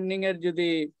স্ট্যান্ডিং এর যদি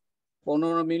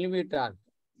 15 মিলিমিটার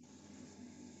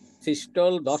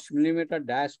সিস্টল, 10 মিলিমিটার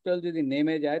ডায়াস্টল যদি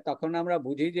নেমে যায়, তখন আমরা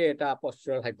বুঝি যে এটা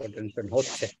পস্টারাল হাইপারটেনশন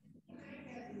হচ্ছে।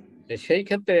 সেই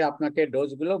ক্ষেত্রে আপনাকে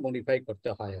ডোজগুলো মডিফাই করতে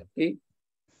হয় আর কি।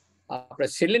 আপনার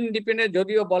সিলিনডিপিনে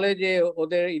যদিও বলে যে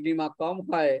ওদের ইডিমা কম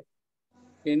হয়,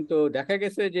 কিন্তু দেখা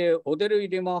গেছে যে ওদেরও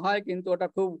ইডিমা হয়, কিন্তু ওটা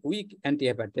খুব উইক অ্যান্টি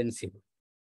হ্যাপারটেনসিভ।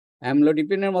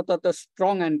 অ্যামলোডিপিনের মতো তো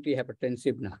স্ট্রং অ্যান্টি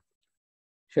হ্যাপারটেনসিভ না।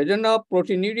 সেজন্য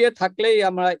প্রোটিনিউরিয়া থাকলেই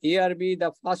আমরা ARB the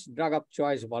first drug of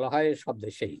choice বলা হয় সব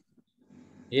দেশেই।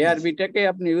 এআরবিটাকে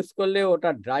আপনি ইউজ করলে ওটা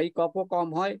ড্রাই কফও কম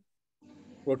হয়,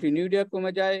 প্রোটিনিউরিয়া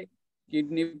কমে যায়,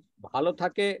 কিডনি ভালো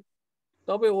থাকে।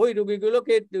 তবে ওই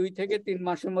রোগীগুলোকে 2 থেকে 3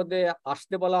 মাসের মধ্যে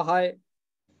আসতে বলা হয়।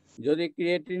 যদি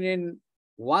ক্রিয়েটিনিন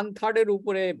 1/3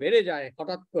 উপরে বেড়ে যায়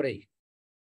হঠাৎ করেই,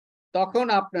 তখন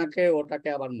আপনাকে ওটাকে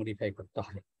আবার মডিফাই করতে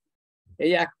হয়।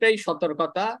 এই একটাই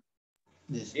সতর্কতা,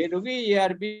 যে রোগী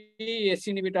এআরবি এস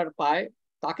ইনহিবিটর পায়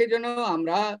তাকে যেন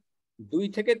আমরা 2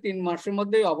 থেকে 3 মাসের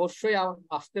মধ্যে অবশ্যই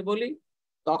আসতে বলি।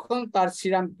 তখন তার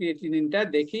সিরাম ক্রিয়েটিনিনটা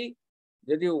দেখি,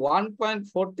 যদি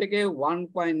 1.4 থেকে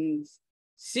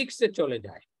 1.6 চলে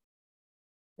যায়,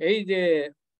 এই যে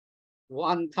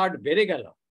 1/3 বেড়ে গেল,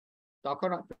 তখন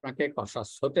আপনাকে কনসাস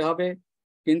হতে হবে।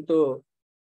 কিন্তু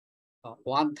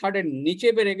 1/3 নিচে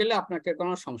বেড়ে গেলে আপনাকে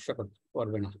কোনো সমস্যা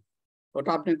করবে না।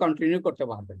 ওটা আপনি কন্টিনিউ করতে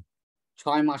পারবেন।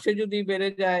 6 মাসে যদি বেড়ে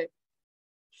যায়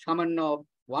সামান্য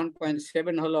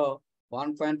 1.7 হলো,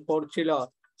 1.4 ছিল,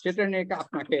 সেটা নিয়ে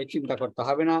আপনাকে চিন্তা করতে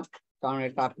হবে না, কারণ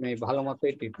এটা আপনি ভালো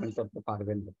মতোই ট্রিটমেন্ট করতে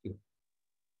পারবেন।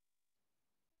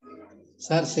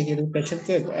 স্যার সেকেন্ড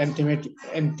পেশেন্টকে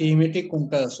অ্যান্টিমেটিক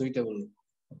কোনটা সুইটেবল?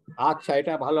 আচ্ছা,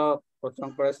 এটা ভালো প্রশ্ন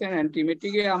করেছেন।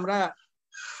 অ্যান্টিমেটিকে আমরা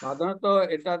সাধারণত,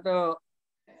 এটা তো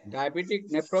ডায়াবেটিক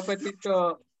নেফ্রোপ্যাথি, তো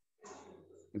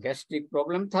গ্যাস্ট্রিক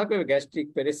প্রবলেম থাকে, গ্যাস্ট্রিক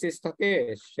প্যারালাইসিস থাকে,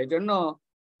 সেজন্য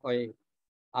ওই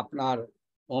আপনার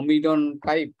অমিডন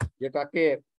টাইপ, যেটাকে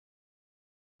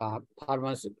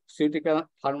ফার্মাসিউটিক্যাল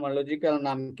ফার্মালজিক্যাল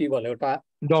নাম কি বলে ওটা,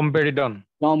 ডমপেরিডন।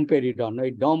 ডমপেরিডন, ওই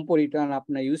ডমপেরিডন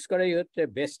আপনার ইউজ করাই হচ্ছে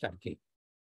বেস্ট আর কি।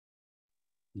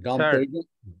 ডমপেরিডন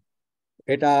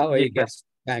এটা ওই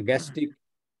গ্যাস্ট্রিক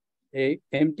এই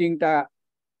এমটিংটা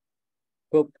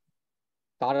খুব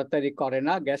তাড়াতাড়ি করে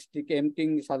না। গ্যাস্ট্রিক এমটিং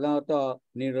সাধারণত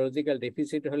নিউরোলজিক্যাল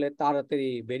ডেফিসিট হলে তাড়াতাড়ি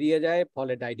বেরিয়ে যায়,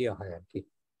 ফলে ডায়রিয়া হয় আর কি।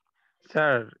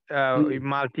 স্যার ওই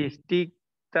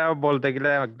মাল্টিস্টিকটা বলতে গেলে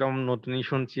একদম নতুনই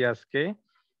শুনছি আজকে।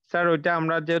 স্যার ওইটা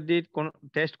আমরা যদি কোন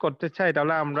টেস্ট করতে চাই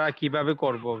তাহলে আমরা কিভাবে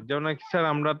করব? যেমন স্যার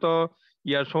আমরা তো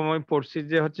ইয়ার সময় পড়ছি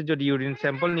যে হচ্ছে যদি ইউরিন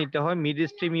স্যাম্পল নিতে হয়, mid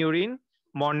stream urine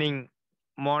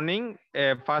morning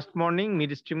first morning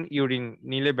mid stream urine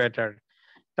নিলে বেটার।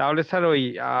 তাহলে স্যার ওই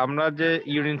আমরা যে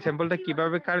ইউরিন স্যাম্পলটা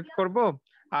কিভাবে কালেক্ট করব,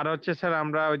 আর হচ্ছে স্যার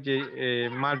আমরা ওই যে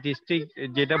মাল্টিস্টিক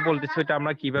যেটা বলতেছি ওটা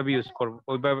আমরা কিভাবে ইউজ করব,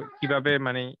 ওইভাবে কিভাবে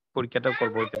মানে পরীক্ষাটা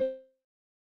করব ওইটা?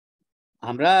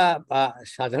 আমরা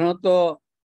সাধারণত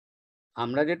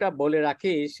আমরা যেটা বলে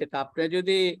রাখি, সেটা আপনি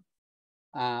যদি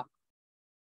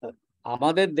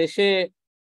আমাদের দেশে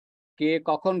কে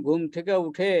কখন ঘুম থেকে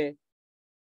উঠে,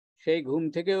 সেই ঘুম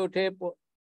থেকে উঠে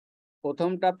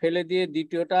প্রথমটা ফেলে দিয়ে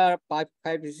দ্বিতীয়টা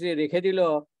 5 সিসি রেখে দিল,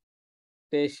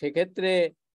 তো সেক্ষেত্রে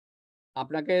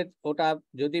আপনাকে ওটা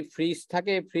যদি ফ্রিজ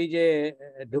থাকে, ফ্রিজে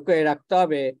ঢুকে রাখতে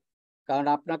হবে, কারণ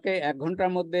আপনাকে 1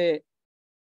 ঘন্টার মধ্যে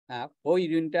ওই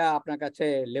ইউরিনটা আপনার কাছে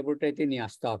ল্যাবরেটরিতে নিয়ে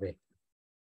আসতে হবে।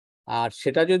 আর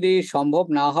সেটা যদি সম্ভব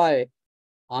না হয়,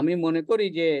 আমি মনে করি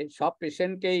যে সব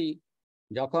পেশেন্টকেই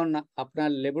যখন আপনার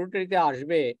ল্যাবরেটরিতে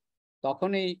আসবে,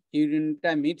 তখনই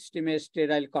ইউরিনটা মিড স্ট্রিমে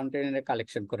স্টেরাইল কন্টেনারে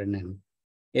কালেকশন করে নেন।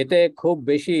 এতে খুব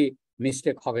বেশি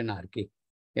মিস্টেক হবে না আর কি।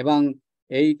 এবং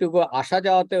এইটুকু আসা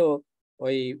যাওয়াতেও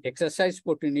ওই এক্সারসাইজ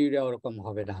প্রোটিনিউরিয়া ওরকম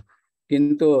হবে না।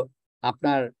 কিন্তু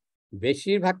আপনার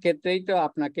বেশিরভাগ ক্ষেত্রেই তো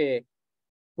আপনাকে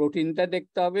প্রোটিনটা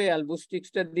দেখতে হবে,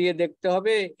 অ্যালবুস্টিক্সটা দিয়ে দেখতে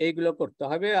হবে, এইগুলো করতে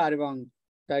হবে, আর এবং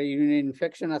তার ইউরিন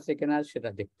ইনফেকশন আছে কিনা সেটা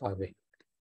দেখতে হবে।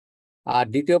 আর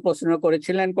দ্বিতীয় প্রশ্ন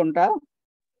করেছিলেন কোনটা?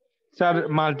 স্যার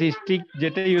মাল্টিস্টিক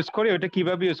যেটা ইউজ করি ওটা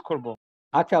কিভাবে ইউজ করব?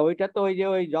 আচ্ছা, ওইটা তো ওই যে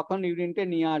ওই যখন ইউরিনটা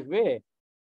নিয়ে আসবে,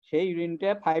 সেই ইউরিনটা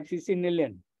 5 সিসি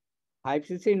নিলেন, 5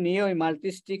 সিসি নিয়ে ওই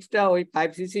মাল্টিস্টিক্সটা ওই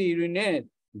 5 সিসি ইউরিনে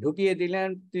ঢুকিয়ে দিলেন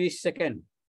 30 সেকেন্ড।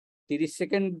 30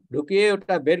 সেকেন্ড ঢুকিয়ে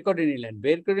ওটা বের করে নিলেন।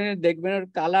 বের করে নিয়ে দেখবেন ওর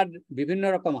কালার বিভিন্ন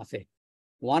রকম আছে।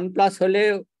 1+ হলে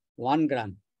 1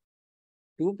 গ্রাম,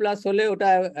 2+ হলে ওটা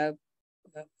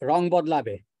রং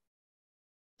বদলাবে,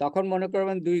 তখন মনে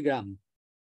করবেন 2 গ্রাম,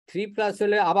 3+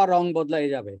 হলে আবার রং বদলাই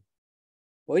যাবে।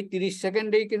 ওই 30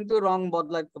 সেকেন্ডেই কিন্তু রং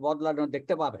বদলানো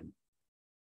দেখতে পাবেন।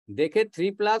 দেখে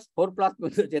 3+, 4+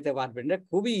 পর্যন্ত যেতে পারবেন। এটা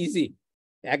খুবই ইজি,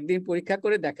 একদিন পরীক্ষা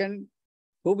করে দেখেন,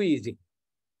 খুবই ইজি।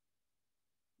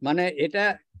 মানে এটা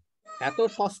এত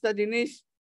সস্তা জিনিস,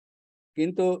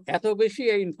 কিন্তু এত বেশি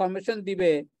এই ইনফরমেশন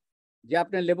দিবে যে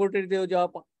আপনি ল্যাবরেটরিতেও যাওয়া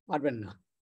পারবেন না।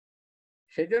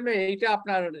 সেই জন্য এইটা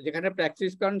আপনার যেখানে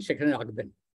প্র্যাকটিস করেন সেখানে রাখবেন।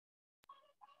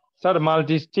 স্যার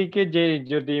মাল্টিস্টিকে যে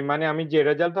যদি মানে আমি যে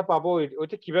রেজাল্টটা পাবো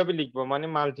ওইটা কিভাবে লিখবো? মানে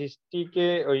মাল্টিস্টিকে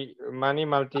ওই মানে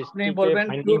আপনি মাল্টিস্টিকে বলবেন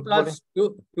ফাইন্ডিংস বলে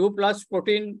 2+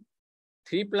 প্রোটিন,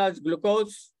 3+ গ্লুকোজ,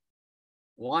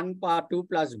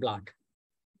 2+ ব্লাড।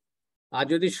 আর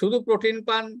যদি শুধু প্রোটিন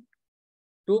পান,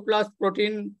 2+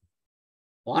 প্রোটিন,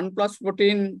 1+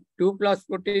 প্রোটিন, 2+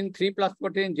 প্রোটিন, 3+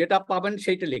 প্রোটিন, যেটা পাবেন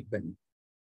সেইটা লিখবেন।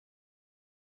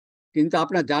 কিন্তু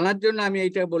আপনার জানার জন্য আমি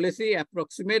এইটা বলেছি,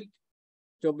 অ্যাপ্রক্সিমেট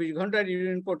 24 ঘন্টার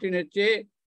ইউরিন প্রোটিনের চেয়ে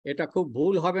এটা খুব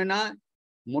ভুল হবে না,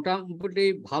 মোটামুটি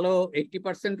ভালো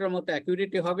 80%-এর মতো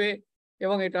অ্যাকিউরেটি হবে।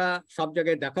 এবং এটা সব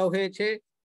জায়গায় দেখাও হয়েছে,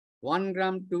 1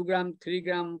 গ্রাম, 2 গ্রাম, 3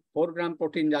 গ্রাম, 4 গ্রাম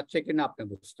প্রোটিন যাচ্ছে কিনা আপনি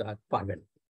বুঝতে পারবেন।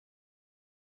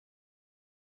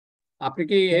 আপনি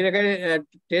কি এর আগে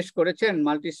টেস্ট করেছেন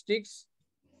মাল্টিস্টিক্স?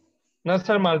 না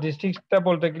স্যার, মাল্টিস্টিক্সটা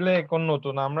বলতে গেলে এখন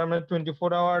নতুন। আমরা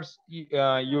 24 আওয়ার্স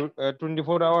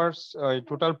 24 আওয়ার্স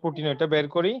টোটাল প্রোটিন এটা বের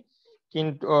করি,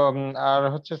 কিন্তু আর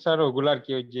হচ্ছে স্যার ওগুলো আর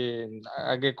কি ওই যে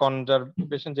আগে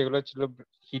কনজারভেশন যেগুলো ছিল,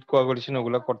 হিট কোয়াগুলেশন,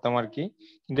 ওগুলো করতাম আর কি।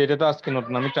 কিন্তু এটা তো আজকে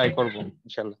নতুন, আমি ট্রাই করবো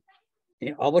ইনশাল্লাহ।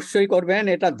 অবশ্যই করবেন,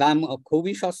 এটা দাম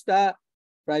খুবই সস্তা,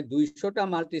 প্রায় 200টা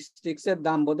মাল্টিস্টিক্স এর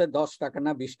দাম বোধহয় 10 টাকা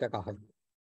না 20 টাকা হয়।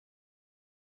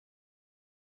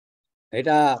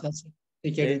 এটা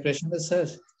সিকিউরিটি পেশেন্টে স্যার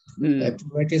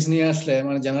প্রোভাইটিস নিয়ে আসলে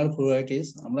মানে জেনারেল প্রোভাইটিস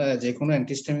আমরা যে কোনো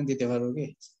অ্যান্টিহিস্টামিন দিতে পারবো কি?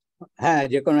 হ্যাঁ,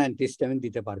 যে কোনো অ্যান্টিহিস্টামিন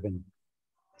দিতে পারবেন।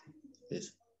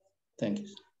 Thank you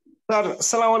sir.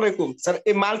 আসসালামু আলাইকুম স্যার।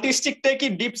 এই মাল্টিস্টিকটা কি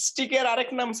ডিপস্টিকের আরেক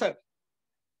নাম স্যার?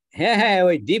 হ্যাঁ হ্যাঁ,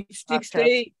 ওই ডিপ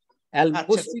স্টিক্সটাই এলবো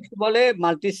আচ্ছা। স্টিক্স বলে,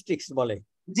 মাল্টিস্টিক্স বলে।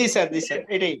 জি স্যার, জি স্যার,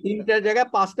 এটাই। 3টা জায়গায়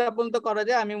 5টা পর্যন্ত করা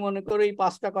যায়। আমি মনে করি এই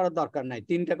 5টা করার দরকার নাই,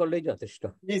 3টা করলেই যথেষ্ট।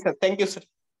 জি স্যার, থ্যাংক ইউ স্যার।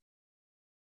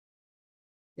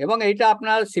 এবং এইটা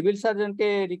আপনার সিভিল সার্জনকে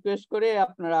রিকোয়েস্ট করে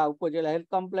আপনারা উপজেলা হেলথ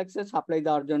কমপ্লেক্সে সাপ্লাই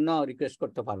দেওয়ার জন্য রিকোয়েস্ট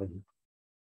করতে পারেন।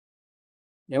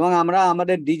 এবং আমরা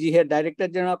আমাদের DG head director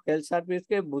general of health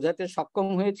সার্ভিসকে বোঝাতে সক্ষম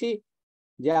হয়েছি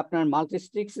যে আপনার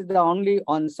মাল্টিস্টিক্স is the only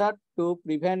answer to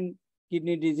prevent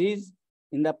kidney disease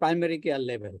in the primary care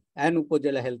level and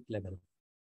উপজেলা হেলথ লেভেল।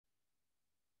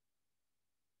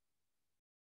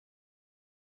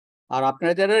 আর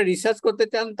আপনারা যারা রিসার্চ করতে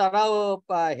চান তারাও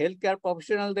হেলথ কেয়ার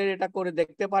প্রফেশনালদের এটা করে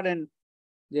দেখতে পারেন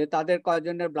যে তাদের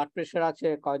কয়জনের ব্লাড প্রেশার আছে,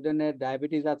 কয়জনের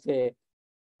ডায়াবেটিস আছে,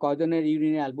 কয়জনের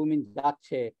ইউরিনে অ্যালবুমিন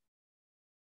যাচ্ছে।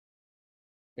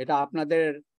 এটা আপনাদের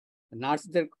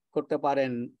নার্সদের করতে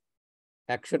পারেন,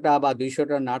 100টা বা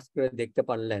 200টা নার্স করে দেখতে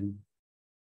পারলেন।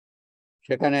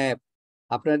 সেখানে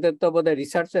আপনাদের তো বোধহয়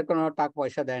রিসার্চের কোনো টাকা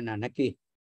পয়সা দেয় না নাকি?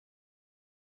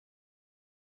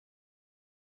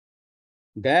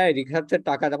 দেয়, রিসার্চের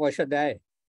টাকা পয়সা দেয়?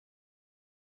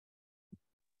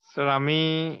 স্যার আমি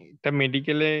একটা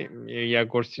মেডিকেলে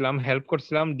করছিলাম, হেল্প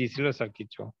করছিলাম, দিছিল স্যার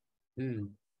কিছু।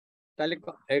 তাহলে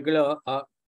এগুলো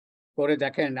করে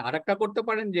দেখেন। আরেকটা করতে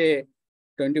পারেন যে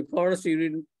 24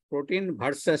 ইউরিন প্রোটিন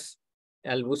ভার্সাস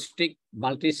অ্যালবুস্টিক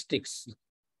মাল্টিস্টিক্স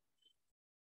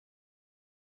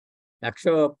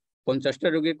 150টা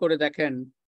রোগী করে দেখেন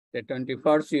যে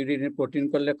 24 ইউরিন প্রোটিন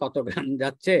করলে কত গ্রাম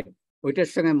যাচ্ছে, ওইটার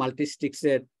সঙ্গে মাল্টিস্টিক্স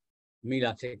এর মিল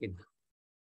আছে কিনা।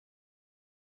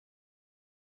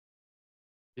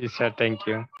 জি স্যার, থ্যাংক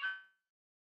ইউ।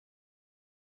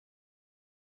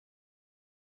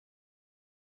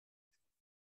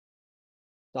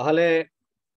 তাহলে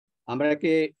আমরা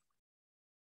কি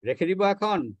রেখে দিব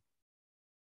এখন?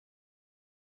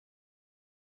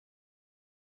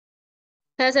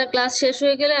 হ্যাঁ স্যার, ক্লাস শেষ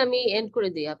হয়ে গেলে আমি এন্ড করে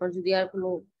দিই, আপনার যদি আর কোনো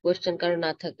কোয়েশ্চেন কারো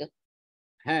না থাকে।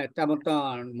 হ্যাঁ, তেমন তো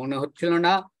মনে হচ্ছিল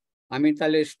না। আমি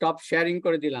তাহলে স্টপ শেয়ারিং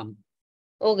করে দিলাম।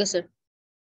 Okay sir.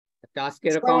 আজকে আসসালামু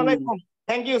এরকম। আলাইকুম।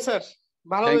 থ্যাংক ইউ স্যার,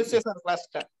 ভালো Thank হয়েছে you. স্যার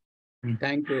ক্লাসটা।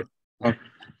 Thank you.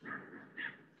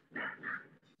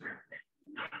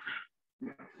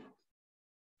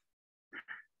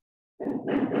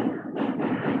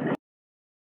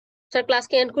 স্যার ক্লাস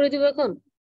কি এন্ড করে দিব এখন?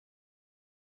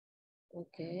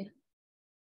 ওকে।